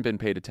haven't been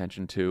paid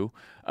attention to,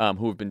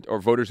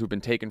 or voters who've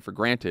been taken for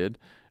granted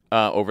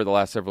over the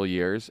last several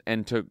years,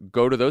 and to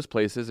go to those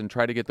places and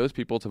try to get those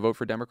people to vote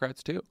for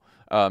Democrats too.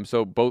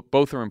 So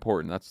both are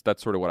important.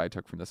 That's sort of what I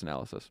took from this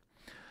analysis.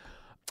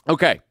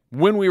 Okay,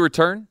 when we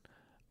return,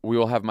 we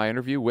will have my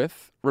interview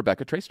with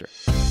Rebecca Traister.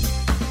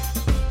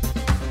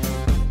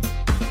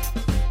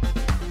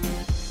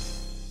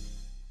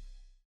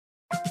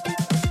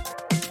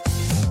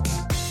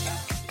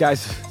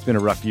 Guys, it's been a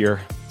rough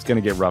year. It's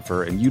going to get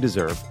rougher, and you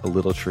deserve a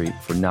little treat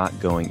for not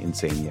going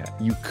insane yet.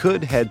 You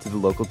could head to the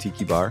local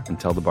tiki bar and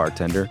tell the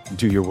bartender,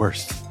 do your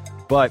worst.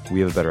 But we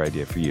have a better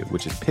idea for you,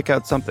 which is pick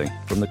out something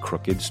from the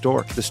Crooked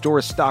store. The store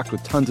is stocked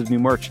with tons of new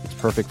merch. It's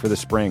perfect for the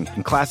spring.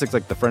 And classics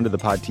like the Friend of the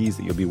Pod tees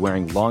that you'll be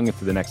wearing long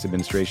into the next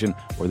administration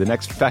or the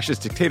next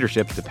fascist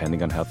dictatorship,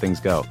 depending on how things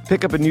go.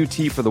 Pick up a new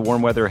tee for the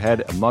warm weather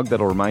ahead, a mug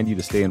that'll remind you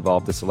to stay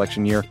involved this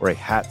election year, or a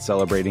hat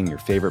celebrating your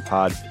favorite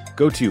pod.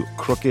 Go to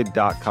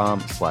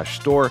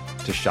crooked.com/store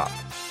to shop.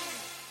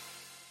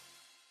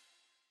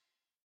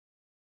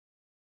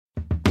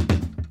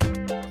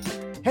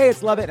 Hey,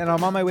 it's Lovett, and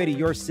I'm on my way to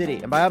your city.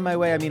 And by on my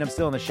way, I mean I'm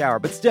still in the shower,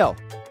 but still,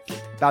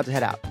 about to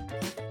head out.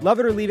 Love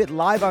It or Leave It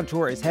Live on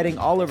Tour is heading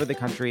all over the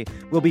country.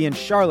 We'll be in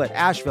Charlotte,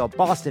 Asheville,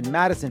 Boston,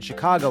 Madison,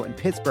 Chicago, and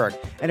Pittsburgh.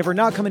 And if we're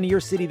not coming to your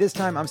city this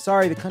time, I'm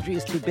sorry, the country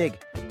is too big.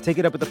 Take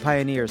it up with the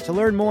pioneers. To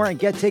learn more and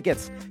get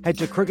tickets, head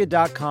to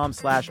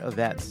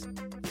crooked.com/events.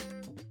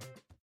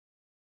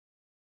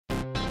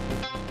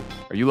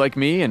 Are you like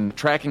me and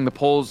tracking the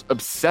polls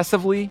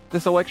obsessively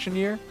this election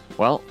year?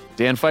 Well,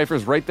 Dan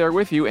Pfeiffer's right there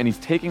with you, and he's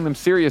taking them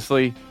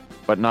seriously,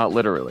 but not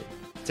literally.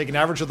 Take an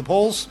average of the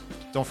polls.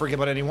 Don't forget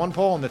about any one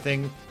poll. And the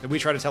thing that we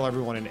try to tell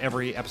everyone in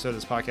every episode of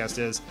this podcast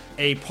is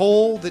a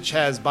poll that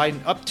has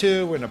Biden up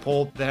to and a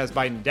poll that has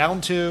Biden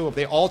down to,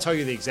 they all tell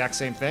you the exact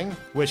same thing,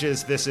 which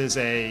is this is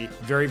a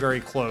very,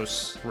 very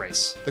close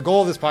race. The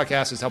goal of this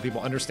podcast is to help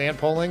people understand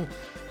polling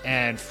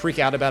and freak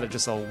out about it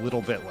just a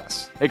little bit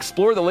less.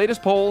 Explore the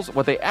latest polls,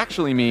 what they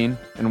actually mean,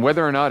 and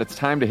whether or not it's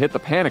time to hit the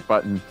panic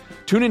button.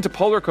 Tune into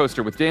Polar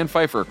Coaster with Dan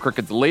Pfeiffer,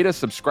 Crooked's latest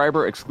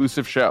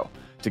subscriber-exclusive show.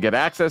 To get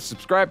access,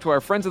 subscribe to our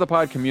Friends of the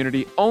Pod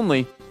community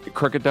only at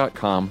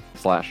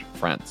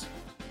crooked.com/friends.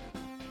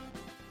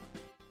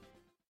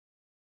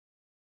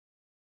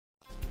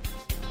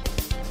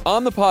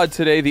 On the pod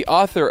today, the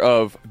author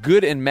of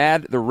Good and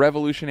Mad, The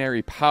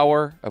Revolutionary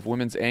Power of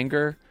Women's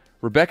Anger,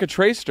 Rebecca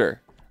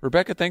Traister.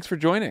 Rebecca, thanks for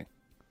joining.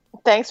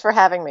 Thanks for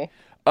having me.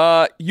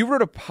 You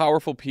wrote a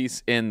powerful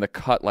piece in The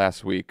Cut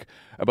last week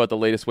about the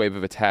latest wave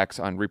of attacks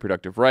on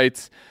reproductive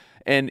rights,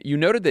 and you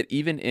noted that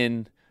even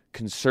in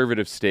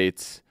conservative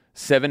states,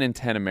 7 in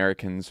 10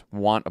 Americans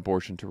want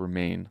abortion to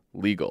remain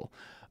legal.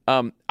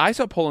 I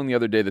saw polling the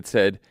other day that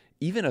said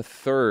even a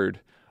third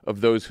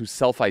of those who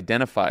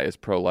self-identify as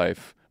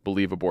pro-life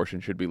believe abortion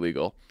should be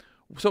legal.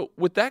 So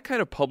with that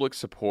kind of public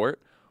support,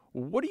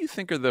 what do you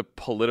think are the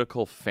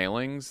political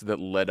failings that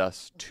led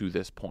us to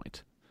this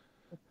point?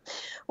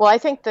 Well, I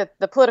think that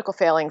the political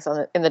failings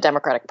in the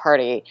Democratic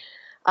Party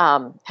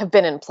have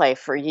been in play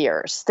for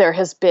years. There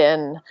has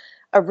been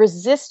a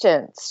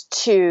resistance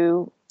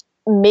to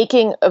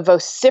making a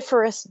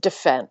vociferous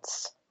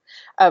defense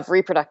of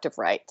reproductive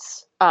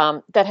rights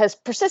that has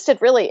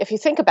persisted, really, if you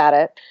think about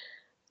it.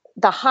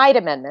 The Hyde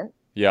Amendment,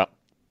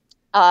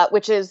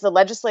 which is the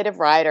legislative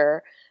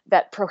rider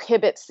that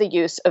prohibits the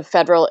use of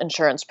federal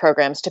insurance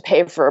programs to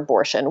pay for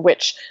abortion,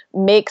 which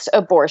makes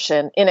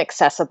abortion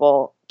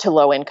inaccessible to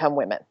low-income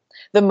women,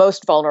 the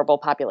most vulnerable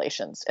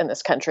populations in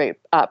this country,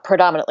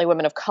 predominantly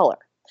women of color.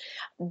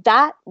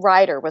 That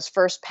rider was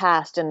first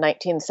passed in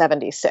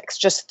 1976,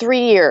 just 3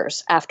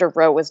 years after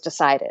Roe was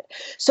decided.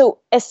 So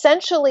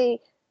essentially,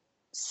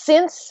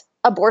 since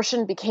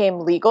abortion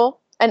became legal,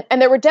 and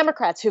there were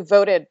Democrats who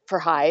voted for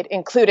Hyde,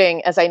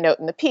 including, as I note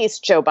in the piece,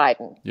 Joe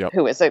Biden,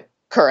 who is a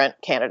current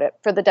candidate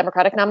for the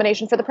Democratic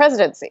nomination for the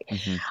presidency.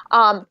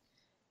 Mm-hmm.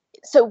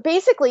 So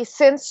basically,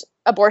 since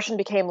abortion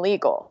became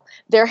legal,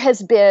 there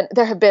have been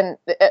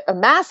a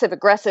massive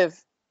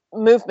aggressive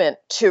movement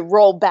to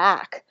roll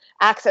back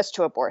access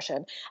to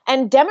abortion.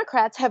 And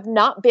Democrats have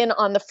not been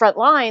on the front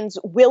lines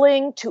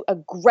willing to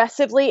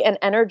aggressively and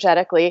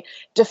energetically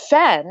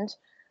defend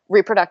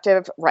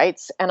reproductive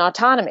rights and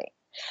autonomy.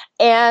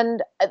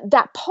 And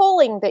that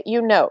polling that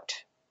you note,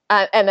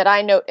 and that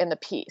I note in the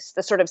piece,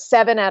 the sort of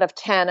 7 out of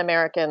 10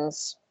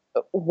 Americans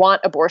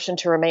want abortion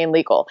to remain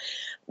legal.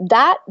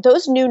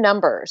 Those new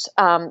numbers,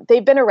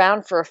 they've been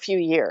around for a few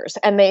years,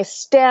 and they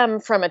stem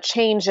from a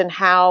change in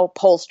how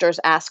pollsters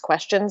ask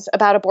questions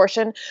about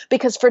abortion.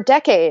 Because for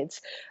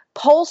decades,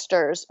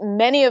 pollsters,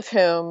 many of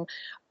whom,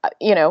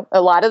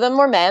 a lot of them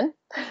were men,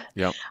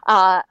 Yep.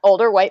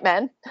 older white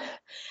men.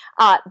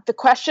 The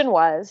question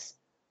was,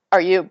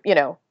 are you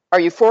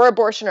for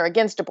abortion or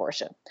against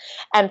abortion?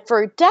 And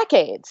for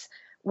decades,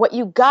 what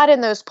you got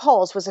in those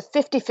polls was a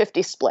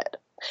 50-50 split,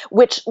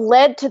 which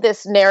led to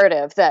this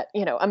narrative that,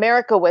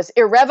 America was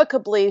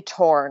irrevocably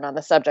torn on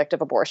the subject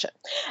of abortion.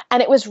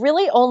 And it was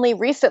really only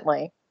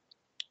recently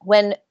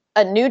when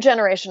a new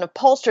generation of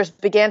pollsters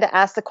began to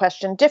ask the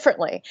question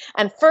differently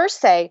and first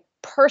say,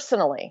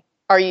 personally,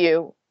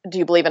 do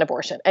you believe in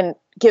abortion? And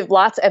give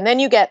lots, and then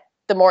you get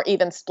the more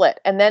even split.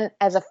 And then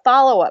as a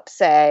follow-up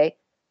say,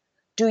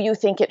 do you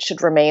think it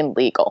should remain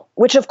legal?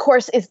 Which of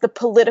course is the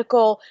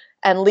political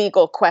and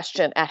legal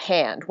question at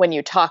hand when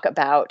you talk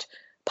about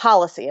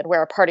policy and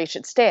where a party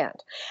should stand.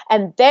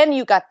 And then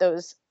you got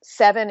those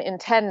 7 in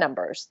 10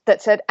 numbers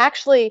that said,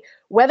 actually,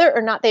 whether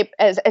or not they,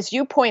 as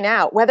you point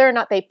out, whether or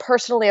not they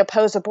personally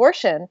oppose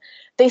abortion,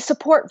 they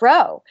support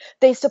Roe.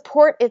 They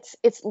support its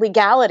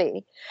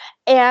legality.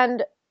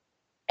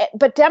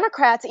 But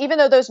Democrats, even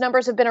though those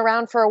numbers have been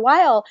around for a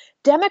while,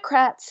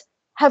 Democrats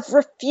have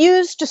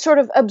refused to sort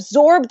of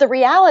absorb the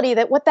reality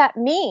that what that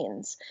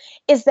means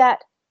is that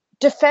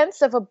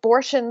defense of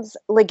abortion's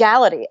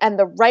legality and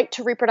the right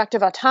to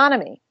reproductive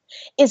autonomy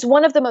is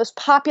one of the most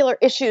popular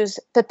issues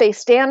that they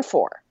stand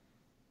for.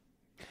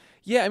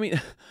 Yeah, I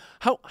mean,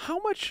 how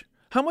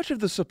much of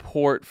the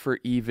support for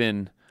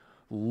even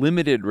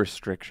limited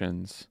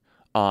restrictions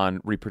on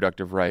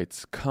reproductive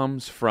rights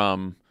comes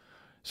from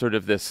sort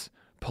of this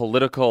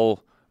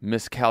political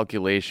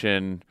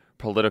miscalculation,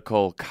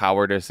 political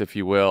cowardice, if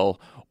you will,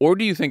 or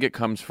do you think it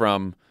comes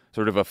from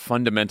sort of a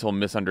fundamental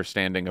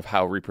misunderstanding of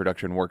how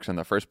reproduction works in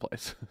the first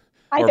place?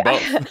 Or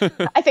both?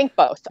 I think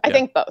both. I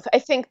think both. I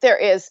think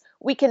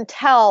we can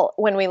tell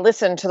when we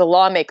listen to the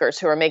lawmakers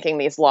who are making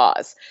these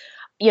laws,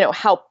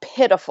 how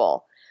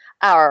pitiful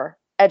our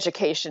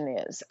education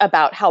is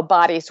about how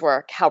bodies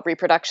work, how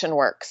reproduction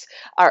works,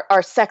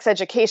 our sex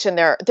education.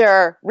 There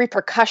are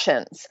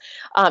repercussions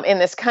in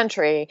this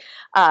country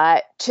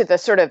to the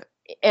sort of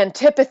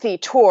antipathy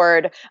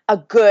toward a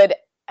good,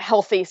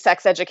 healthy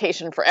sex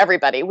education for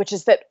everybody, which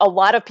is that a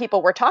lot of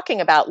people we're talking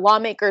about,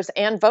 lawmakers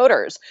and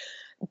voters,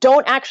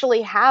 don't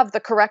actually have the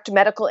correct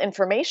medical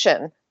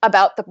information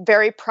about the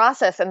very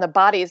process and the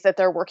bodies that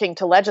they're working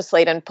to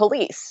legislate and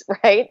police,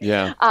 right?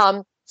 Yeah.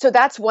 So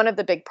that's one of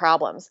the big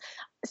problems.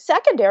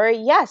 Secondary,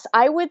 yes,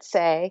 I would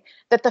say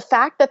that the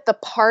fact that the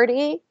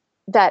party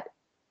that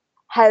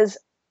has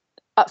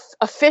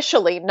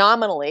officially,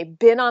 nominally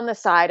been on the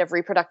side of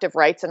reproductive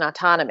rights and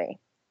autonomy,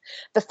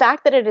 the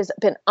fact that it has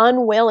been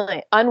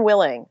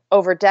unwilling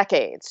over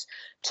decades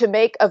to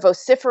make a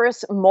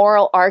vociferous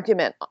moral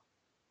argument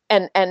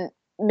and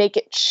make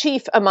it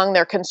chief among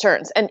their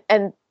concerns.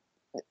 And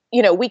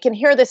we can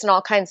hear this in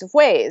all kinds of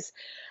ways.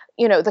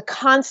 The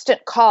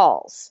constant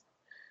calls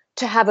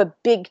to have a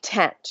big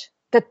tent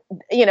that,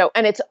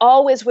 and it's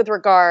always with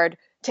regard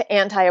to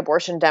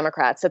anti-abortion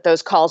Democrats that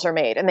those calls are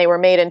made. And they were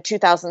made in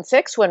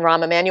 2006 when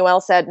Rahm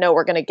Emanuel said, no,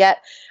 we're going to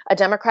get a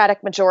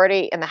Democratic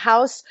majority in the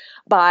House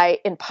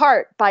in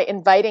part by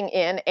inviting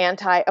in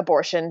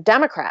anti-abortion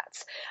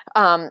Democrats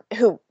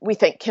who we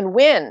think can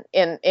win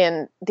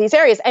in these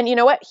areas. And you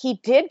know what? He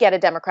did get a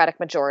Democratic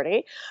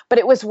majority, but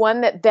it was one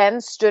that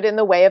then stood in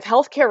the way of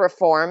healthcare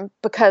reform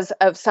because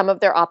of some of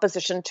their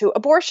opposition to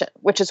abortion,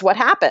 which is what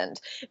happened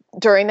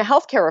during the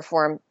healthcare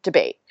reform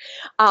debate.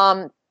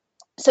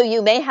 So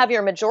you may have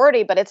your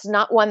majority, but it's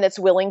not one that's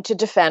willing to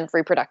defend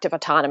reproductive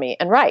autonomy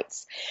and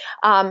rights.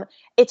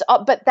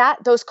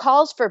 Those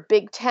calls for a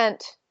big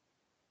tent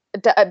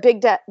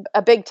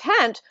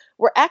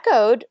were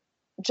echoed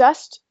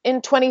just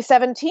in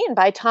 2017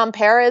 by Tom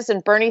Perez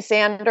and Bernie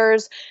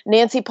Sanders,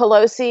 Nancy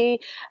Pelosi,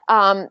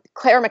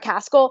 Claire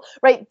McCaskill,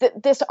 right?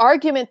 This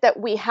argument that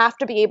we have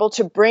to be able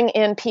to bring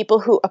in people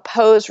who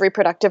oppose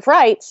reproductive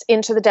rights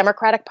into the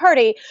Democratic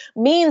Party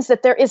means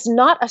that there is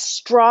not a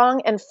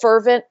strong and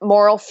fervent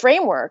moral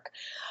framework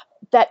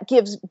that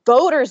gives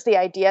voters the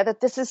idea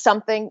that this is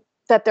something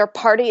that their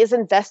party is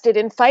invested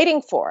in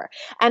fighting for.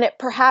 And it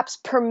perhaps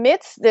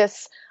permits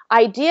this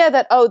idea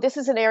that, this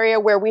is an area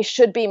where we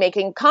should be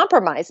making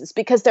compromises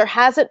because there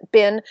hasn't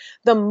been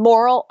the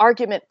moral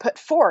argument put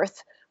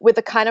forth with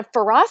the kind of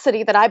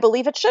ferocity that I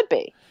believe it should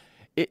be.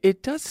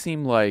 It does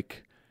seem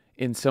like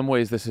in some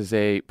ways this is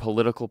a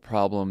political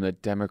problem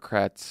that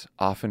Democrats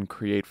often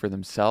create for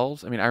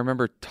themselves. I mean, I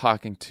remember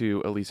talking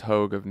to Elise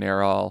Hogue of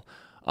NARAL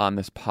on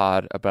this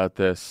pod about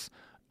this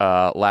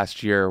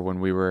last year when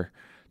we were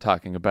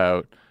talking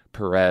about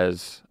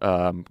Perez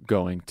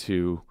going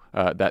to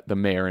the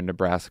mayor in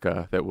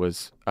Nebraska that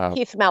was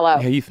Heath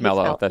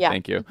Mello.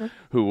 Thank you,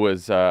 who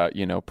was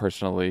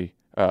personally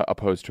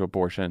opposed to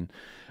abortion,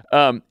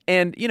 and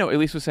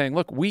Elise was saying,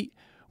 look, we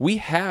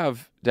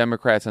have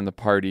Democrats in the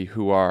party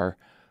who are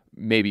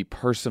maybe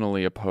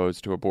personally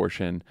opposed to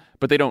abortion,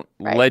 but they don't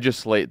Right.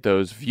 legislate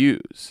those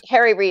views.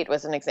 Harry Reid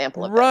was an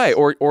example of Right.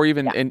 this. Or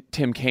even, and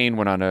Tim Kaine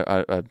went on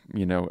a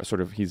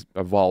sort of, he's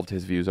evolved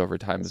his views over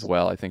time as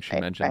well, I think she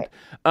mentioned.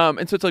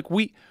 And so it's like,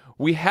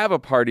 we have a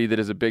party that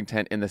is a big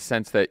tent in the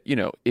sense that,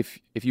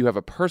 if you have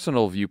a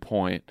personal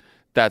viewpoint,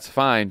 that's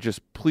fine.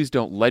 Just please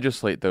don't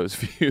legislate those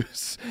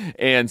views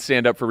and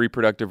stand up for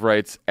reproductive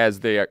rights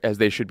as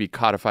they should be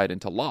codified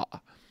into law.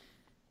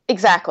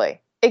 Exactly.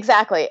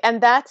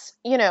 And that's,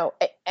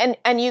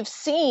 and you've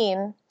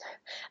seen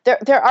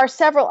there are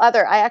several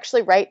other, I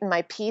actually write in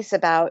my piece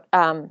about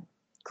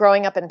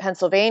growing up in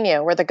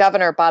Pennsylvania, where the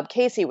governor, Bob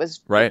Casey,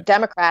 was Right.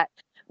 Democrat,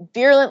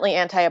 virulently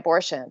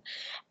anti-abortion.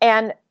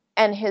 And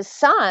his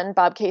son,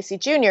 Bob Casey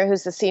Jr.,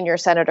 who's the senior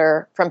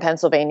senator from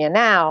Pennsylvania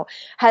now,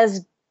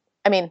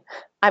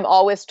 I'm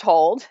always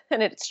told,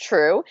 and it's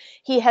true,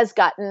 he has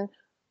gotten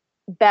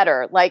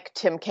better, like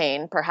Tim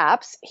Kaine,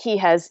 perhaps. He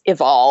has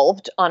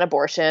evolved on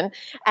abortion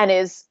and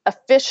is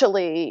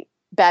officially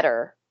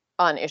better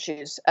on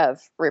issues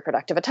of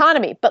reproductive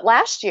autonomy. But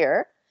last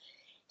year,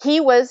 he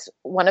was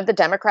one of the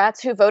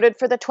Democrats who voted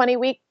for the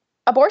 20-week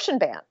abortion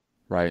ban.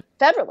 Right.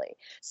 Federally.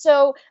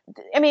 So,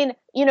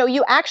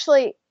 you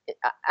actually,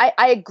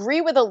 I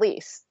agree with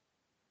Elise.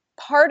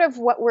 Part of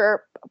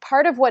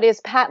what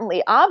is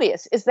patently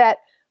obvious is that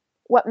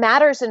what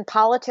matters in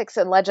politics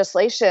and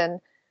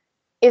legislation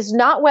is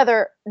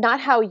not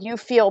how you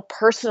feel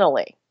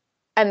personally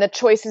and the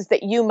choices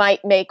that you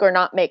might make or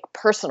not make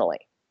personally.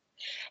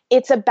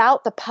 It's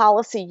about the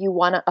policy you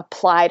want to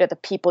apply to the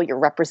people you're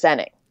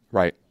representing.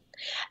 Right.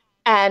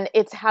 And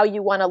it's how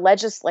you want to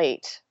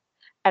legislate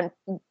and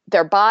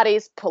their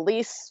bodies,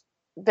 police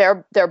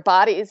their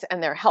bodies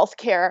and their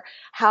healthcare.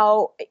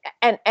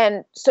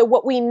 And so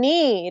what we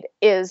need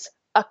is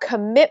a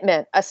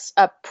commitment,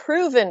 a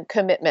proven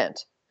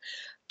commitment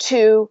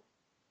to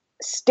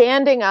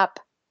standing up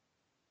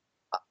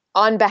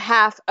on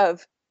behalf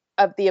of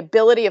the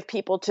ability of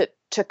people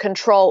to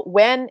control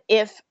when,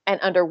 if, and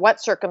under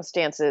what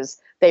circumstances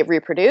they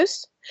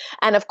reproduce.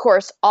 And of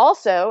course,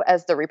 also,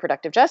 as the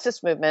reproductive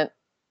justice movement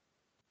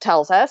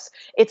tells us,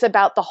 it's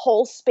about the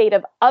whole spate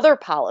of other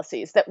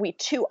policies that we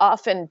too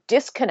often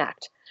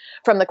disconnect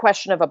from the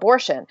question of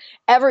abortion.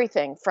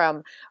 Everything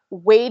from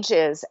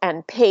wages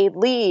and paid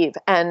leave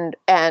and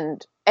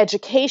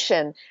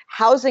education,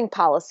 housing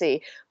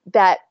policy,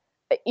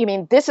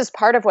 this is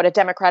part of what a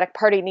Democratic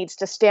Party needs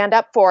to stand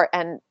up for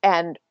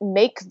and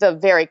make the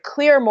very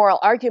clear moral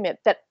argument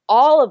that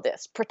all of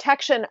this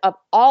protection of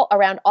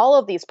around all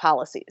of these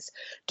policies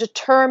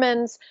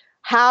determines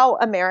how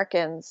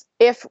Americans,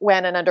 if,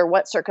 when, and under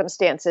what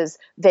circumstances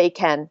they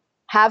can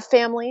have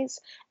families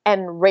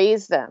and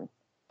raise them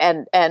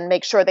and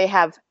make sure they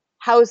have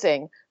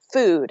housing,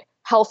 food,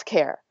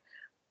 healthcare.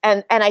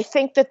 And I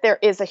think that there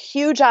is a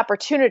huge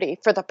opportunity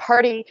for the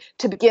party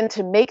to begin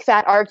to make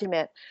that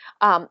argument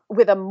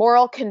with a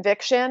moral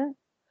conviction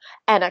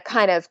and a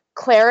kind of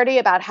clarity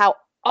about how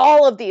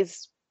all of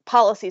these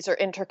policies are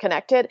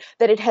interconnected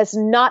that it has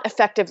not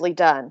effectively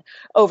done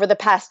over the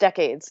past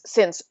decades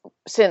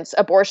since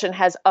abortion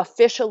has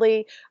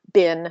officially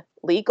been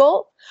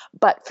legal,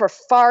 but for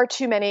far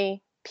too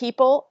many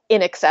people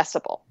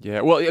inaccessible.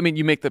 Yeah, well,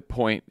 you make the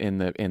point in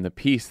the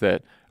piece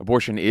that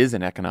abortion is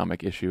an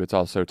economic issue. It's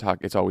also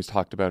it's always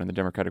talked about in the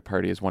Democratic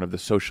Party as one of the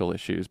social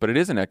issues, but it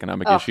is an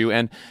economic issue.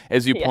 And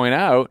as you point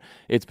out,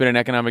 it's been an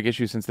economic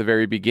issue since the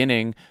very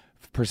beginning,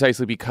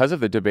 precisely because of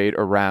the debate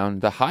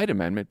around the Hyde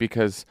Amendment,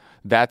 because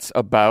that's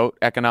about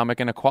economic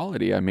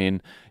inequality.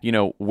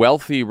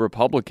 Wealthy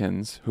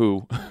Republicans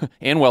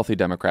and wealthy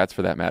Democrats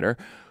for that matter,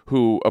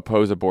 who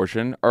oppose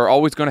abortion are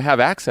always going to have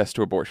access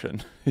to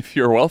abortion if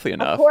you're wealthy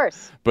enough. Of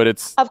course. But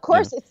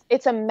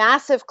it's a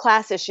massive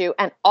class issue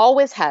and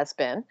always has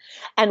been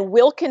and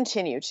will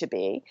continue to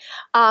be.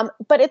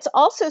 But it's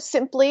also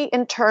simply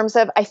in terms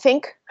of, I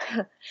think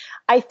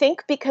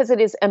because it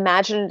is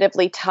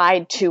imaginatively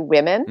tied to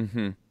women,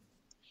 mm-hmm.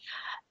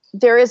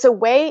 There is a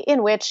way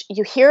in which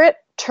you hear it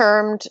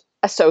termed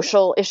a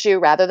social issue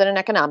rather than an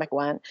economic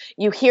one.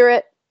 You hear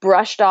it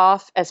brushed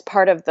off as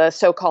part of the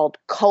so-called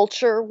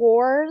culture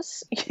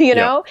wars,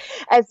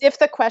 as if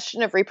the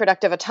question of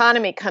reproductive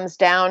autonomy comes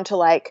down to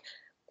like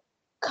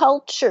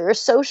culture,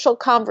 social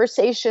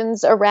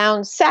conversations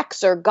around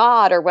sex or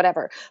God or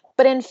whatever.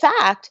 But in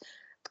fact,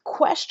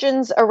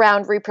 questions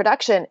around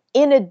reproduction,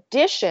 in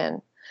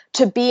addition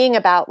to being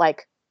about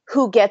like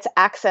who gets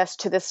access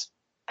to this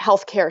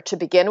healthcare to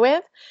begin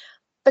with,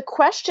 the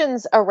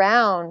questions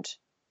around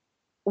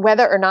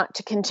whether or not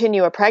to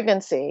continue a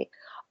pregnancy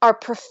are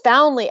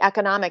profoundly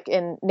economic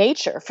in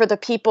nature for the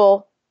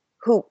people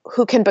who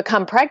can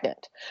become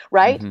pregnant,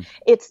 right?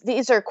 Mm-hmm.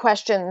 These are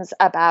questions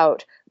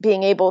about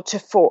being able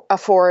to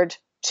afford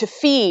to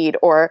feed,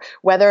 or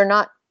whether or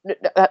not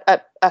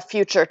a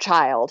future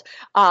child,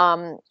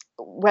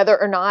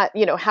 whether or not,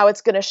 how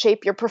it's going to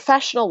shape your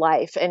professional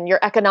life and your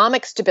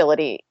economic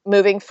stability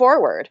moving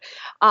forward,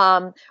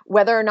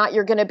 whether or not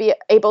you're going to be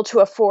able to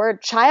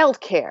afford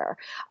childcare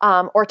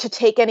or to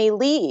take any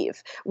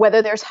leave,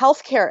 whether there's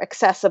healthcare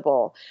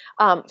accessible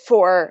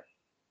for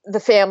the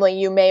family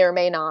you may or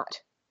may not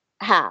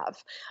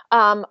have.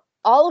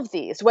 All of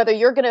these, whether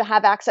you're going to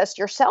have access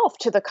yourself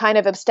to the kind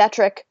of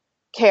obstetric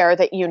care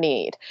that you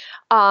need.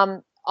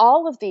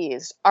 All of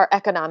these are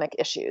economic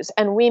issues,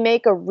 and we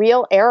make a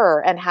real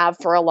error, and have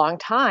for a long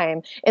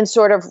time, in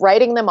sort of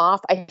writing them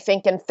off, I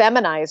think, in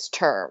feminized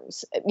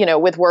terms,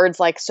 with words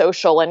like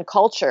social and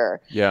culture,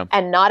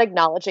 and not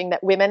acknowledging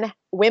that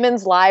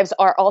women's lives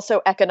are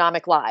also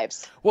economic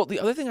lives. Well,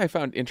 the other thing I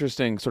found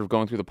interesting sort of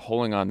going through the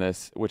polling on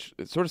this, which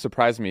sort of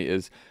surprised me,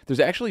 is there's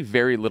actually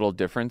very little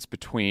difference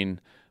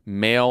between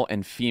male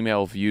and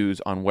female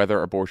views on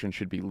whether abortion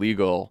should be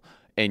legal.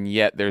 And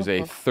yet there's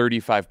a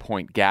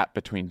 35-point gap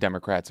between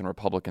Democrats and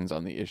Republicans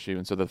on the issue.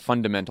 And so the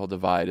fundamental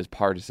divide is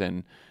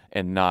partisan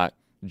and not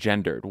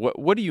gendered.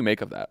 What do you make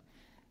of that?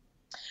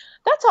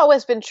 That's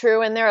always been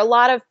true. And there are a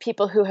lot of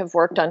people who have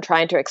worked on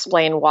trying to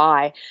explain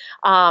why.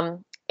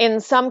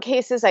 In some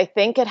cases, I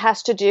think it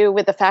has to do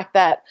with the fact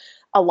that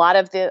a lot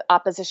of the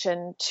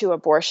opposition to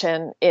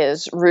abortion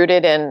is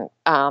rooted in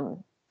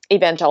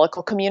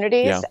evangelical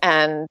communities.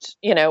 And,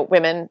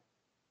 women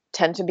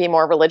tend to be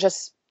more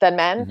religious than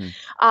men.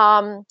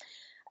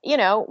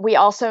 We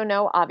also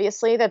know,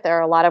 obviously, that there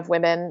are a lot of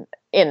women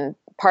in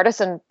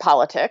partisan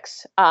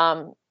politics.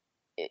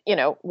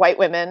 White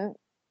women,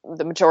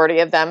 the majority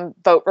of them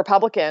vote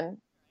Republican,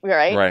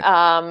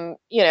 right?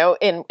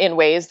 In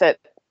ways that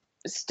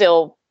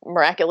still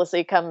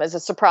miraculously come as a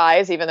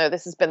surprise, even though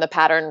this has been the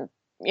pattern,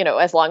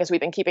 as long as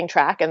we've been keeping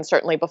track, and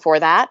certainly before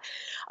that.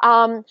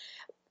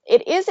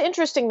 It is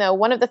interesting, though.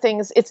 One of the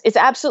things, it's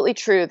absolutely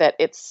true that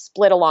it's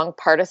split along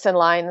partisan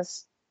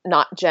lines,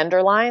 not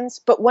gender lines.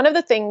 But one of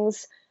the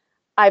things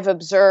I've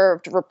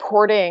observed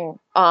reporting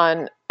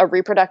on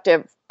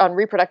reproductive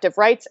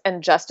rights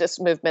and justice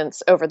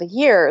movements over the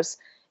years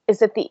is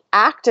that the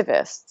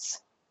activists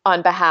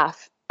on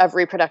behalf of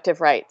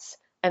reproductive rights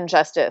and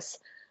justice,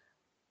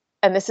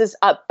 and this is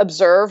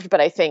observed,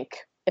 but I think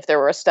if there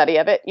were a study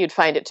of it, you'd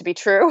find it to be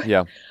true,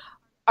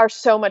 are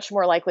so much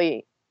more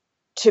likely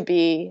to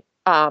be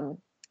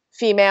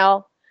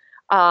female,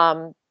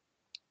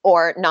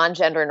 or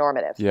non-gender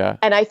normative.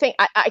 And I think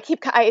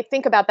I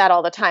think about that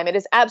all the time. It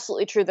is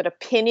absolutely true that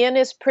opinion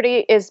is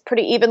pretty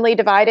evenly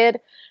divided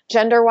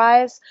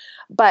gender-wise,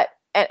 but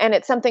and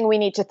it's something we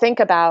need to think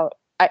about.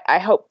 I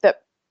hope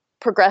that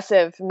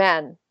progressive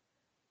men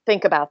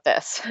think about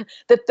this,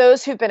 that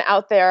those who've been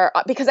out there,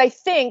 because I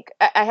think,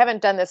 I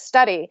haven't done this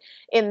study,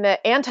 in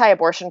the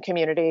anti-abortion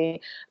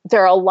community,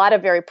 there are a lot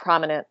of very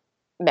prominent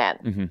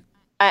men.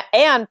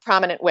 And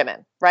prominent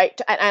women, right?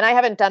 And I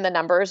haven't done the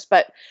numbers,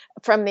 but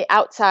from the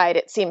outside,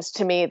 it seems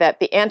to me that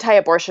the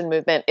anti-abortion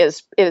movement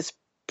is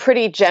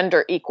pretty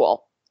gender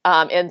equal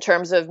in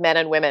terms of men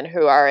and women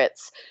who are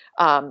its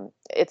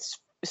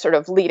sort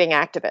of leading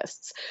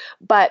activists.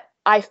 But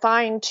I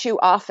find too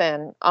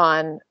often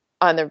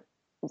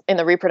in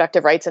the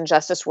reproductive rights and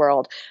justice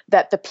world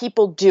that the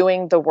people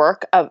doing the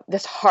work of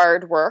this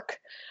hard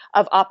work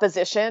of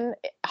opposition,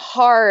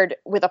 hard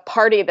with a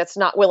party that's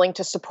not willing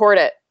to support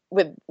it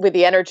with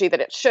the energy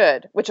that it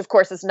should, which of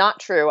course is not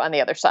true on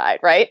the other side,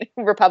 right?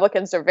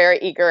 Republicans are very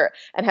eager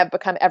and have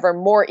become ever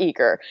more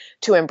eager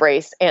to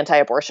embrace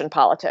anti-abortion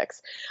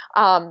politics.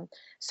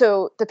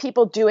 So the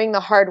people doing the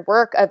hard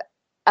work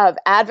of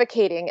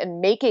advocating and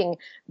making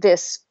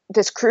this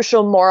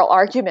crucial moral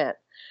argument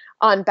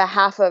on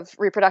behalf of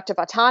reproductive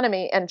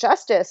autonomy and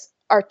justice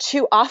are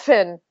too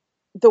often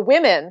the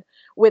women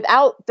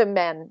without the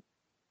men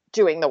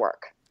doing the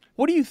work.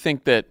 What do you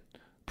think that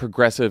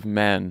progressive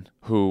men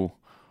who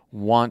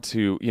want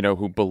to,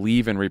 who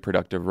believe in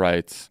reproductive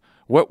rights,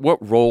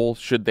 what role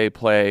should they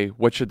play?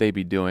 What should they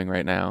be doing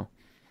right now?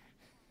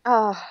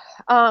 Well,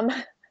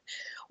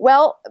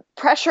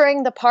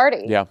 pressuring the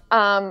party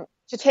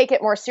to take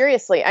it more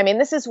seriously. I mean,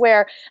 this is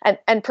where,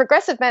 and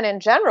progressive men in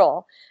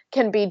general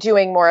can be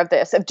doing more of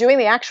this, of doing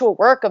the actual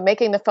work, of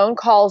making the phone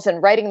calls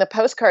and writing the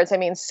postcards. I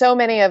mean, so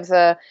many of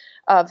the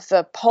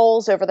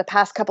polls over the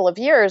past couple of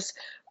years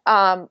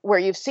where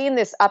you've seen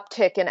this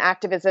uptick in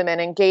activism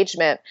and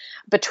engagement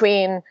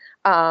between,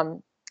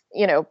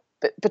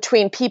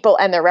 between people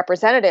and their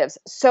representatives.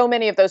 So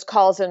many of those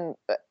calls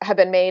have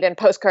been made and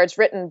postcards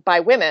written by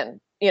women,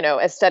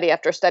 as study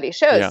after study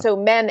shows. So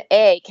men,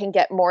 can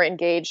get more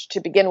engaged to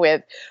begin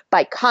with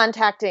by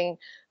contacting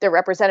their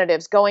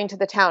representatives, going to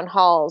the town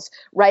halls,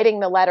 writing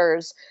the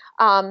letters,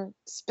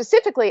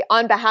 specifically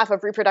on behalf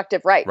of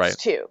reproductive rights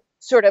too.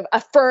 Sort of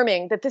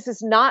affirming that this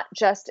is not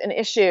just an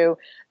issue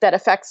that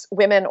affects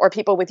women or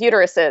people with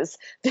uteruses,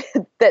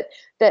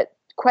 that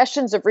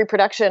questions of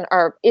reproduction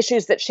are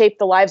issues that shape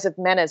the lives of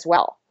men as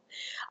well.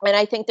 And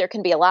I think there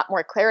can be a lot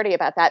more clarity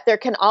about that. There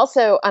can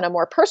also, on a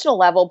more personal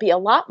level, be a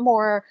lot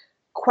more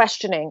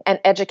questioning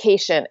and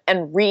education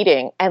and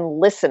reading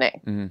and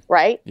listening,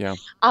 right?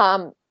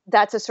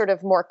 That's a sort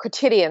of more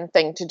quotidian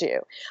thing to do.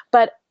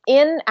 But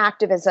in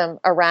activism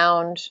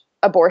around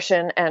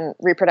abortion and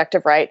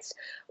reproductive rights,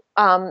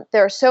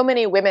 there are so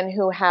many women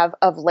who have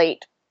of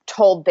late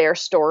told their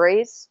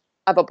stories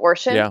of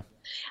abortion.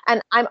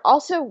 And I'm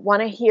also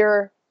want to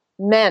hear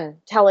men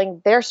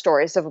telling their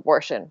stories of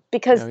abortion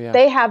because Oh, yeah.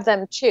 they have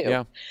them too.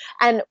 Yeah.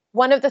 And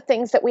one of the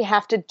things that we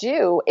have to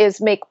do is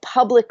make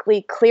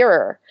publicly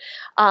clearer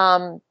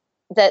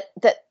that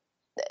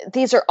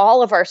these are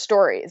all of our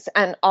stories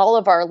and all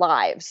of our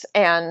lives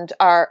and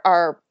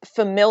our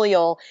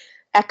familial,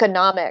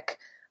 economic,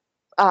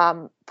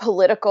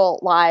 political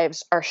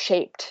lives are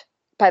shaped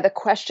by the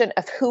question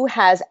of who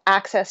has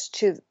access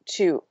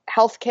to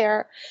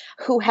healthcare,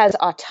 who has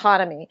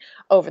autonomy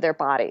over their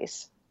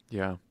bodies.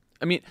 Yeah.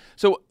 I mean,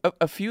 so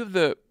a few of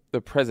the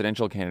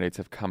presidential candidates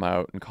have come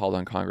out and called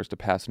on Congress to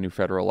pass new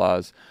federal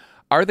laws.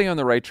 Are they on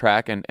the right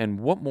track? And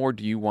what more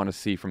do you want to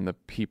see from the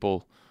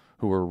people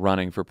who are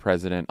running for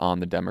president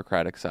on the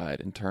Democratic side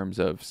in terms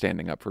of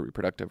standing up for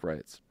reproductive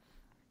rights?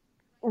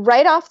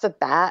 Right off the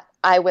bat,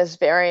 I was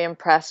very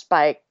impressed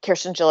by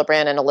Kirsten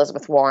Gillibrand and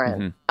Elizabeth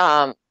Warren.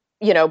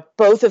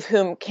 Both of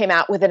whom came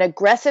out with an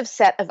aggressive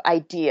set of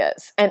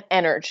ideas and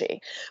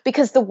energy.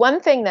 Because the one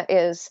thing that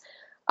is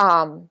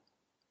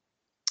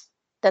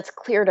that's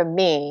clear to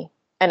me,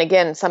 and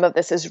again, some of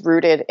this is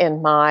rooted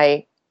in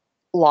my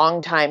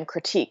longtime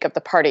critique of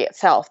the party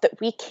itself, that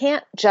we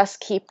can't just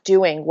keep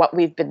doing what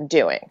we've been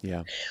doing,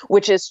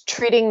 which is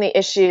treating the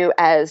issue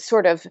as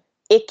sort of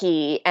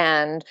icky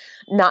and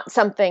not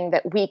something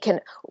that we can,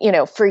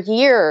 for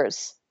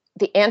years,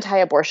 the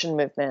anti-abortion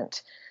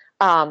movement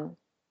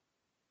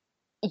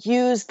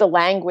use the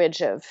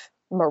language of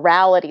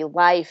morality,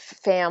 life,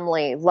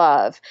 family,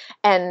 love,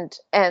 and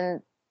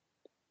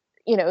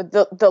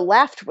the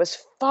left was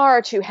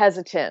far too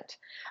hesitant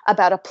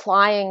about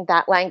applying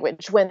that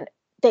language when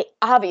they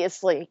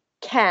obviously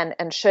can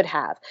and should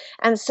have.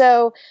 And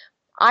so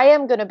I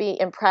am going to be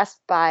impressed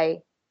by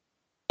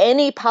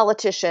any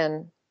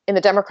politician in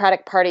the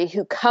Democratic Party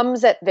who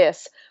comes at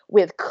this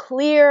with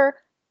clear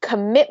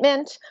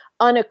commitment,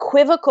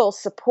 unequivocal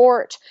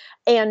support,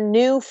 and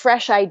new,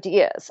 fresh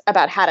ideas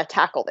about how to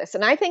tackle this.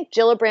 And I think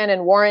Gillibrand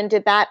and Warren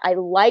did that. I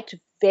liked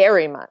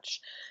very much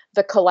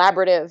the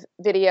collaborative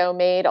video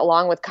made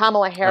along with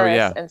Kamala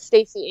Harris and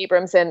Stacey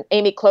Abrams and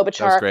Amy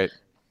Klobuchar. That was great.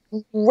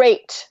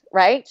 Great,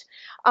 right?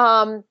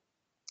 I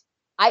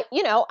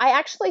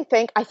actually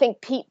think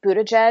Pete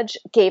Buttigieg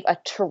gave a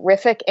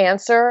terrific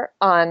answer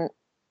on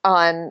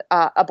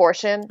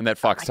abortion. And that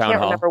Fox Town Hall. I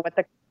can't remember what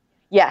it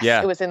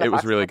was in the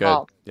Fox was really Town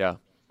Hall. Good. Yeah.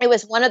 It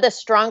was one of the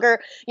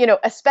stronger,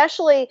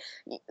 especially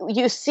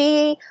you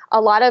see a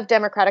lot of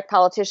Democratic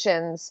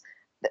politicians,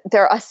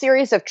 there are a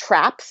series of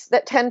traps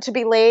that tend to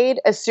be laid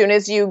as soon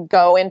as you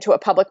go into a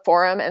public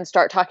forum and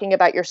start talking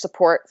about your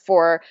support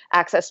for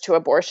access to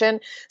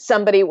abortion.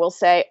 Somebody will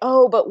say,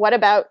 oh, but what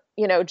about,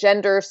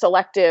 gender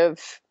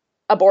selective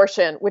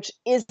abortion, which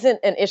isn't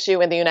an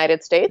issue in the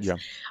United States,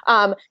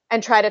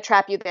 and try to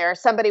trap you there.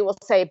 Somebody will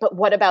say, but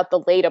what about the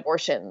late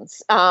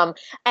abortions?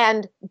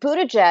 And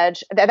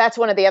Buttigieg, that's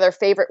one of the other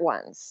favorite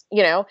ones,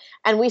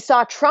 and we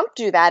saw Trump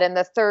do that in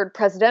the third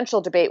presidential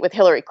debate with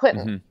Hillary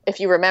Clinton, if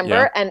you remember.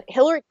 Yeah. And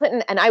Hillary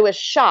Clinton, and I was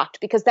shocked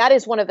because that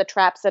is one of the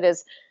traps that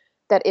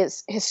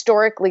is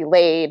historically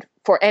laid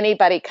for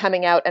anybody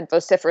coming out and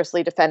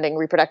vociferously defending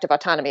reproductive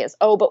autonomy is,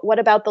 oh, but what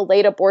about the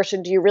late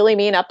abortion? Do you really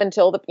mean up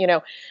until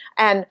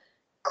and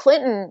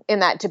Clinton in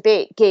that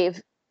debate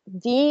gave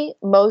the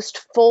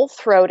most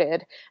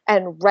full-throated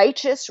and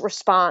righteous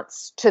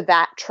response to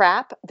that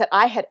trap that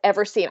I had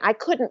ever seen. I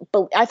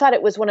thought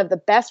it was one of the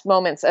best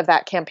moments of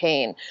that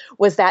campaign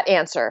was that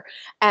answer.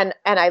 And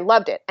I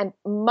loved it. And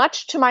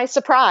much to my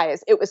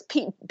surprise, it was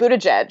Pete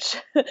Buttigieg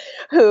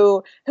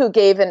who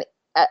gave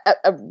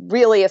a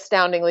really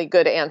astoundingly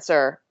good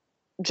answer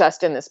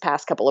just in this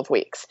past couple of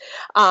weeks.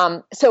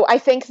 So I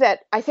think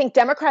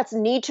Democrats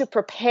need to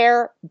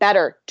prepare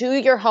better. Do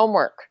your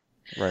homework.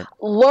 Right.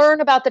 Learn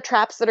about the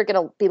traps that are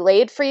going to be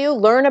laid for you.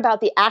 Learn about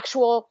the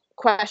actual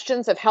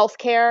questions of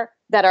healthcare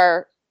that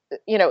are,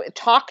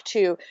 talk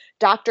to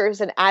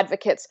doctors and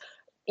advocates.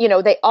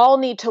 They all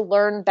need to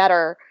learn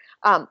better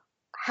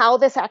how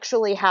this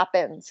actually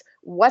happens,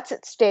 what's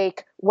at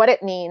stake, what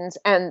it means,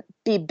 and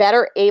be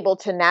better able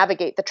to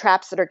navigate the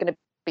traps that are going to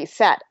be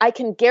set. I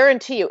can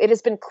guarantee you, it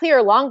has been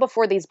clear long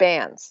before these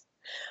bans,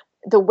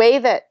 the way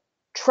that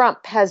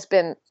Trump has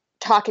been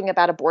talking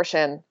about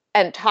abortion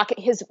and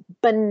his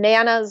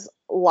bananas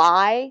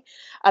lie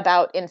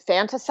about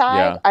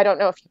infanticide. Yeah. I don't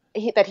know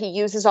if that he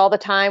uses all the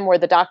time, where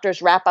the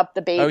doctors wrap up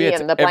the baby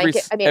in the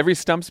blanket. Every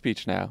stump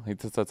speech now.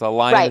 It's a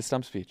line in the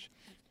stump speech.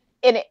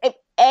 And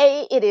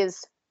it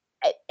is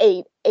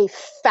a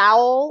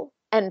foul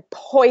and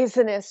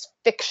poisonous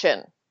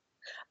fiction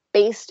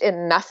based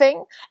in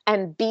nothing,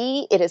 and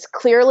B, it is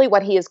clearly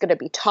what he is going to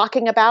be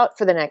talking about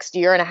for the next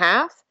year and a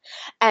half.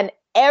 And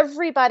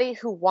everybody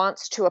who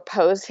wants to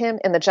oppose him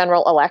in the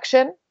general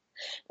election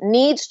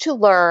needs to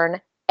learn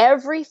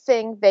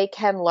everything they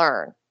can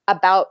learn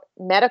about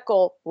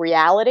medical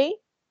reality,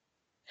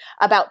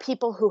 about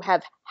people who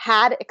have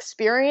had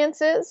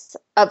experiences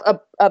of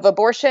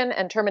abortion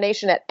and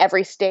termination at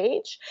every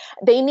stage.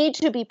 They need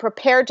to be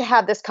prepared to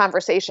have this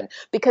conversation,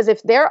 because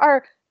if there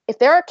are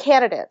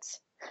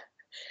candidates,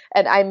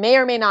 and I may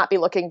or may not be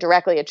looking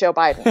directly at Joe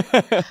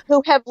Biden,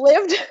 who have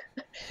lived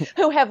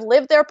who have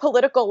lived their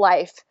political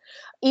life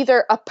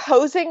either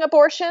opposing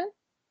abortion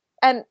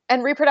and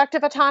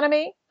reproductive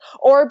autonomy,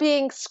 or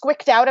being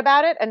squicked out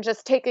about it and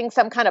just taking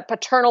some kind of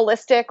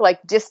paternalistic, like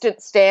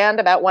distant stand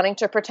about wanting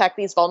to protect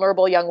these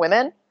vulnerable young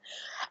women.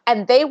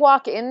 And they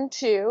walk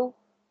into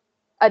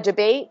a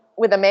debate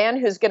with a man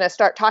who's going to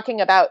start talking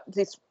about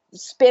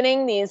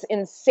spinning these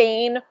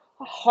insane,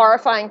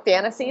 horrifying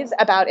fantasies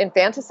about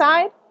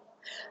infanticide.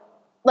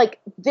 Like,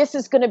 this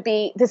is going to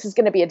be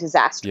a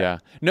disaster. Yeah.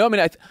 No, I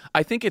mean,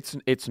 I think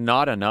it's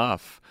not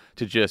enough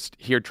to just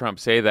hear Trump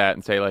say that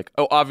and say, like,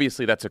 oh,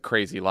 obviously that's a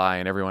crazy lie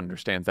and everyone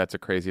understands that's a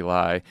crazy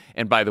lie.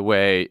 And by the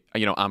way,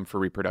 I'm for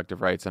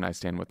reproductive rights and I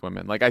stand with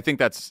women. Like, I think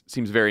that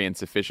seems very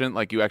insufficient.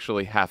 Like, you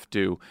actually have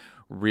to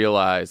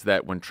realize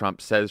that when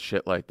Trump says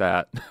shit like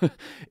that,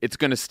 it's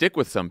going to stick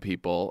with some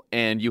people,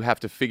 and you have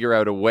to figure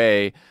out a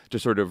way to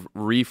sort of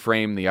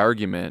reframe the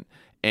argument.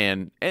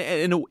 And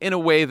in a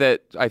way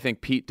that I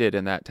think Pete did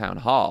in that town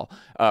hall,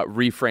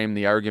 reframe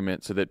the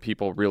argument so that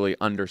people really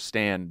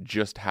understand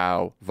just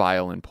how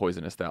vile and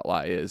poisonous that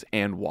lie is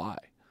and why.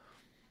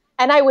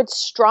 And I would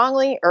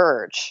strongly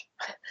urge,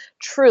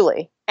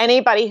 truly,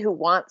 anybody who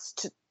wants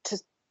to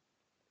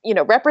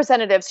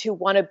representatives who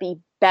want to be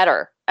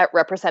better at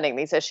representing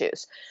these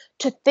issues,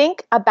 to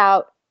think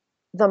about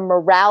the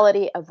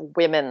morality of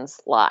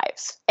women's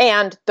lives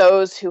and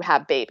those who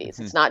have babies.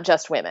 Mm-hmm. It's not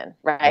just women,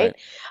 right?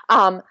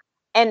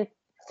 And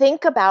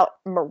think about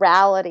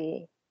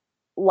morality,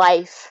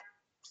 life,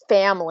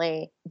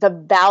 family, the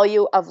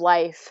value of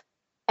life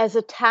as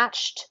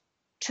attached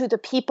to the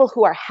people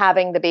who are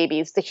having the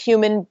babies, the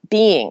human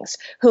beings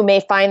who may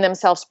find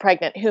themselves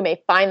pregnant, who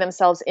may find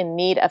themselves in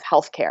need of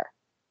healthcare.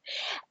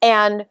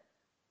 And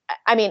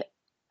I mean,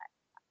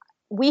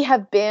 we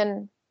have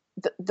been,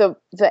 the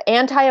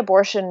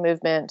anti-abortion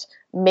movement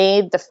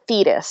made the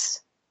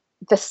fetus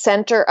the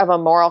center of a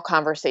moral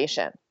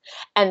conversation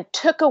and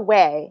took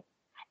away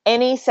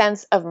any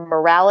sense of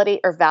morality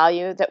or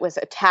value that was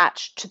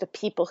attached to the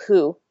people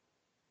who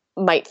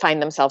might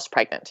find themselves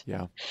pregnant.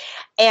 Yeah.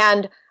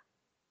 And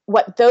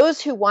what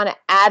those who want to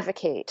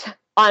advocate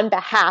on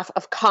behalf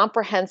of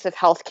comprehensive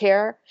health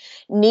care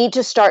need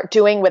to start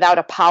doing without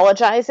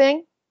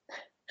apologizing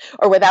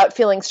or without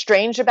feeling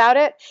strange about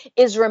it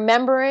is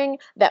remembering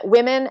that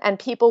women and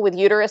people with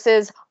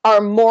uteruses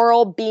are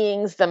moral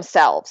beings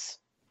themselves.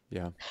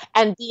 Yeah.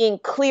 And being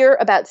clear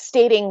about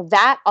stating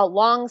that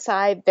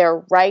alongside their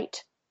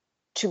right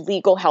to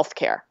legal health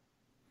care.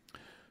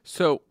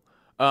 So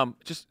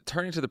just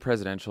turning to the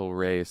presidential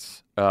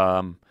race,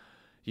 a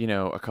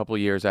couple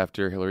of years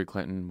after Hillary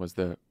Clinton was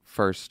the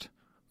first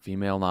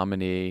female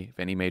nominee of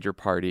any major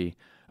party,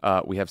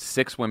 we have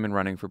 6 women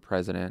running for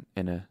president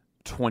in a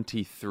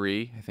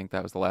 23, I think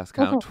that was the last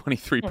count,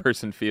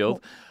 23-person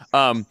field.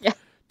 Yeah.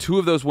 2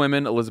 of those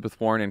women, Elizabeth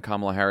Warren and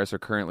Kamala Harris, are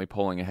currently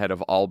polling ahead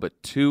of all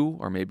but 2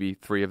 or maybe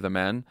 3 of the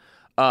men.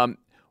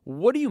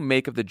 What do you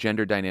make of the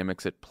gender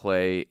dynamics at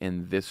play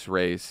in this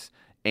race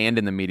and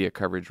in the media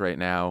coverage right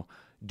now?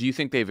 Do you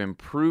think they've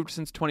improved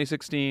since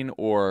 2016,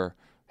 or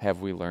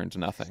have we learned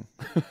nothing?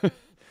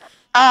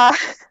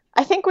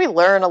 I think we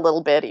learn a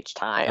little bit each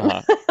time.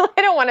 Uh-huh.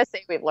 I don't want to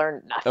say we've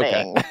learned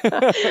nothing.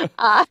 Okay.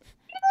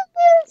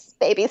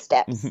 Baby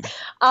steps.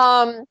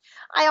 I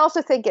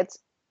also think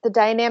the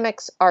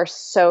dynamics are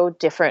so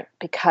different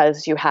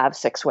because you have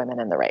 6 women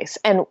in the race.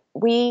 And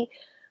the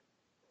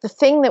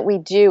thing that we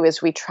do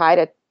is we try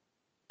to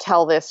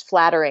tell this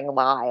flattering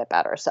lie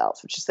about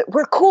ourselves, which is that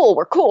we're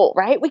cool,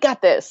 right? We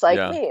got this. Like,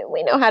 yeah.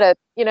 we know how to,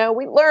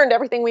 we learned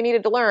everything we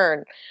needed to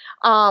learn.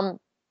 And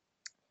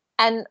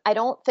I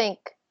don't think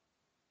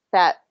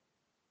that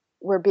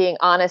we're being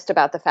honest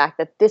about the fact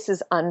that this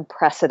is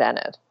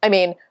unprecedented. I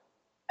mean,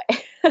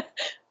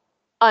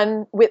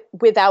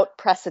 without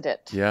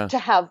precedent to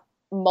have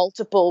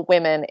multiple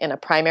women in a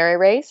primary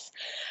race.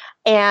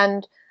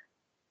 And,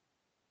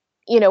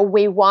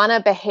 we want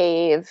to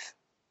behave,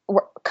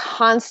 we're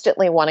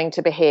constantly wanting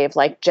to behave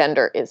like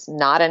gender is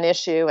not an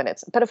issue.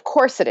 But of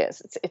course it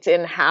is. It's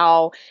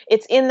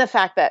in the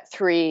fact that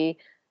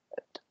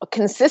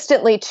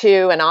consistently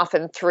 2 and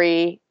often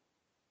 3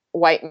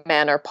 white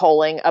men are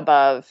polling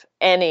above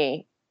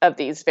any of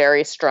these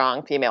very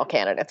strong female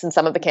candidates. And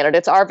some of the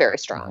candidates are very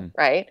strong,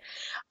 right?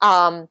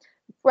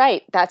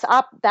 Right. That's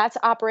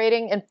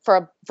operating and for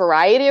a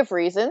variety of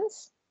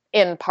reasons,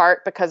 in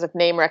part because of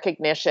name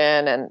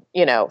recognition and,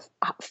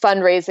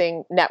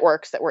 fundraising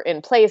networks that were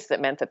in place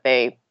that meant that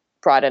they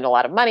brought in a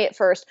lot of money at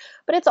first.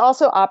 But it's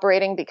also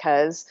operating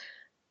because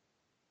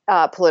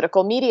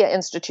political media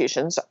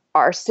institutions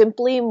are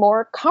simply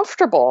more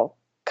comfortable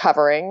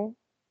covering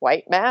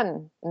white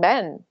men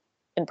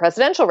in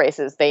presidential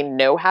races. They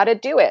know how to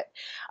do it.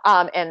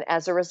 And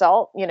as a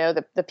result,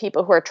 the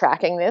people who are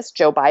tracking this,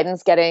 Joe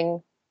Biden's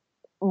getting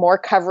more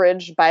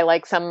coverage by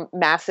like some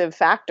massive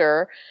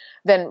factor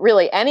than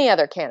really any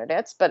other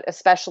candidates, but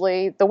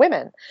especially the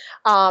women.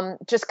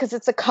 Just because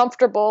it's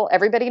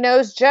everybody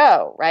knows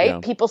Joe, right? Yeah.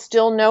 People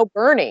still know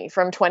Bernie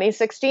from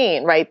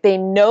 2016, right? They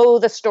know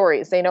the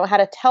stories. They know how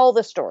to tell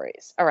the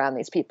stories around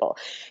these people.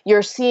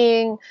 You're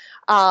seeing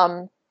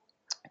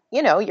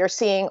you're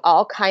seeing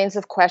all kinds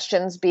of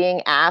questions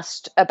being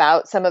asked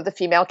about some of the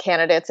female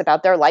candidates,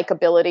 about their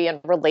likability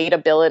and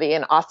relatability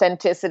and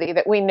authenticity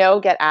that we know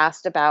get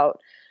asked about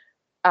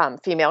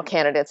female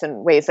candidates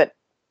in ways that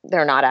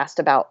they're not asked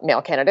about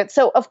male candidates.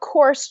 So, of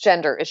course,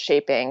 gender is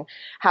shaping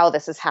how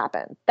this has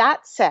happened.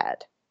 That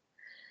said,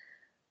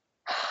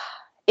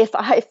 if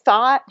I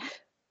thought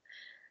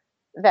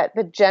that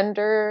the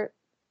gender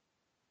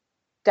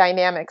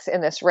dynamics in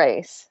this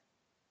race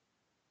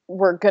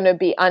were going to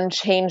be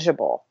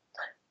unchangeable,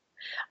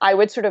 I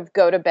would sort of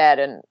go to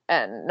bed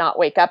and not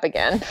wake up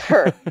again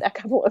for a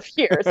couple of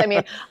years. I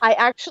mean,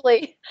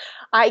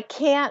 I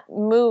can't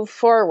move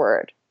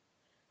forward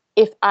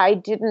if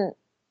I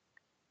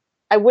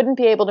wouldn't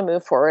be able to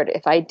move forward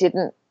if I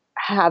didn't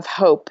have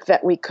hope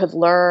that we could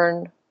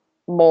learn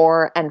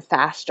more and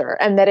faster.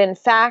 And that in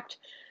fact,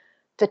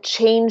 the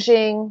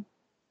changing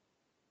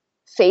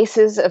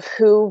faces of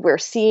who we're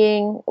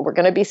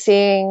going to be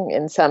seeing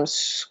in some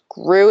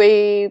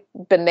screwy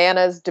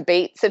bananas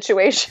debate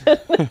situation,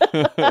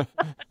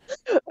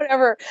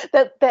 whatever,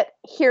 that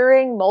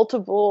hearing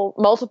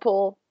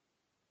multiple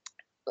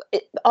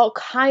all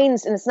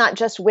kinds, and it's not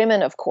just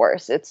women, of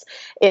course. It's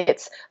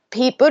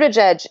Pete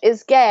Buttigieg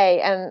is gay,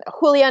 and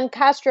Julian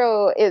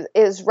Castro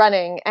is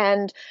running,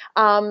 and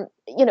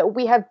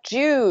we have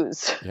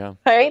Jews,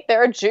 right?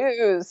 There are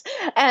Jews,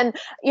 and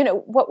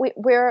what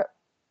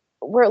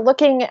we're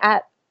looking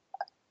at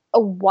a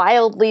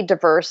wildly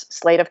diverse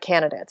slate of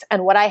candidates,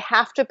 and what I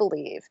have to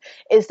believe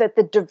is that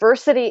the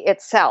diversity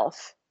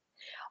itself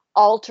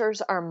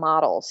alters our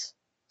models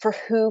for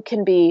who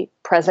can be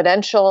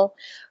presidential,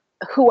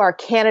 who our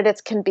candidates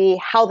can be,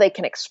 how they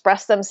can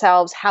express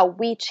themselves, how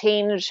we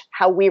change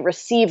how we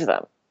receive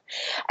them.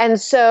 And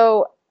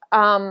so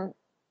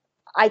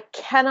I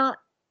cannot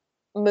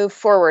move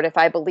forward if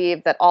I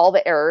believe that all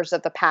the errors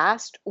of the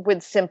past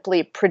would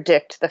simply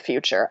predict the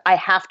future. I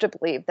have to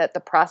believe that the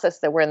process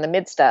that we're in the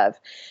midst of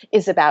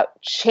is about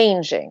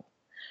changing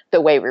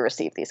the way we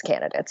receive these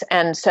candidates.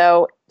 And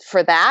so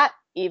for that,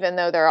 even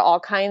though there are all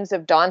kinds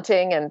of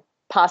daunting and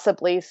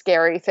possibly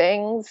scary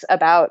things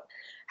about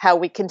how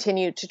we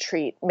continue to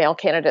treat male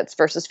candidates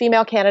versus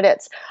female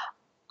candidates,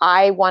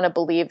 I want to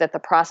believe that the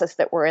process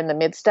that we're in the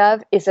midst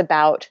of is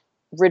about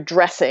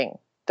redressing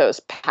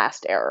those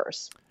past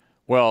errors.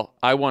 Well,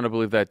 I want to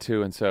believe that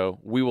too, and so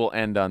we will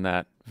end on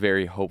that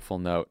very hopeful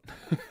note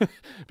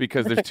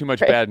because there's too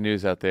much bad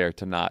news out there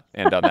to not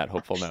end on that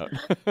hopeful note.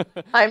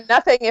 I'm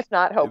nothing if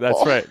not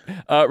hopeful. That's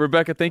right.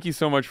 Rebecca, thank you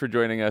so much for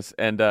joining us,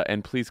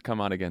 and please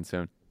come on again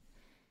soon.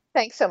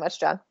 Thanks so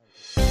much, John.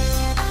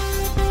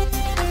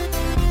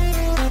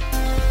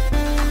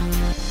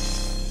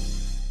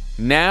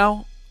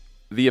 Now,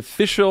 the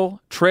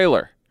official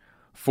trailer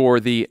for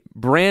the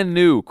brand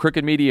new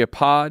Crooked Media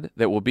pod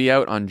that will be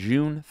out on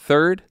June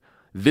 3rd.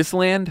 This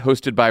Land,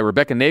 hosted by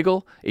Rebecca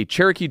Nagle, a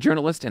Cherokee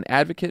journalist and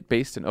advocate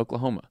based in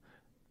Oklahoma.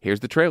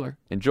 Here's the trailer.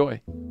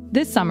 Enjoy.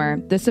 This summer,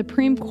 the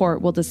Supreme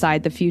Court will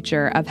decide the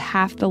future of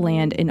half the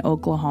land in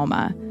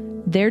Oklahoma.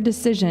 Their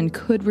decision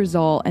could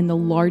result in the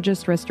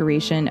largest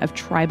restoration of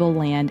tribal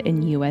land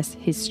in U.S.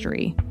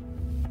 history.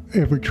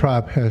 Every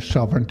tribe has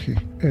sovereignty,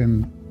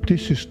 and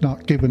this is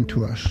not given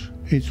to us.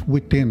 It's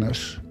within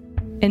us.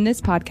 In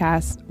this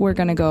podcast, we're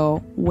going to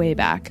go way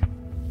back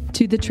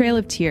to the Trail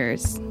of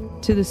Tears,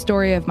 to the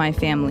story of my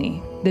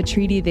family, the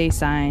treaty they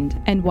signed,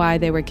 and why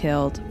they were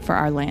killed for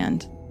our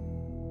land.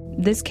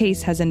 This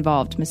case has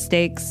involved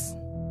mistakes.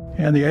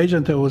 And the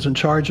agent that was in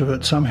charge of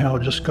it somehow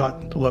just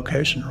got the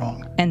location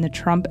wrong. And the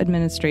Trump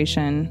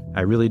administration.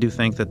 I really do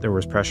think that there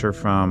was pressure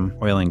from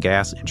oil and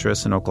gas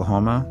interests in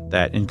Oklahoma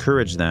that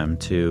encouraged them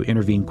to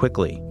intervene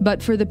quickly.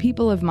 But for the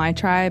people of my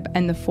tribe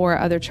and the 4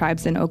 other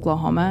tribes in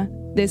Oklahoma,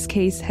 this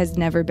case has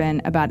never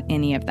been about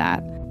any of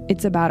that.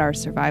 It's about our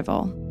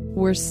survival.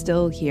 We're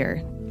still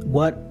here.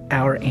 What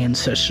our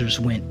ancestors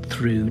went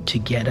through to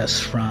get us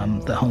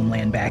from the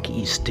homeland back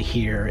east to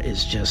here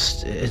is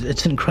just,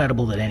 it's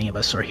incredible that any of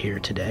us are here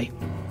today.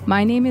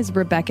 My name is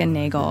Rebecca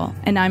Nagle,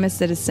 and I'm a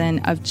citizen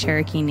of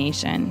Cherokee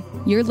Nation.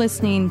 You're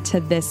listening to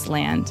This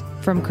Land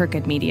from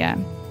Crooked Media.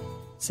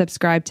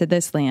 Subscribe to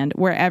This Land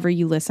wherever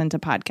you listen to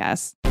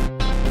podcasts.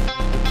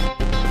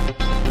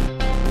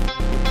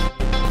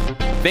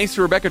 Thanks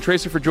to Rebecca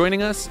Tracer for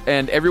joining us,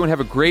 and everyone have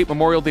a great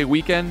Memorial Day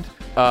weekend.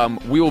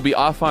 We will be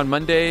off on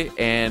Monday,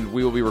 and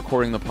we will be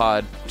recording the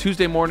pod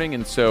Tuesday morning,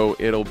 and so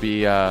it'll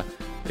be on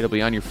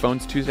your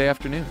phones Tuesday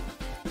afternoon.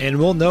 And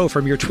we'll know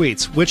from your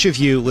tweets which of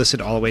you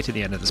listened all the way to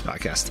the end of this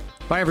podcast.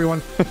 Bye,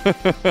 everyone.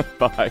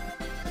 Bye.